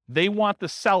payments, they want the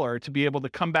seller to be able to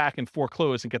come back and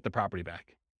foreclose and get the property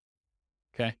back.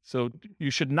 Okay. So you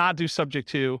should not do subject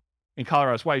to in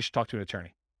Colorado. That's why you should talk to an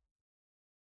attorney.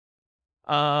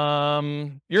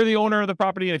 You're the owner of the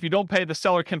property, and if you don't pay, the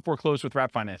seller can foreclose with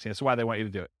wrap financing. That's why they want you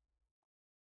to do it.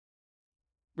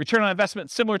 Return on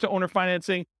investment, similar to owner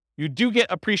financing. You do get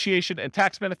appreciation and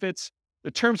tax benefits.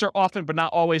 The terms are often, but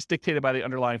not always, dictated by the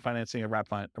underlying financing of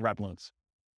wrap loans.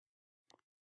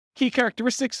 Key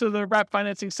characteristics of the wrap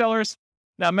financing sellers.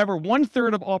 Now, remember,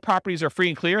 1/3 of all properties are free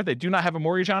and clear. They do not have a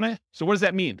mortgage on it. So what does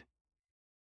that mean?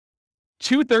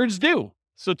 2/3 do.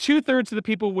 So 2/3 of the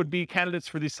people would be candidates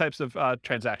for these types of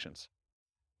transactions.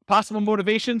 Possible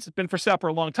motivations: it's been for sale for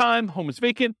a long time, home is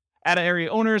vacant, out-of-area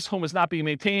owners, home is not being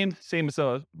maintained, same as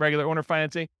a regular owner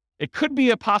financing. It could be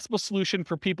a possible solution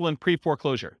for people in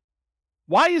pre-foreclosure.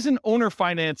 Why isn't owner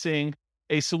financing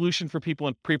a solution for people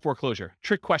in pre-foreclosure?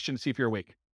 Trick question to see if you're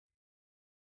awake.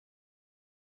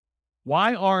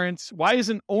 Why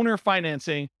isn't owner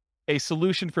financing a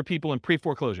solution for people in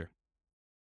pre-foreclosure?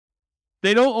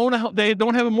 They don't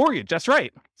have a mortgage. That's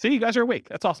right. See, you guys are awake.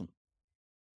 That's awesome.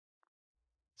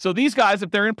 So these guys,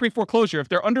 if they're in pre-foreclosure, if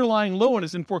their underlying loan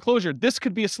is in foreclosure, this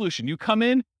could be a solution. You come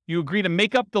in, you agree to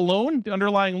make up the loan, the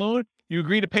underlying loan, you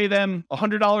agree to pay them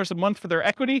 $100 a month for their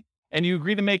equity, and you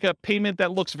agree to make a payment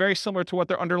that looks very similar to what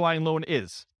their underlying loan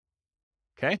is.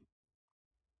 Okay?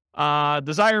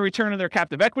 Desire return of their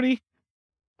captive equity.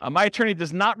 My attorney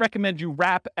does not recommend you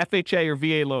wrap FHA or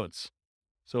VA loans.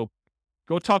 So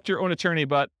go talk to your own attorney,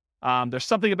 but there's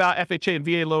something about FHA and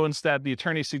VA loans that the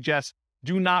attorney suggests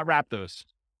do not wrap those.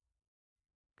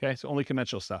 Okay, so only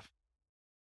conventional stuff.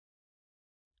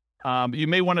 You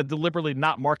may want to deliberately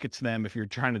not market to them if you're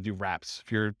trying to do wraps.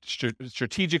 If you're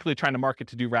strategically trying to market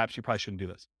to do wraps, you probably shouldn't do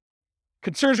this.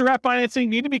 Concerns with wrap financing: you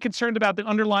need to be concerned about the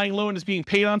underlying loan is being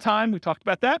paid on time. We talked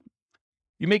about that.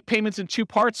 You make payments in 2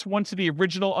 parts, one to the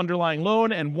original underlying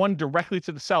loan and one directly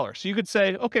to the seller. So you could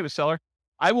say, okay, with seller,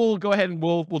 I will go ahead and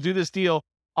we'll do this deal.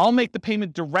 I'll make the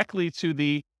payment directly to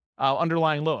the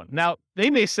underlying loan. Now,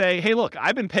 they may say, hey, look,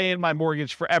 I've been paying my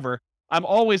mortgage forever. I'm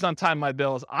always on time with my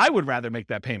bills. I would rather make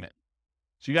that payment.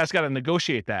 So you guys got to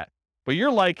negotiate that. But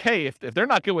you're like, hey, if they're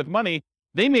not good with money,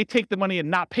 they may take the money and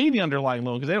not pay the underlying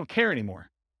loan because they don't care anymore.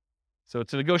 So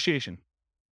it's a negotiation.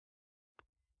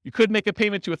 You could make a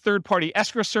payment to a third-party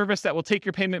escrow service that will take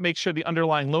your payment, make sure the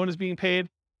underlying loan is being paid.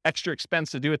 Extra expense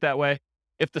to do it that way.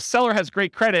 If the seller has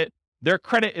great credit, their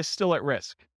credit is still at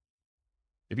risk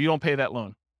if you don't pay that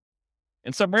loan.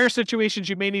 In some rare situations,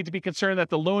 you may need to be concerned that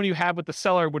the loan you have with the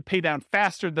seller would pay down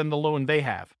faster than the loan they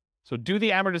have. So do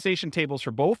the amortization tables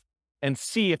for both and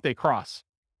see if they cross.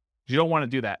 You don't want to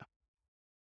do that.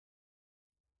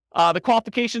 The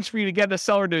qualifications for you to get a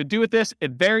seller to do with this,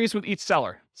 it varies with each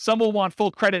seller. Some will want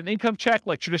full credit and income check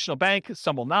like traditional bank.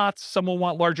 Some will not. Some will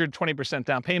want larger than 20%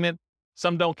 down payment.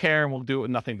 Some don't care and will do it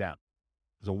with nothing down.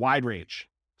 There's a wide range.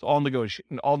 It's all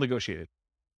negotiated.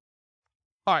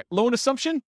 All right, loan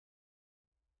assumption.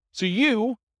 So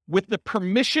you, with the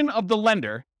permission of the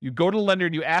lender, you go to the lender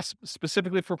and you ask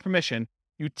specifically for permission.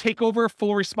 You take over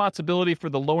full responsibility for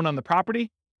the loan on the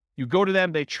property. You go to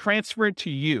them, they transfer it to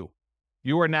you.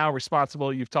 You are now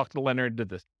responsible. You've talked to the lender and did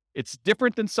this. It's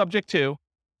different than subject to.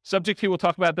 Subject to, we'll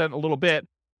talk about that in a little bit.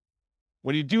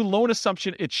 When you do loan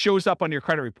assumption, it shows up on your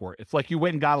credit report. It's like you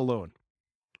went and got a loan.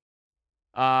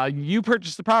 You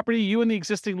purchase the property, you and the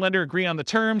existing lender agree on the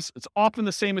terms. It's often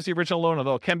the same as the original loan,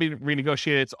 although it can be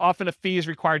renegotiated. It's often a fee is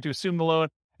required to assume the loan,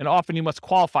 and often you must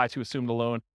qualify to assume the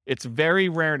loan. It's very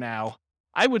rare now.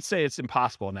 I would say it's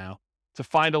impossible now to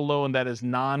find a loan that is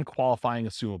non-qualifying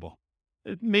assumable.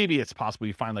 Maybe it's possible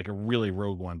you find like a really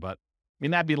rogue one, but I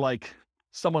mean, that'd be like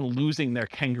someone losing their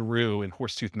kangaroo in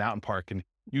Horsetooth Mountain Park and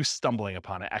you stumbling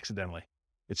upon it accidentally.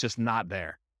 It's just not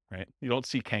there, right? You don't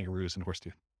see kangaroos in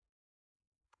Horsetooth.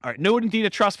 All right, note and deed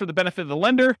of trust for the benefit of the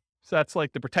lender. So that's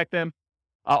like to protect them.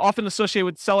 Often associated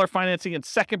with seller financing in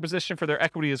second position for their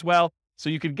equity as well. So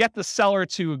you could get the seller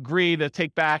to agree to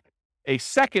take back a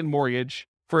second mortgage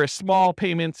for a small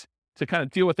payment to kind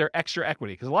of deal with their extra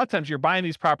equity. Because a lot of times you're buying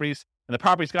these properties and the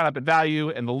property's gone up in value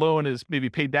and the loan is maybe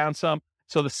paid down some.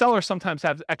 So the seller sometimes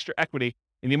has extra equity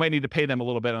and you might need to pay them a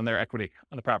little bit on their equity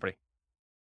on the property.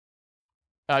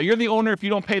 You're the owner. If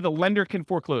you don't pay, the lender can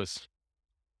foreclose.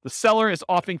 The seller is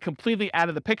often completely out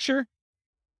of the picture.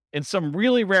 In some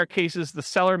really rare cases, the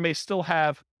seller may still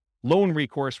have loan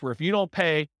recourse where if you don't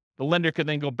pay, the lender could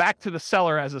then go back to the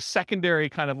seller as a secondary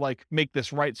kind of like make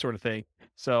this right sort of thing.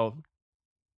 So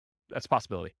that's a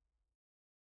possibility.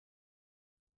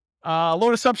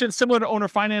 Loan assumption, similar to owner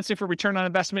financing for return on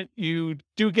investment, you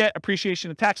do get appreciation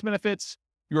and tax benefits.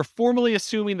 You're formally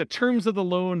assuming the terms of the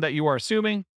loan that you are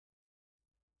assuming.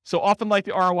 So often like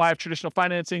the ROI of traditional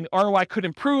financing, the ROI could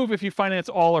improve if you finance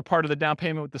all or part of the down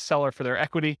payment with the seller for their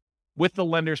equity with the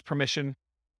lender's permission.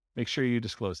 Make sure you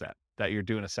disclose that you're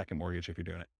doing a second mortgage if you're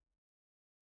doing it.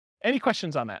 Any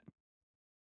questions on that?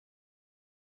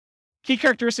 Key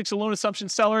characteristics of loan assumption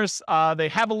sellers, they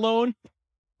have a loan.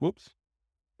 Whoops.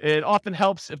 It often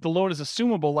helps if the loan is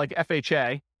assumable like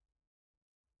FHA.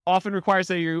 Often requires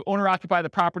that you owner occupy the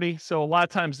property. So a lot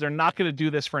of times they're not going to do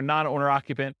this for a non-owner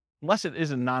occupant unless it is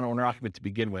a non-owner occupant to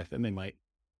begin with, and they might.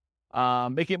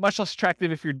 Making it much less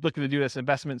attractive if you're looking to do this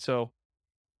investment. So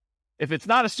if it's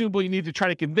not assumable, you need to try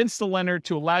to convince the lender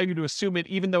to allow you to assume it,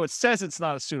 even though it says it's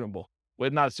not assumable,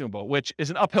 which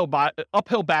is an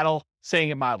uphill battle, saying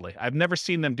it mildly. I've never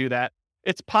seen them do that.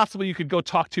 It's possible you could go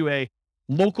talk to a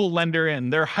local lender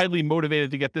and they're highly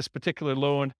motivated to get this particular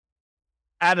loan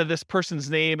out of this person's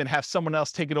name and have someone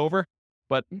else take it over.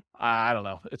 But I don't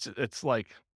know. It's like,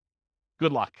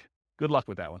 good luck. Good luck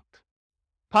with that one.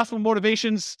 Possible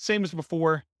motivations, same as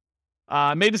before.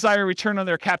 May desire a return on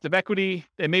their captive equity.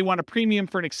 They may want a premium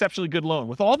for an exceptionally good loan.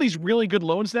 With all these really good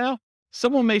loans now,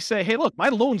 someone may say, hey, look, my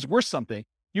loan's worth something.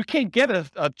 You can't get a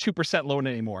 2% loan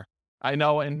anymore. I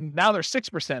know, and now they're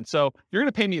 6%. So you're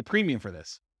going to pay me a premium for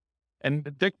this.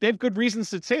 And they have good reasons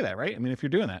to say that, right? I mean, if you're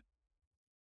doing that.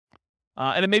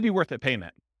 And it may be worth it paying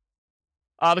that.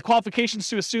 The qualifications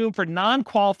to assume for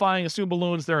non-qualifying assumable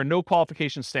loans, there are no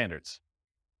qualification standards.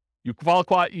 You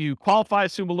qualify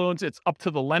assumable loans, it's up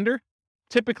to the lender,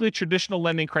 typically traditional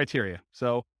lending criteria.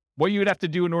 So what you would have to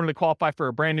do in order to qualify for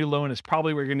a brand new loan is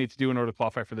probably what you're going to need to do in order to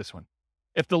qualify for this one.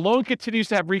 If the loan continues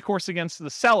to have recourse against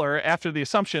the seller after the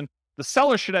assumption, the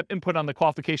seller should have input on the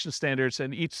qualification standards,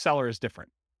 and each seller is different,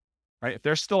 right? If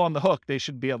they're still on the hook, they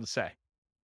should be able to say.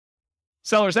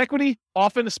 Seller's equity,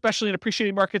 often, especially in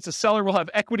appreciating markets, a seller will have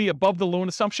equity above the loan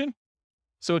assumption.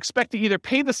 So expect to either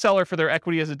pay the seller for their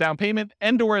equity as a down payment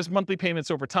and or as monthly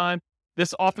payments over time.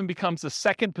 This often becomes the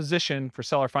second position for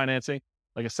seller financing,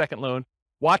 like a second loan.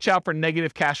 Watch out for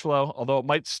negative cash flow, although it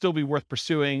might still be worth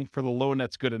pursuing for the loan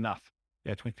that's good enough.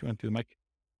 Yeah, 22 went through the mic.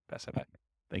 Pass that back.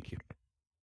 Thank you.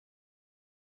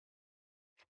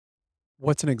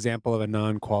 What's an example of a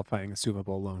non-qualifying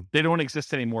assumable loan? They don't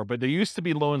exist anymore, but there used to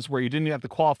be loans where you didn't even have to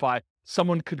qualify.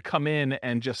 Someone could come in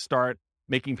and just start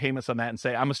making payments on that and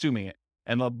say, I'm assuming it.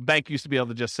 And the bank used to be able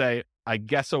to just say, I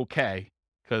guess okay,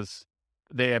 because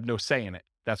they have no say in it.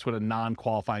 That's what a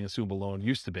non-qualifying assumable loan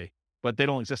used to be, but they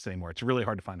don't exist anymore. It's really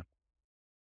hard to find them.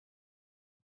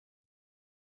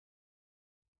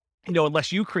 You know,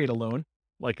 unless you create a loan,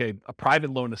 like a private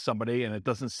loan to somebody, and it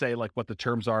doesn't say like what the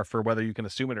terms are for whether you can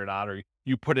assume it or not, or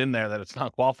you put in there that it's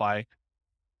not qualifying,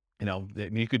 you know,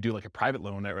 you could do like a private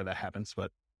loan where that happens,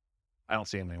 but I don't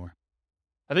see them anymore.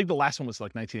 I think the last one was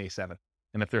like 1987.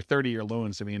 And if they're 30-year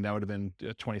loans, I mean, that would have been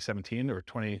 2017 or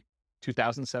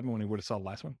 2007 when we would have saw the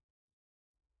last one.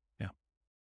 Yeah.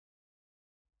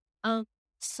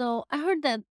 So I heard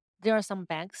that there are some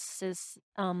banks if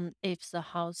the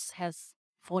house has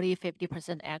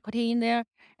 40-50% equity in there,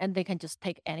 and they can just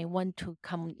take anyone to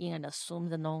come in and assume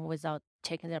the loan without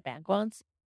checking their backgrounds,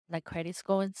 like credit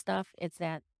score and stuff. Is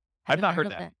that? I've not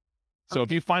heard that. So if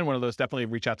Okay. you find one of those, definitely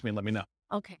reach out to me and let me know.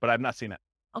 Okay. But I've not seen it.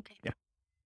 Okay. Yeah.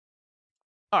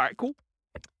 All right, cool.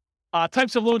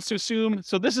 Types of loans to assume.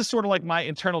 So this is sort of like my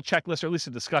internal checklist, or at least a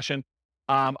discussion.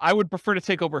 I would prefer to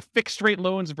take over fixed rate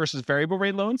loans versus variable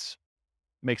rate loans.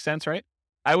 Makes sense, right?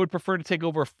 I would prefer to take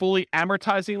over fully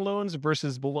amortizing loans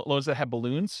versus loans that have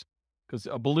balloons, because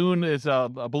a balloon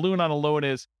on a loan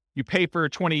is you pay for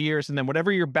 20 years, and then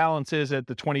whatever your balance is at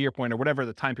the 20-year point or whatever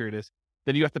the time period is,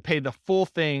 then you have to pay the full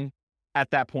thing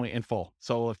at that point in full.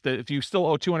 So if you still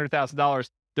owe $200,000,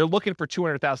 they're looking for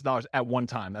 $200,000 at one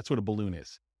time. That's what a balloon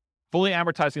is. Fully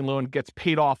amortizing loan gets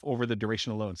paid off over the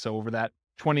duration of the loan. So over that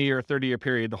 20-year, 30-year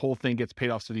period, the whole thing gets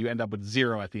paid off so that you end up with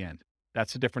zero at the end.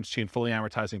 That's the difference between fully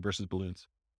amortizing versus balloons.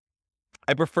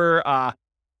 I prefer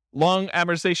long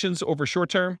amortizations over short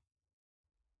term.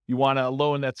 You want a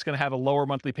loan that's going to have a lower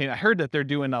monthly payment. I heard that they're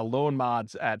doing loan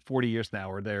mods at 40 years now,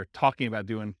 or they're talking about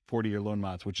doing 40-year loan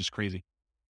mods, which is crazy.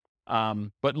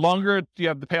 But longer you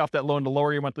have to pay off that loan, the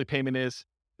lower your monthly payment is.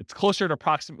 It's closer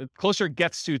it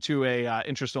gets to a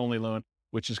interest-only loan,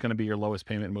 which is going to be your lowest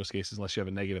payment in most cases, unless you have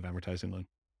a negative amortizing loan.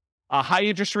 High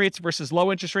interest rates versus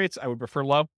low interest rates, I would prefer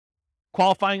low.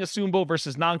 Qualifying assumable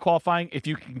versus non-qualifying. If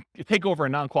you can take over a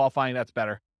non-qualifying, that's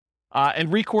better.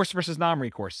 And recourse versus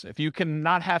non-recourse. If you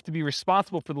cannot have to be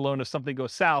responsible for the loan if something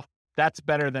goes south, that's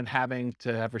better than having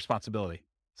to have responsibility.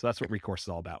 So that's what recourse is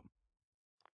all about.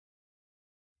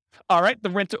 All right, the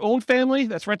rent-to-own family.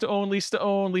 That's rent-to-own,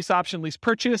 lease-to-own, lease option, lease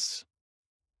purchase.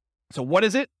 So what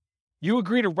is it? You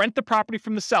agree to rent the property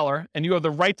from the seller, and you have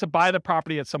the right to buy the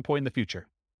property at some point in the future.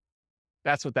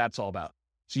 That's what that's all about.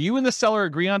 So you and the seller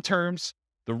agree on terms,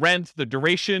 the rent, the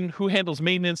duration, who handles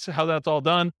maintenance, how that's all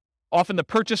done. Often the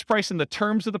purchase price and the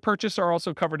terms of the purchase are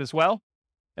also covered as well.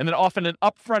 And then often an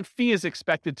upfront fee is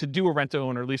expected to do a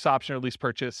rent-to-own or lease option or lease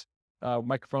purchase.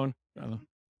 Microphone. I'm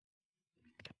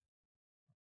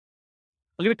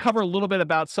going to cover a little bit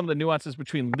about some of the nuances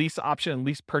between lease option and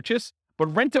lease purchase.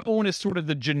 But rent-to-own is sort of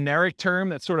the generic term.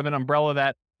 That's sort of an umbrella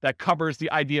that covers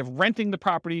the idea of renting the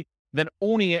property, then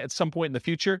owning it at some point in the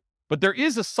future. But there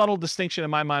is a subtle distinction in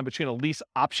my mind between a lease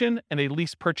option and a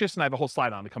lease purchase, and I have a whole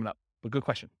slide on it coming up. But good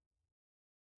question.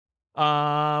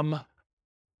 Often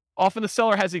the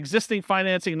seller has existing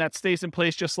financing, and that stays in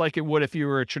place just like it would if you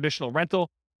were a traditional rental.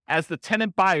 As the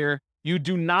tenant buyer, you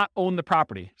do not own the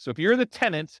property. So if you're the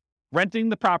tenant renting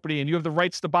the property and you have the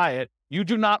rights to buy it, you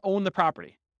do not own the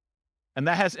property. And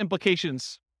that has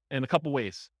implications in a couple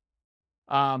ways.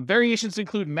 Variations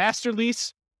include master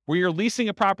lease, where you're leasing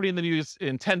a property and then you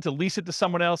intend to lease it to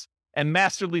someone else, and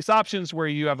master lease options, where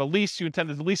you have a lease, you intend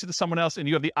to lease it to someone else, and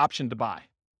you have the option to buy.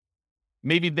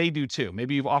 Maybe they do too.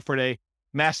 Maybe you've offered a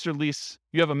master lease,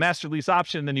 you have a master lease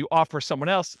option, and then you offer someone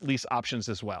else lease options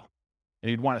as well. And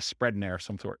you'd want a spread in there of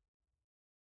some sort.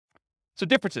 So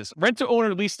differences. Rent to own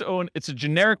or lease to own, it's a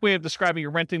generic way of describing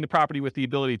you're renting the property with the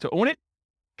ability to own it.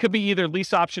 Could be either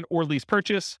lease option or lease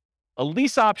purchase. A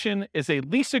lease option is a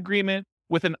lease agreement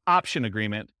with an option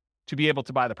agreement to be able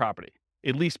to buy the property.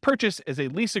 A lease purchase is a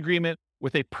lease agreement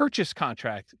with a purchase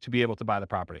contract to be able to buy the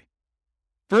property.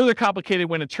 Further complicated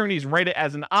when attorneys write it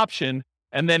as an option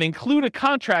and then include a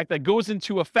contract that goes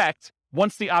into effect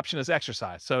once the option is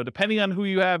exercised. So depending on who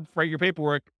you have write your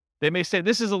paperwork, they may say,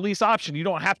 this is a lease option. You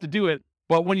don't have to do it.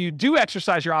 But when you do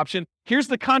exercise your option, here's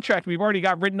the contract we've already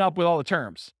got written up with all the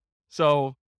terms.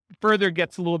 So further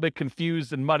gets a little bit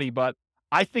confused and muddy, but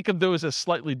I think of those as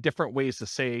slightly different ways to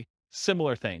say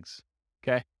similar things.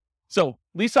 Okay. So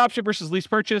lease option versus lease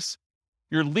purchase.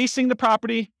 You're leasing the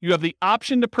property. You have the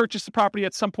option to purchase the property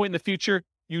at some point in the future.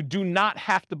 You do not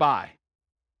have to buy.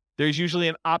 There's usually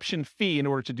an option fee in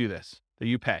order to do this that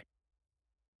you pay.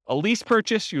 A lease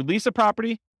purchase, you lease a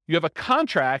property. You have a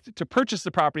contract to purchase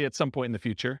the property at some point in the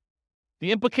future.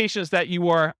 The implication is that you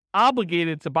are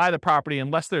obligated to buy the property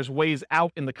unless there's ways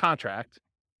out in the contract,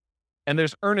 and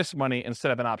there's earnest money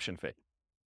instead of an option fee.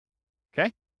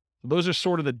 Okay? So those are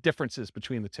sort of the differences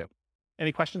between the two.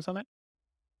 Any questions on that?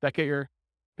 That get your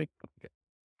big? Okay.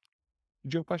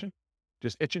 Did you have a question?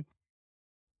 Just itching?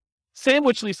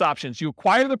 Sandwich lease options. You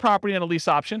acquire the property on a lease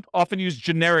option, often used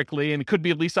generically, and it could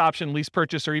be a lease option, lease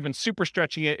purchase, or even super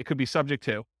stretching it, it could be subject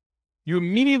to. You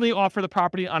immediately offer the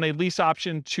property on a lease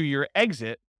option to your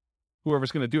exit,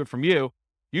 whoever's going to do it from you,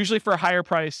 usually for a higher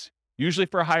price, usually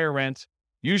for a higher rent,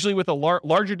 usually with a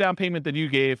larger down payment than you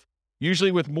gave,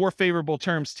 usually with more favorable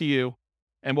terms to you.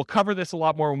 And we'll cover this a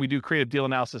lot more when we do creative deal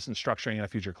analysis and structuring in a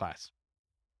future class.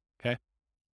 Okay.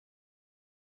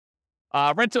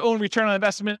 Rent to own return on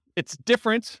investment. It's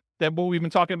different than what we've been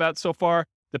talking about so far.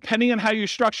 Depending on how you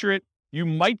structure it, you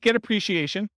might get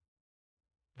appreciation.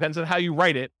 Depends on how you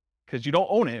write it, because you don't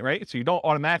own it, right? So you don't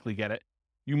automatically get it.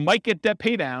 You might get debt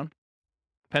pay down.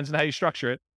 Depends on how you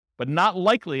structure it, but not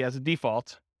likely as a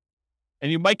default.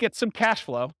 And you might get some cash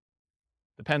flow.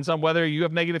 Depends on whether you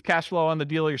have negative cash flow on the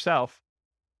deal yourself.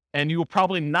 And you will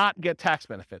probably not get tax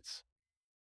benefits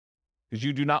because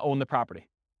you do not own the property.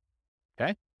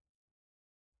 Okay?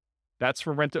 That's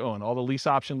for rent to own. All the lease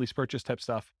option, lease purchase type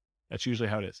stuff. That's usually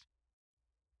how it is.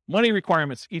 Money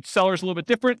requirements. Each seller is a little bit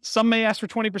different. Some may ask for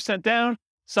 20% down.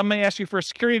 Some may ask you for a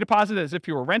security deposit as if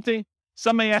you were renting.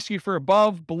 Some may ask you for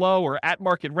above, below, or at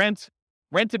market rent.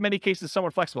 Rent in many cases is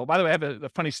somewhat flexible. By the way, I have a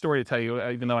funny story to tell you,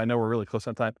 even though I know we're really close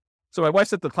on time. So my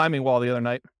wife's at the climbing wall the other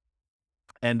night,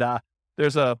 and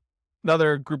there's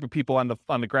another group of people on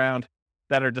the ground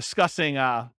that are discussing.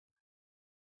 The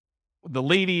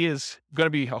lady is going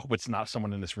to be. I hope it's not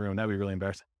someone in this room. That'd be really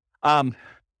embarrassing.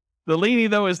 The lady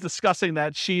though is discussing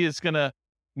that she is going to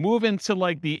move into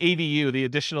like the ADU, the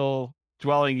additional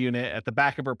dwelling unit at the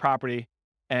back of her property,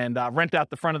 and rent out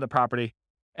the front of the property.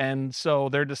 And so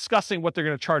they're discussing what they're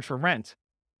going to charge for rent.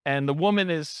 And the woman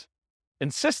is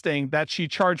insisting that she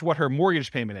charge what her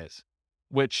mortgage payment is,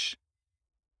 which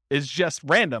is just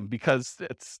random because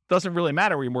it doesn't really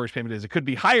matter where your mortgage payment is. It could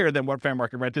be higher than what fair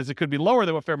market rent is. It could be lower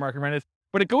than what fair market rent is.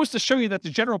 But it goes to show you that the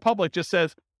general public just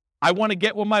says, I want to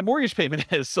get what my mortgage payment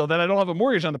is so that I don't have a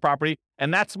mortgage on the property.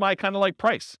 And that's my kind of like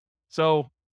price. So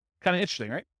kind of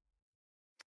interesting, right?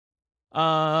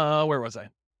 Where was I?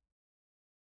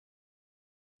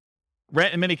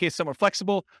 Rent in many cases somewhat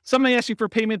flexible. Some may ask you for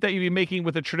payment that you'd be making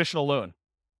with a traditional loan,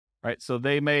 right? So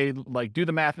they may like do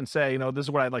the math and say, this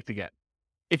is what I'd like to get.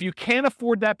 If you can't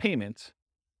afford that payment,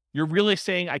 you're really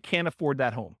saying I can't afford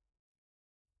that home,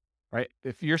 right?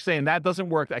 If you're saying that doesn't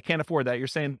work, I can't afford that, you're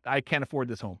saying I can't afford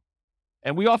this home.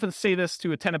 And we often say this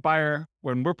to a tenant buyer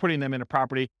when we're putting them in a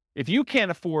property. If you can't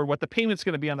afford what the payment's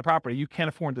going to be on the property, you can't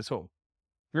afford this home.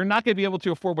 You're not going to be able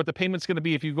to afford what the payment's going to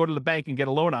be if you go to the bank and get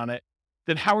a loan on it.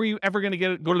 Then how are you ever going to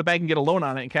go to the bank and get a loan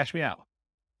on it and cash me out?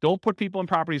 Don't put people in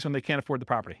properties when they can't afford the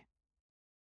property.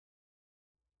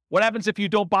 What happens if you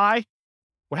don't buy?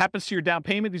 What happens to your down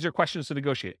payment? These are questions to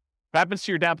negotiate. What happens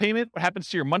to your down payment? What happens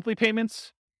to your monthly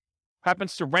payments? What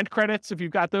happens to rent credits if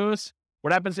you've got those?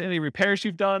 What happens to any repairs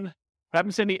you've done? What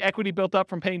happens to any equity built up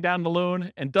from paying down the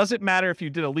loan? And does it matter if you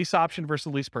did a lease option versus a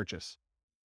lease purchase?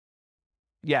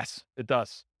 Yes, it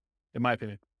does, in my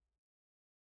opinion.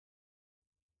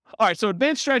 All right, so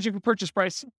advanced strategy for purchase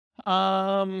price.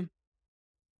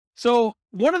 So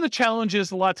one of the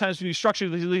challenges a lot of times when you structure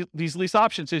these lease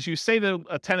options is you say to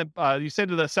a tenant, you say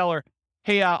to the seller,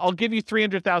 hey, I'll give you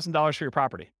 $300,000 for your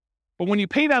property. But when you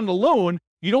pay down the loan,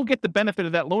 you don't get the benefit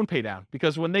of that loan pay down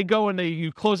because when they go and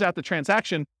you close out the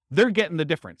transaction, they're getting the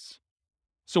difference.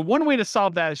 So one way to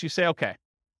solve that is you say, okay,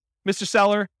 Mr.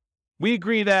 Seller, we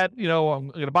agree that, I'm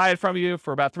going to buy it from you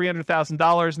for about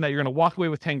 $300,000 and that you're going to walk away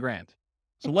with 10 grand.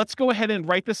 So let's go ahead and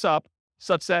write this up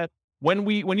such that when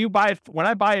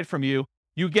I buy it from you,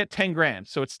 you get 10 grand.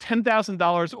 So it's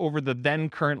 $10,000 over the then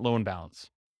current loan balance.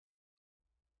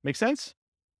 Make sense?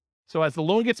 So as the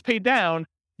loan gets paid down,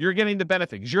 you're getting the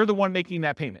benefit because you're the one making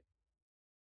that payment.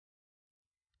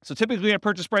 So typically a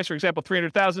purchase price, for example,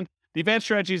 $300,000, the advanced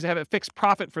strategy is to have a fixed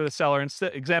profit for the seller.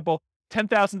 Example,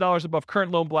 $10,000 above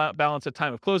current loan balance at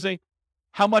time of closing.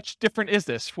 How much different is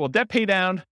this? Well, debt pay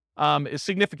down is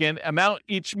significant. Amount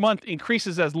each month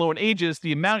increases as loan ages.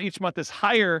 The amount each month is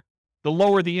higher, the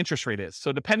lower the interest rate is.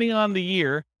 So depending on the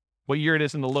year, what year it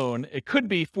is in the loan, it could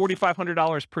be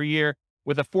 $4,500 per year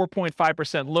with a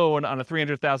 4.5% loan on a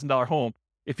 $300,000 home.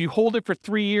 If you hold it for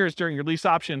 3 years during your lease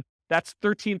option, that's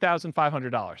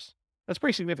 $13,500. That's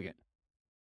pretty significant.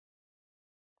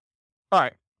 All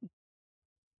right.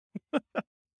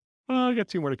 I got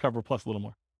 2 more to cover plus a little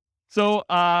more. So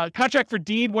contract for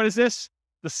deed, what is this?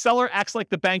 The seller acts like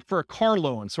the bank for a car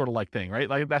loan sort of like thing, right?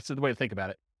 Like that's the way to think about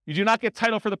it. You do not get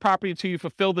title for the property until you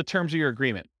fulfill the terms of your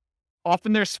agreement.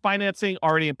 Often there's financing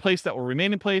already in place that will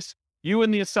remain in place. You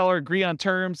and the seller agree on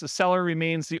terms. The seller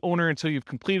remains the owner until you've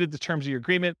completed the terms of your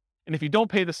agreement. And if you don't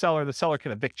pay the seller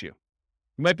can evict you.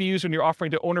 It might be used when you're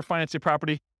offering to owner finance a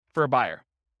property for a buyer.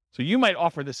 So you might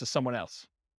offer this to someone else.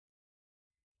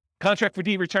 Contract for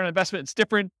deed return on investment, it's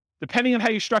different. Depending on how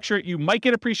you structure it, you might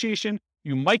get appreciation,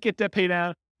 you might get debt pay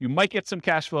down, you might get some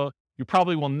cash flow. You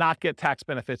probably will not get tax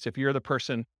benefits if you're the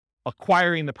person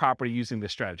acquiring the property using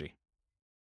this strategy.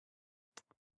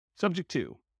 Subject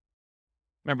 2.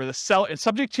 Remember, in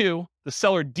subject 2, the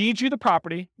seller deeds you the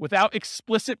property without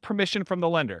explicit permission from the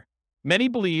lender. Many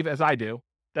believe, as I do,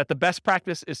 that the best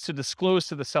practice is to disclose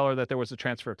to the seller that there was a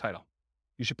transfer of title.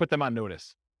 You should put them on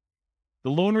notice. The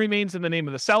loan remains in the name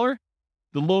of the seller.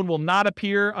 The loan will not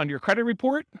appear on your credit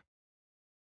report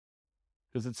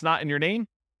because it's not in your name.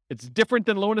 It's different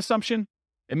than loan assumption.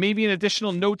 It may be an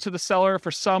additional note to the seller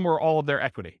for some or all of their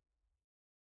equity.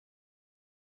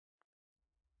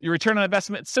 Your return on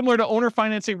investment, similar to owner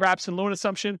financing, wraps and loan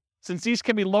assumption. Since these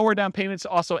can be lower down payments,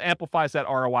 also amplifies that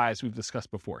ROI as we've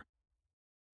discussed before.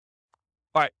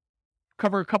 All right,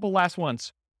 cover a couple last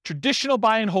ones. Traditional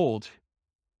buy and hold.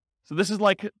 So this is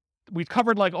like, we've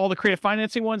covered like all the creative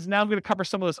financing ones. Now I'm going to cover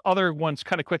some of those other ones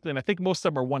kind of quickly. And I think most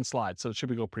of them are one slide, so it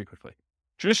should go pretty quickly.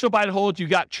 Traditional buy and hold, you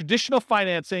got traditional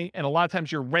financing, and a lot of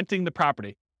times you're renting the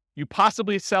property. You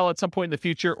possibly sell at some point in the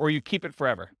future, or you keep it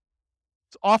forever.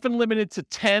 It's often limited to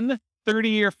 10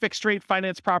 30-year fixed rate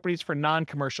finance properties for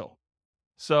non-commercial.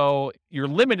 So you're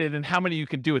limited in how many you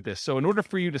can do with this. So in order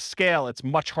for you to scale, it's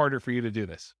much harder for you to do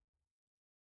this.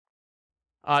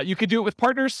 You could do it with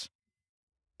partners.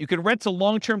 You can rent to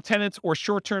long-term tenants or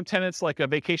short-term tenants like a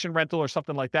vacation rental or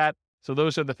something like that. So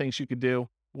those are the things you could do,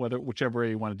 whichever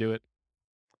way you want to do it.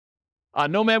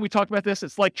 Nomad, we talked about this.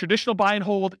 It's like traditional buy and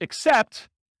hold, except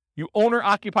you owner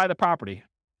occupy the property.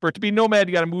 For it to be Nomad,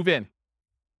 you got to move in.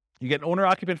 You get owner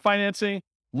occupant financing.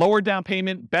 Lower down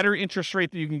payment, better interest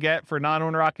rate that you can get for a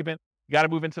non-owner occupant. You got to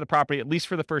move into the property at least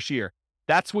for the first year.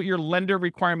 That's what your lender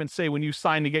requirements say when you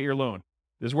sign to get your loan.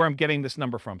 This is where I'm getting this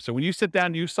number from. So when you sit down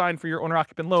and you sign for your owner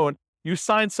occupant loan, you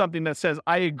sign something that says,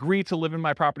 I agree to live in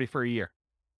my property for a year.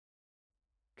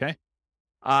 Okay.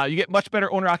 You get much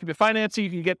better owner occupant financing. You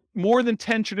can get more than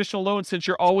 10 traditional loans since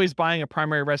you're always buying a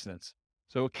primary residence.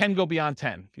 So it can go beyond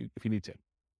 10 if you need to.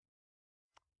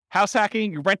 House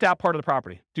hacking, you rent out part of the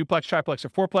property, duplex, triplex, or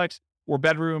fourplex, or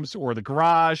bedrooms, or the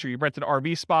garage, or you rent an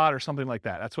RV spot or something like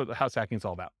that. That's what the house hacking is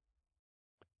all about.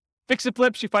 Fix and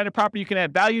flips, you find a property you can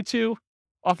add value to,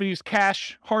 often use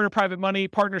cash, hard or private money,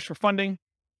 partners for funding.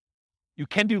 You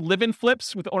can do live-in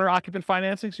flips with owner-occupant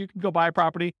financing, so you can go buy a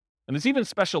property. And there's even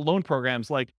special loan programs,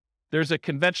 like there's a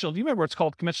conventional, do you remember what it's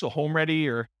called, conventional home ready,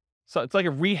 or so it's like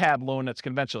a rehab loan that's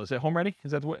conventional. Is it home ready?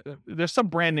 Is that what, there's some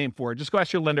brand name for it. Just go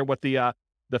ask your lender what the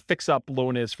fix-up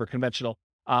loan is for conventional.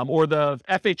 Or the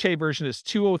FHA version is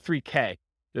 203K.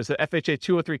 There's the FHA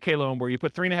 203K loan where you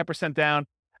put 3.5% down,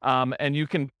 and you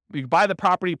can buy the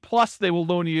property, plus they will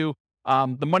loan you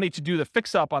the money to do the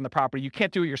fix-up on the property. You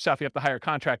can't do it yourself. You have to hire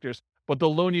contractors, but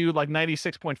they'll loan you like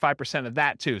 96.5% of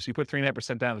that too. So you put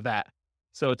 3.5% down of that.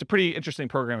 So it's a pretty interesting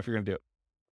program if you're going to do it.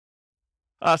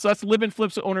 So that's live-in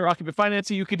flips with owner-occupant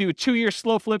financing. You could do 2-year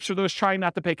slow flips for those trying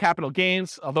not to pay capital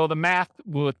gains, although the math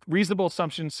with reasonable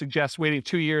assumptions suggests waiting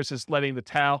 2 years is letting the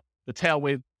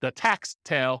tax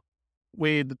tail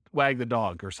wag the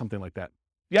dog or something like that.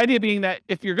 The idea being that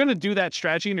if you're going to do that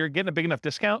strategy and you're getting a big enough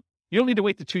discount, you don't need to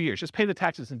wait the 2 years. Just pay the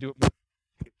taxes and do it.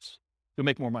 You'll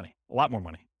make more money, a lot more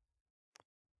money.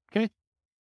 Okay?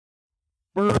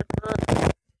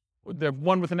 The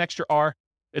one with an extra R.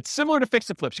 It's similar to fix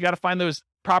and flips. You got to find those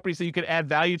properties that you can add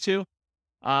value to.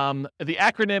 The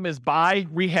acronym is buy,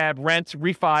 rehab, rent,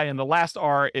 refi, and the last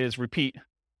R is repeat.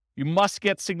 You must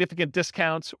get significant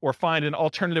discounts or find an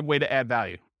alternative way to add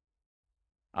value.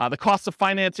 The cost of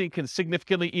financing can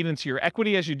significantly eat into your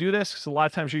equity as you do this, because a lot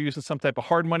of times you're using some type of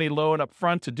hard money loan up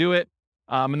front to do it.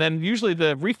 And then usually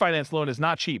the refinance loan is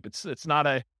not cheap. It's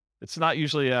not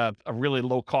usually a really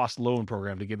low cost loan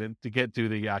program to get to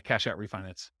the cash out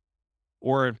refinance.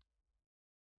 Or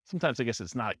sometimes I guess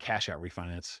it's not a cash out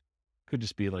refinance. Could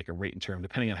just be like a rate and term,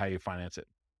 depending on how you finance it.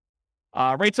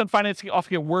 Rates on financing often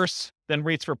get worse than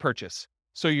rates for purchase.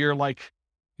 So your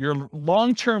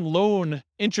long-term loan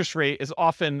interest rate is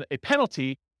often a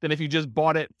penalty than if you just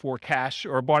bought it for cash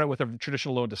or bought it with a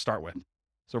traditional loan to start with.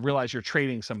 So realize you're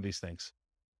trading some of these things.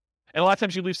 And a lot of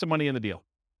times you leave some money in the deal.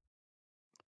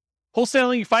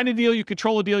 Wholesaling, you find a deal, you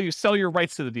control a deal, you sell your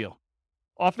rights to the deal.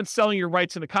 Often selling your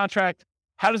rights in a contract.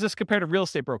 How does this compare to real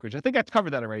estate brokerage? I think I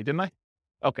covered that already, didn't I?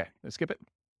 Okay, let's skip it.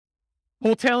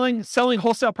 Wholesaling, selling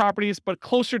wholesale properties, but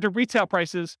closer to retail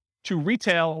prices to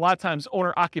retail, a lot of times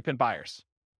owner-occupant buyers.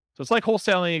 So it's like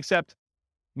wholesaling, except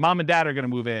mom and dad are going to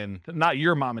move in. Not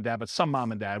your mom and dad, but some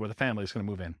mom and dad with a family is going to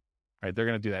move in. Right? They're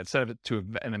going to do that instead of it to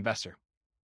an investor.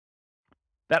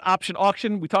 That option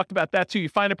auction, we talked about that too. You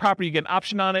find a property, you get an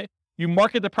option on it. You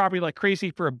market the property like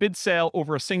crazy for a bid sale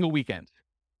over a single weekend.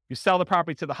 You sell the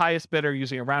property to the highest bidder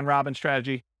using a round robin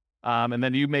strategy. And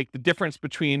then you make the difference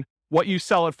between what you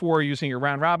sell it for using your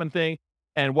round robin thing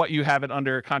and what you have it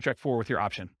under contract for with your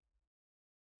option.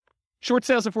 Short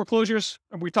sales and foreclosures.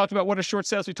 We talked about what are short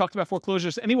sales. We talked about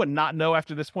foreclosures. Anyone not know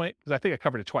after this point? Because I think I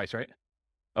covered it twice, right?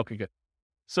 Okay, good.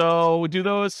 So we do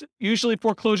those. Usually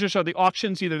foreclosures are the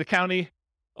auctions, either the county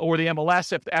or the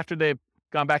MLS after they've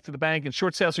gone back to the bank. And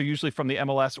short sales are usually from the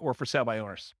MLS or for sale by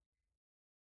owners.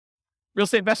 Real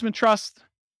estate investment trust.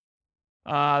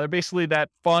 They're basically that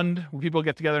fund where people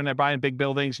get together and they're buying big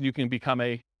buildings and you can become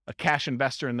a cash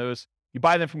investor in those. You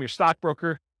buy them from your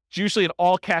stockbroker. It's usually an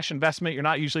all cash investment. You're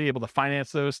not usually able to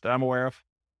finance those that I'm aware of.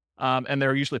 And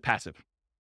they're usually passive.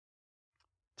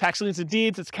 Tax liens and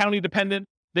deeds, it's county dependent.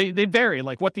 They vary,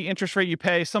 like what the interest rate you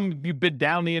pay. Some you bid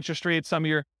down the interest rate. Some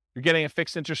you're getting a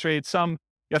fixed interest rate. Some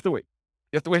you have to wait.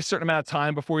 You have to wait a certain amount of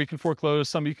time before you can foreclose.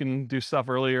 Some you can do stuff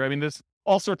earlier. I mean, there's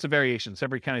all sorts of variations.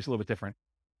 Every county is a little bit different.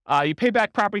 You pay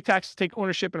back property taxes, take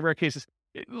ownership in rare cases.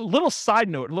 A little side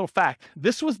note, a little fact.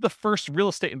 This was the first real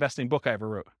estate investing book I ever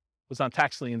wrote. It was on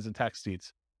tax liens and tax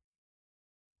deeds.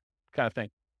 Kind of thing.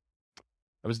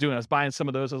 I was buying some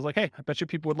of those. I was like, hey, I bet you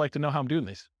people would like to know how I'm doing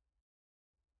these.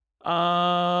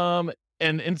 And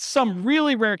in some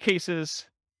really rare cases,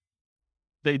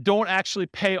 they don't actually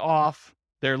pay off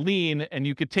their lien, and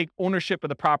you could take ownership of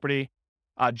the property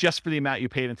just for the amount you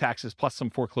paid in taxes, plus some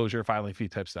foreclosure filing fee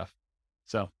type stuff.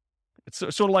 So it's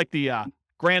sort of like the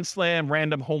grand slam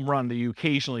random home run that you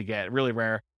occasionally get, really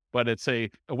rare, but it's a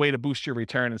way to boost your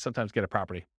return and sometimes get a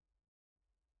property.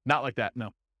 Not like that,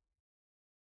 no.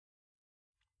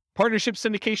 Partnership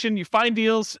syndication, you find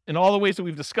deals in all the ways that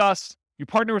we've discussed. You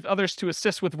partner with others to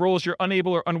assist with roles you're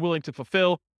unable or unwilling to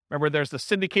fulfill. Remember, there's the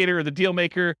syndicator or the deal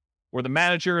maker or the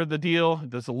manager of the deal.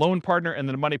 There's a loan partner and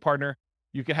then a money partner.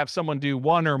 You can have someone do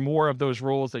one or more of those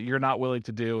roles that you're not willing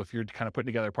to do if you're kind of putting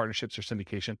together partnerships or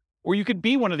syndication. Or you could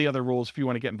be one of the other roles if you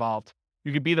want to get involved.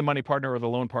 You could be the money partner or the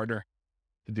loan partner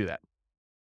to do that.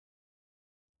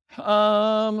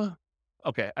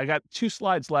 Okay, I got 2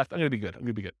 slides left. I'm going to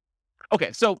be good.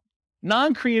 Okay, so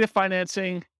non-creative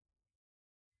financing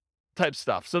type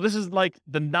stuff. So this is like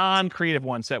the non-creative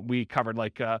ones that we covered.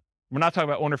 Like we're not talking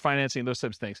about owner financing, those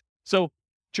types of things. So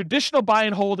traditional buy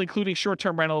and hold, including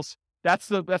short-term rentals,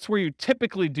 that's where you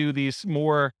typically do these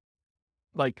more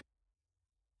like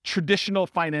traditional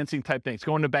financing type things.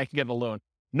 Go into the bank and get a loan.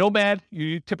 Nomad,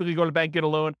 you typically go to the bank, get a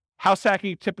loan. House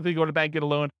hacking, typically go to the bank, get a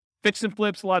loan. Fix and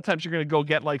flips, a lot of times you're going to go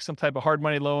get like some type of hard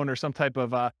money loan or some type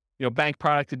of bank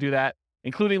product to do that,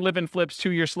 including live-in flips,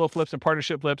 2-year slow flips, and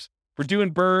partnership flips. We're doing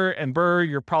Burr and Burr,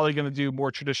 you're probably going to do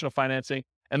more traditional financing.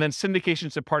 And then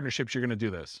syndications and partnerships, you're going to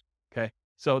do this. Okay.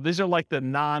 So these are like the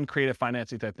non-creative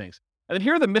financing type things. And then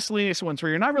here are the miscellaneous ones where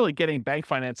you're not really getting bank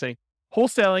financing.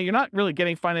 Wholesaling, you're not really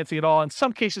getting financing at all. In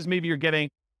some cases, maybe you're getting,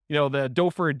 the dough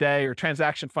for a day or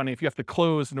transaction funding if you have to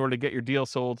close in order to get your deal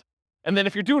sold. And then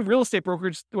if you're doing real estate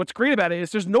brokerage, what's great about it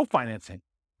is there's no financing,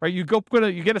 right? You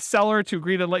get a seller to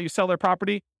agree to let you sell their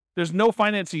property. There's no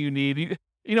financing you need.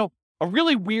 A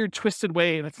really weird, twisted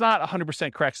way, and it's not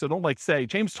 100% correct, so don't say,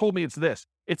 James told me it's this.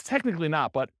 It's technically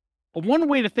not, but one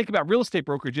way to think about real estate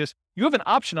brokerage is you have an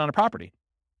option on a property.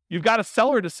 You've got a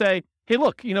seller to say, hey,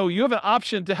 look, you have an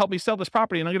option to help me sell this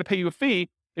property, and I'm going to pay you a fee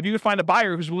if you can find a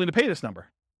buyer who's willing to pay this number,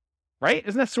 right?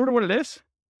 Isn't that sort of what it is?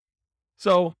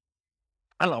 So,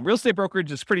 I don't know, real estate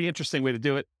brokerage is a pretty interesting way to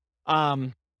do it.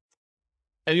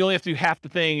 And you only have to do half the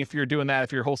thing if you're doing that.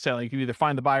 If you're wholesaling, you can either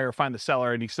find the buyer or find the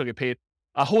seller and you still get paid.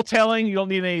 Wholetailing, you don't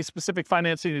need any specific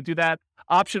financing to do that.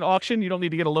 Option auction, you don't need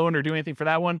to get a loan or do anything for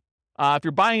that one. If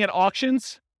you're buying at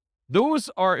auctions,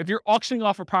 if you're auctioning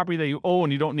off a property that you own,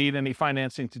 you don't need any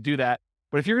financing to do that.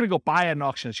 But if you're going to go buy at an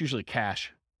auction, it's usually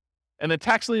cash. And then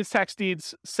tax liens, tax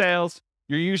deeds, sales,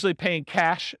 you're usually paying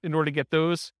cash in order to get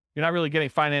those. You're not really getting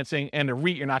financing. And a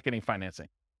REIT, you're not getting financing.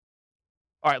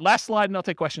 All right, last slide, and I'll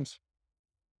take questions.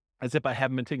 As if I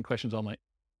haven't been taking questions all night.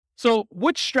 So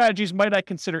which strategies might I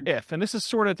consider if? And this is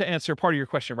sort of to answer part of your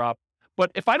question, Rob.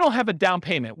 But if I don't have a down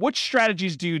payment, what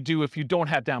strategies do you do if you don't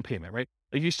have down payment, right?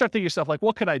 Like you start thinking to yourself, like,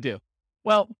 what could I do?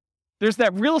 Well, there's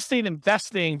that real estate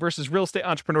investing versus real estate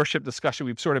entrepreneurship discussion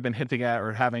we've sort of been hinting at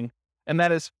or having. And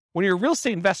that is when you're a real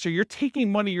estate investor, you're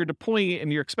taking money, you're deploying it,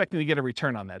 and you're expecting to get a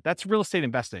return on that. That's real estate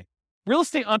investing. Real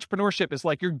estate entrepreneurship is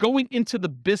like you're going into the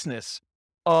business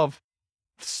of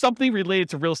something related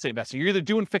to real estate investing. You're either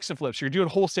doing fix and flips, you're doing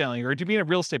wholesaling, or you're being a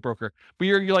real estate broker, but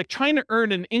you're like trying to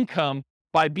earn an income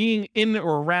by being in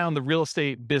or around the real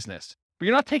estate business. But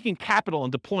you're not taking capital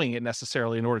and deploying it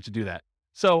necessarily in order to do that.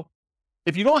 So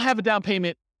if you don't have a down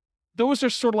payment, those are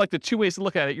sort of like the 2 ways to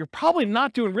look at it. You're probably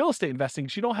not doing real estate investing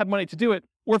because you don't have money to do it.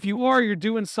 Or if you are, you're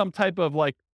doing some type of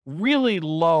like really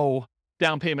low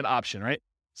down payment option, right?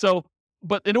 So,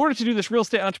 but in order to do this real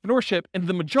estate entrepreneurship, in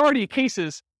the majority of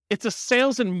cases, it's a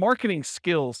sales and marketing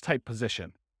skills type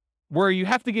position where you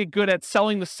have to get good at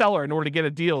selling the seller in order to get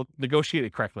a deal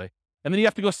negotiated correctly. And then you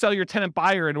have to go sell your tenant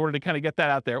buyer in order to kind of get that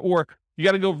out there. Or you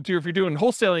got to go do, if you're doing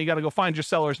wholesaling, you got to go find your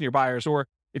sellers and your buyers. Or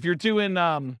if you're doing,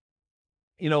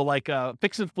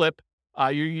 fix and flip,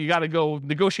 you got to go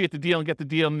negotiate the deal and get the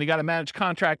deal. And you got to manage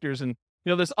contractors. And,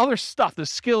 there's other stuff, there's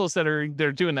skills they're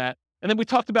doing that. And then we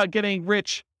talked about getting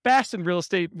rich fast in real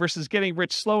estate versus getting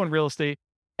rich slow in real estate.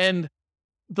 And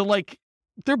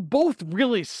they're both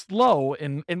really slow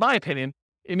in my opinion.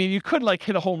 I mean, you could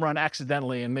hit a home run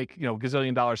accidentally and make,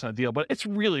 gazillion dollars on a deal, but it's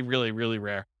really, really, really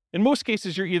rare. In most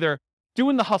cases, you're either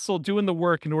doing the hustle, doing the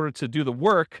work in order to do the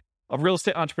work of real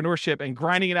estate entrepreneurship and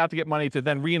grinding it out to get money to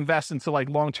then reinvest into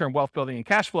long-term wealth building and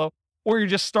cash flow, or you're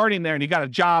just starting there and you got a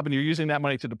job and you're using that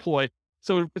money to deploy.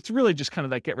 So it's really just kind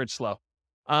of that get rich slow.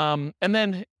 And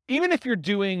then even if you're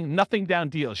doing nothing down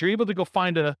deals, you're able to go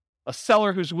find a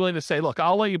seller who's willing to say, look,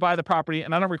 I'll let you buy the property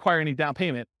and I don't require any down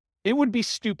payment. It would be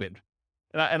stupid.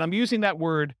 And I'm using that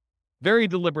word very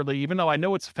deliberately, even though I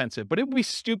know it's offensive, but it would be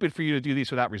stupid for you to do these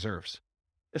without reserves,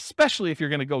 especially if you're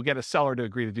going to go get a seller to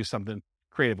agree to do something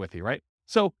creative with you, right?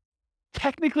 So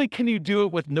technically, can you do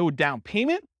it with no down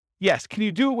payment? Yes. Can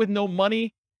you do it with no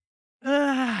money?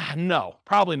 No,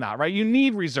 probably not, right? You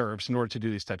need reserves in order to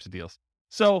do these types of deals.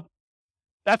 So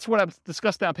that's what I've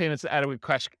discussed, down payments,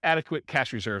 adequate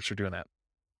cash reserves for doing that.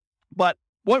 But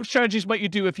what strategies might you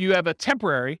do if you have a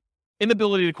temporary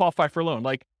inability to qualify for a loan?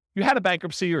 Like you had a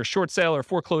bankruptcy or a short sale or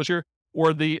foreclosure,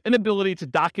 or the inability to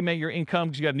document your income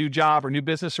because you got a new job or new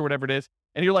business or whatever it is.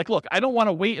 And you're like, look, I don't want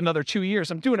to wait another 2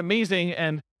 years. I'm doing amazing.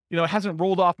 And, it hasn't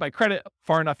rolled off my credit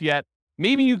far enough yet.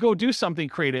 Maybe you go do something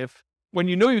creative when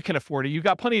you know you can afford it. You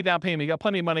got plenty of down payment, you got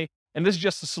plenty of money. And this is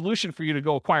just a solution for you to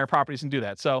go acquire properties and do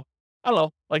that. So I don't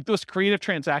know, like those creative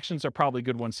transactions are probably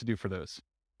good ones to do for those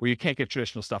where you can't get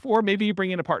traditional stuff. Or maybe you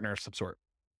bring in a partner of some sort.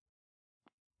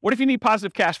 What if you need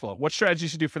positive cash flow? What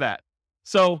strategies to do for that?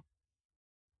 So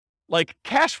like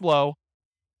cash flow,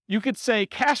 you could say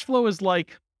cash flow is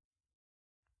like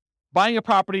buying a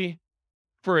property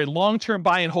for a long-term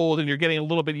buy and hold, and you're getting a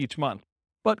little bit each month.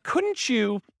 But couldn't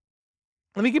you,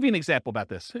 let me give you an example about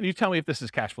this, and you tell me if this is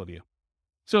cash flow to you.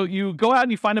 So you go out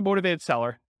and you find a motivated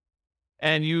seller,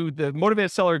 and the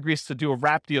motivated seller agrees to do a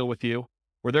wrap deal with you,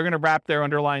 where they're going to wrap their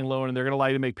underlying loan and they're going to allow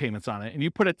you to make payments on it. And you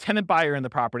put a tenant buyer in the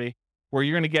property where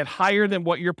you're going to get higher than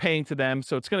what you're paying to them.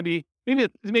 So it's going to be,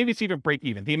 maybe it's even break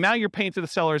even. The amount you're paying to the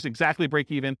seller is exactly break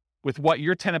even with what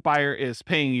your tenant buyer is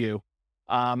paying you.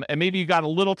 And maybe you got a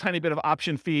little tiny bit of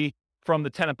option fee from the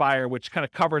tenant buyer, which kind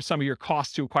of covers some of your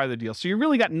costs to acquire the deal. So you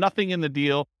really got nothing in the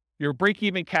deal. You're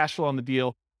break-even cash flow on the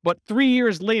deal. But 3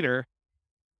 years later,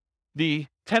 the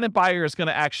tenant buyer is going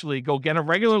to actually go get a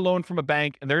regular loan from a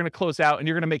bank, and they're going to close out, and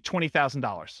you're going to make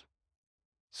 $20,000.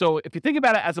 So if you think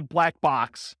about it as a black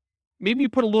box, maybe you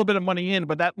put a little bit of money in,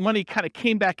 but that money kind of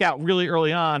came back out really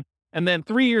early on. And then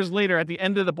 3 years later, at the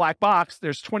end of the black box,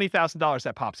 there's $20,000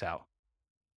 that pops out.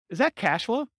 Is that cash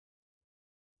flow?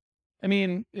 I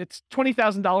mean, it's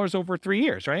 $20,000 over 3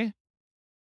 years, right?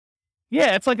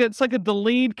 Yeah, it's like a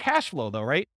delayed cash flow though,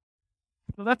 right?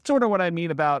 So that's sort of what I mean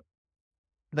about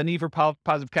the need for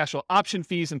positive cash flow, option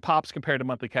fees and pops compared to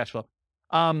monthly cash flow.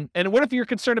 And what if you're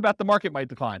concerned about the market might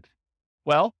decline?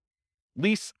 Well,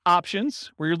 lease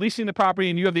options, where you're leasing the property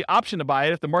and you have the option to buy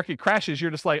it. If the market crashes,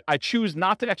 you're just like, I choose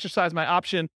not to exercise my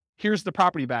option. Here's the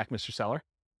property back, Mr. Seller.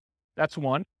 That's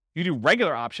one. You do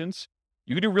regular options.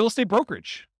 You can do real estate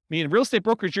brokerage. I mean, real estate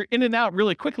brokerage, you're in and out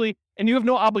really quickly and you have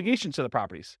no obligation to the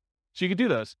properties. So you can do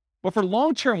those. But for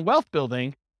long-term wealth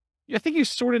building, I think you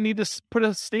sort of need to put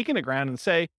a stake in the ground and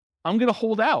say, I'm going to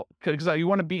hold out because you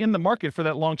want to be in the market for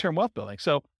that long-term wealth building.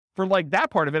 So for like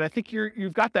that part of it, I think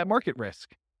you've got that market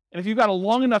risk. And if you've got a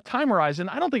long enough time horizon,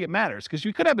 I don't think it matters because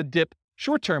you could have a dip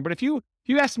short term. But if you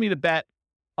asked me to bet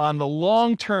on the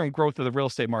long-term growth of the real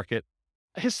estate market,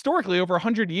 historically over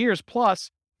 100 years plus,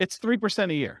 it's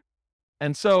 3% a year.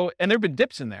 And there've been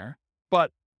dips in there,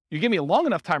 but you give me a long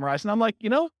enough time horizon, I'm like,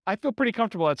 I feel pretty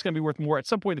comfortable it's going to be worth more at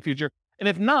some point in the future. And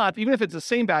if not, even if it's the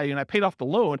same value and I paid off the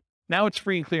loan, now it's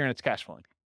free and clear and it's cash flowing.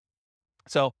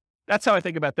 So that's how I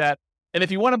think about that. And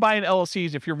if you want to buy in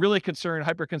LLCs, if you're really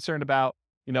hyper concerned about,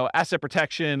 asset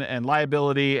protection and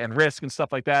liability and risk and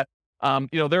stuff like that,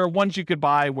 there are ones you could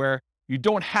buy where you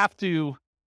don't have to,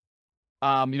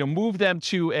 move them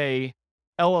to a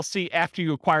LLC after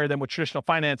you acquire them with traditional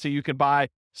financing. You could buy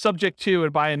subject to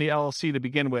and buy in the LLC to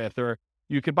begin with, or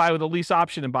you could buy with a lease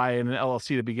option and buy in an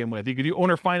LLC to begin with. You could do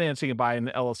owner financing and buy in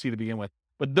the LLC to begin with.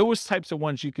 But those types of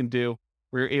ones you can do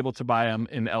where you're able to buy them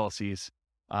in LLCs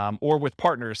or with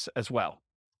partners as well.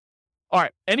 All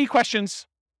right. Any questions?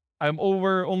 I'm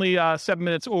only 7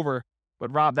 minutes over,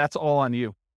 but Rob, that's all on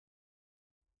you.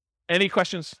 Any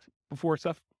questions before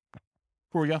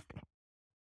we go?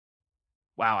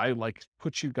 Wow, I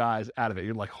put you guys out of it.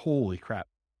 You're like, holy crap.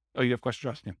 Oh, you have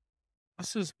questions, Justin?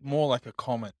 This is more like a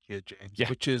comment here, James, Yeah.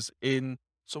 which is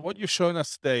so what you're showing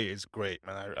us today is great,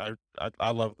 man. I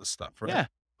love this stuff, right? Yeah.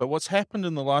 But what's happened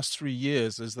in the last 3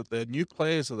 years is that there are new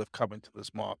players that have come into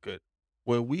this market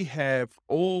where we have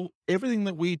everything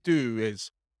that we do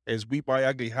is we buy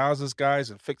ugly houses,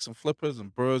 guys, and fix and flippers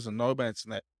and brewers and nomads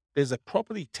and that. There's a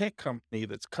property tech company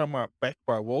that's come up backed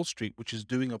by Wall Street, which is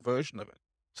doing a version of it.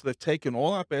 So they've taken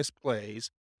all our best plays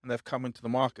and they've come into the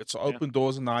market. So Open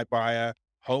Doors an iBuyer,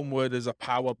 Homeward is a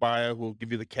power buyer who will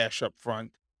give you the cash up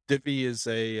front. Divvy is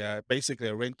basically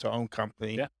a rent-to-own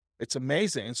company. Yeah. It's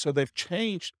amazing. And so they've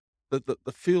changed the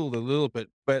field a little bit.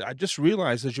 But I just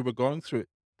realized as you were going through it,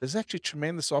 there's actually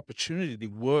tremendous opportunity to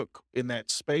work in that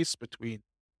space between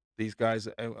these guys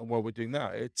and what we're doing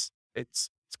now. It's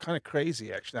kind of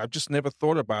crazy, actually. I've just never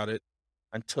thought about it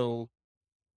until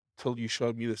you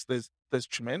showed me this. There's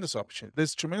tremendous opportunity.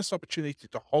 There's tremendous opportunity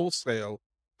to wholesale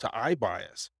to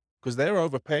iBuyers because they're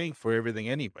overpaying for everything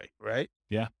anyway, right?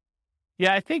 Yeah.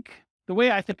 Yeah, I think the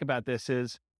way I think about this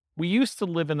is we used to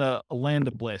live in a land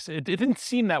of bliss. It didn't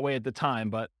seem that way at the time,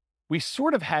 but we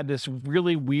sort of had this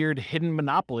really weird hidden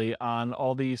monopoly on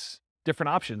all these different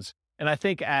options. And I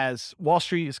think as Wall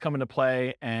Street is coming to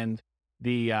play and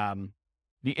the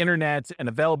the internet and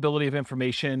availability of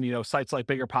information, sites like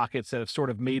BiggerPockets that have sort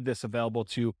of made this available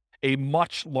to a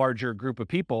much larger group of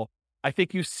people, I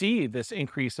think you see this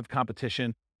increase of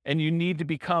competition, and you need to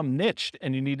become niched,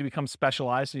 and you need to become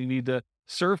specialized, and you need to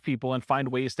serve people and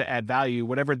find ways to add value,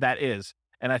 whatever that is.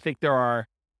 And I think there are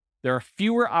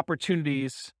fewer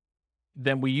opportunities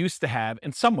than we used to have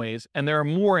in some ways, and there are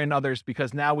more in others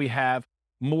because now we have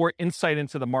more insight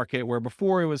into the market, where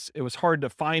before it was hard to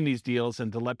find these deals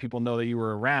and to let people know that you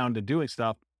were around and doing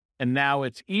stuff. And now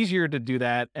it's easier to do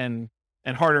that and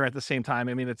harder at the same time.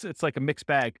 I mean, it's like a mixed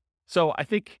bag. So I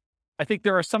think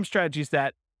there are some strategies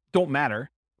that don't matter,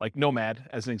 like Nomad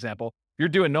as an example. If you're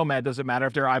doing Nomad, does it matter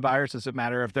if there are iBuyers? Does it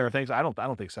matter if there are things? I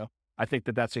don't think so. I think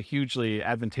that's a hugely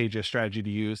advantageous strategy to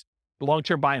use. The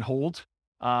long-term buy and hold,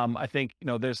 I think,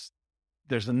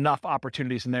 there's enough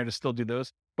opportunities in there to still do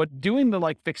those. But doing the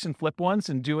like fix and flip ones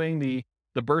and doing the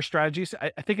burst strategies,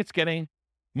 I think it's getting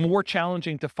more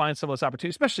challenging to find some of those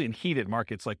opportunities, especially in heated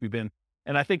markets like we've been.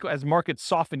 And I think as markets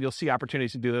soften, you'll see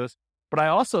opportunities to do those. But I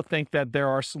also think that there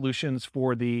are solutions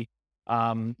for the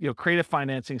creative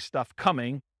financing stuff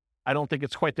coming. I don't think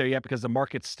it's quite there yet because the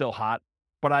market's still hot.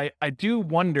 But I do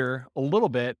wonder a little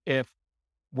bit if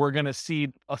we're going to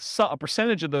see a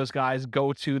percentage of those guys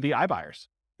go to the iBuyers.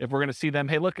 If we're going to see them,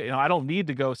 hey, look, I don't need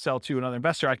to go sell to another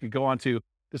investor. I could go onto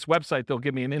this website. They'll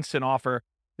give me an instant offer,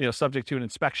 subject to an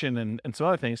inspection and some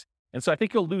other things. And so I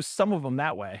think you'll lose some of them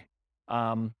that way,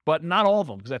 but not all of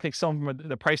them, because I think some of them,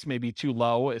 the price may be too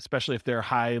low, especially if they're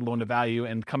high loan to value,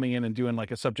 and coming in and doing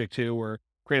like a subject to or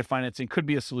creative financing could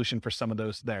be a solution for some of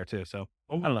those there too. So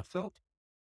I don't know.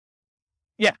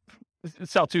 Yeah.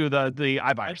 Sell to the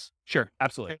iBuyers. Sure.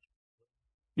 Absolutely.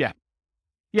 Yeah.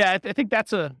 Yeah. I think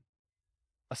that's a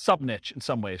sub niche in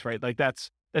some ways, right? Like that's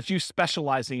you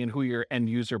specializing in who your end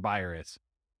user buyer is.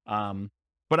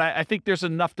 But I think there's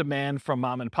enough demand from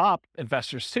mom and pop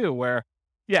investors too, where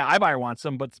iBuyer wants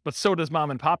them, but so does mom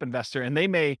and pop investor. And they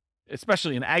may,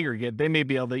 especially in aggregate, they may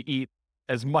be able to eat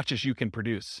as much as you can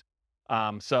produce.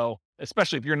 So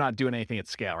especially if you're not doing anything at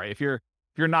scale, right? If you're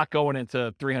not going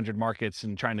into 300 markets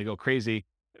and trying to go crazy,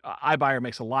 iBuyer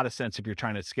makes a lot of sense if you're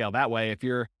trying to scale that way. If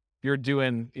you're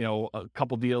doing, a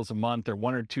couple deals a month or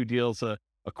one or two deals a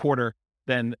quarter,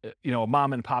 then, a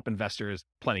mom and pop investor is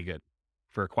plenty good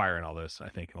for acquiring all those, I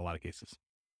think, in a lot of cases.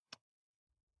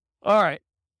 All right.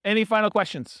 Any final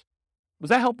questions? Was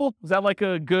that helpful? Was that like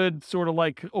a good sort of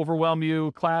like overwhelm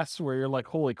you class where you're like,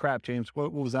 holy crap, James,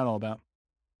 what was that all about?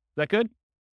 Is that good?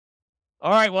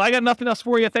 All right. Well, I got nothing else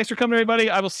for you. Thanks for coming, everybody.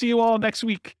 I will see you all next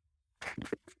week.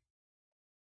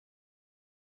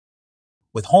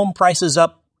 With home prices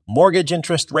up, mortgage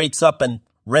interest rates up, and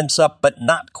rents up, but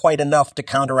not quite enough to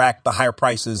counteract the higher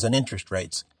prices and interest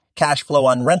rates, cash flow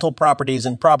on rental properties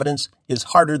in Providence is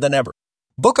harder than ever.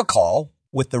 Book a call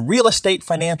with the Real Estate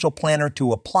Financial Planner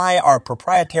to apply our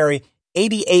proprietary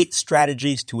 88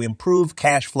 strategies to improve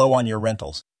cash flow on your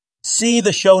rentals. See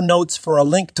the show notes for a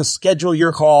link to schedule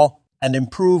your call and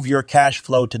improve your cash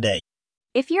flow today.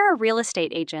 If you're a real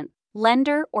estate agent,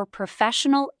 lender, or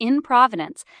professional in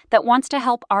Providence that wants to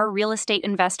help our real estate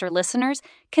investor listeners,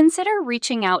 consider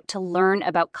reaching out to learn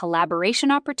about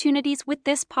collaboration opportunities with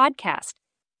this podcast.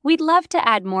 We'd love to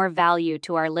add more value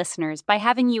to our listeners by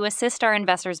having you assist our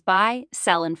investors buy,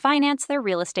 sell, and finance their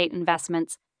real estate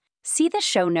investments. See the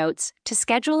show notes to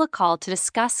schedule a call to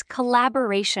discuss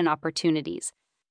collaboration opportunities.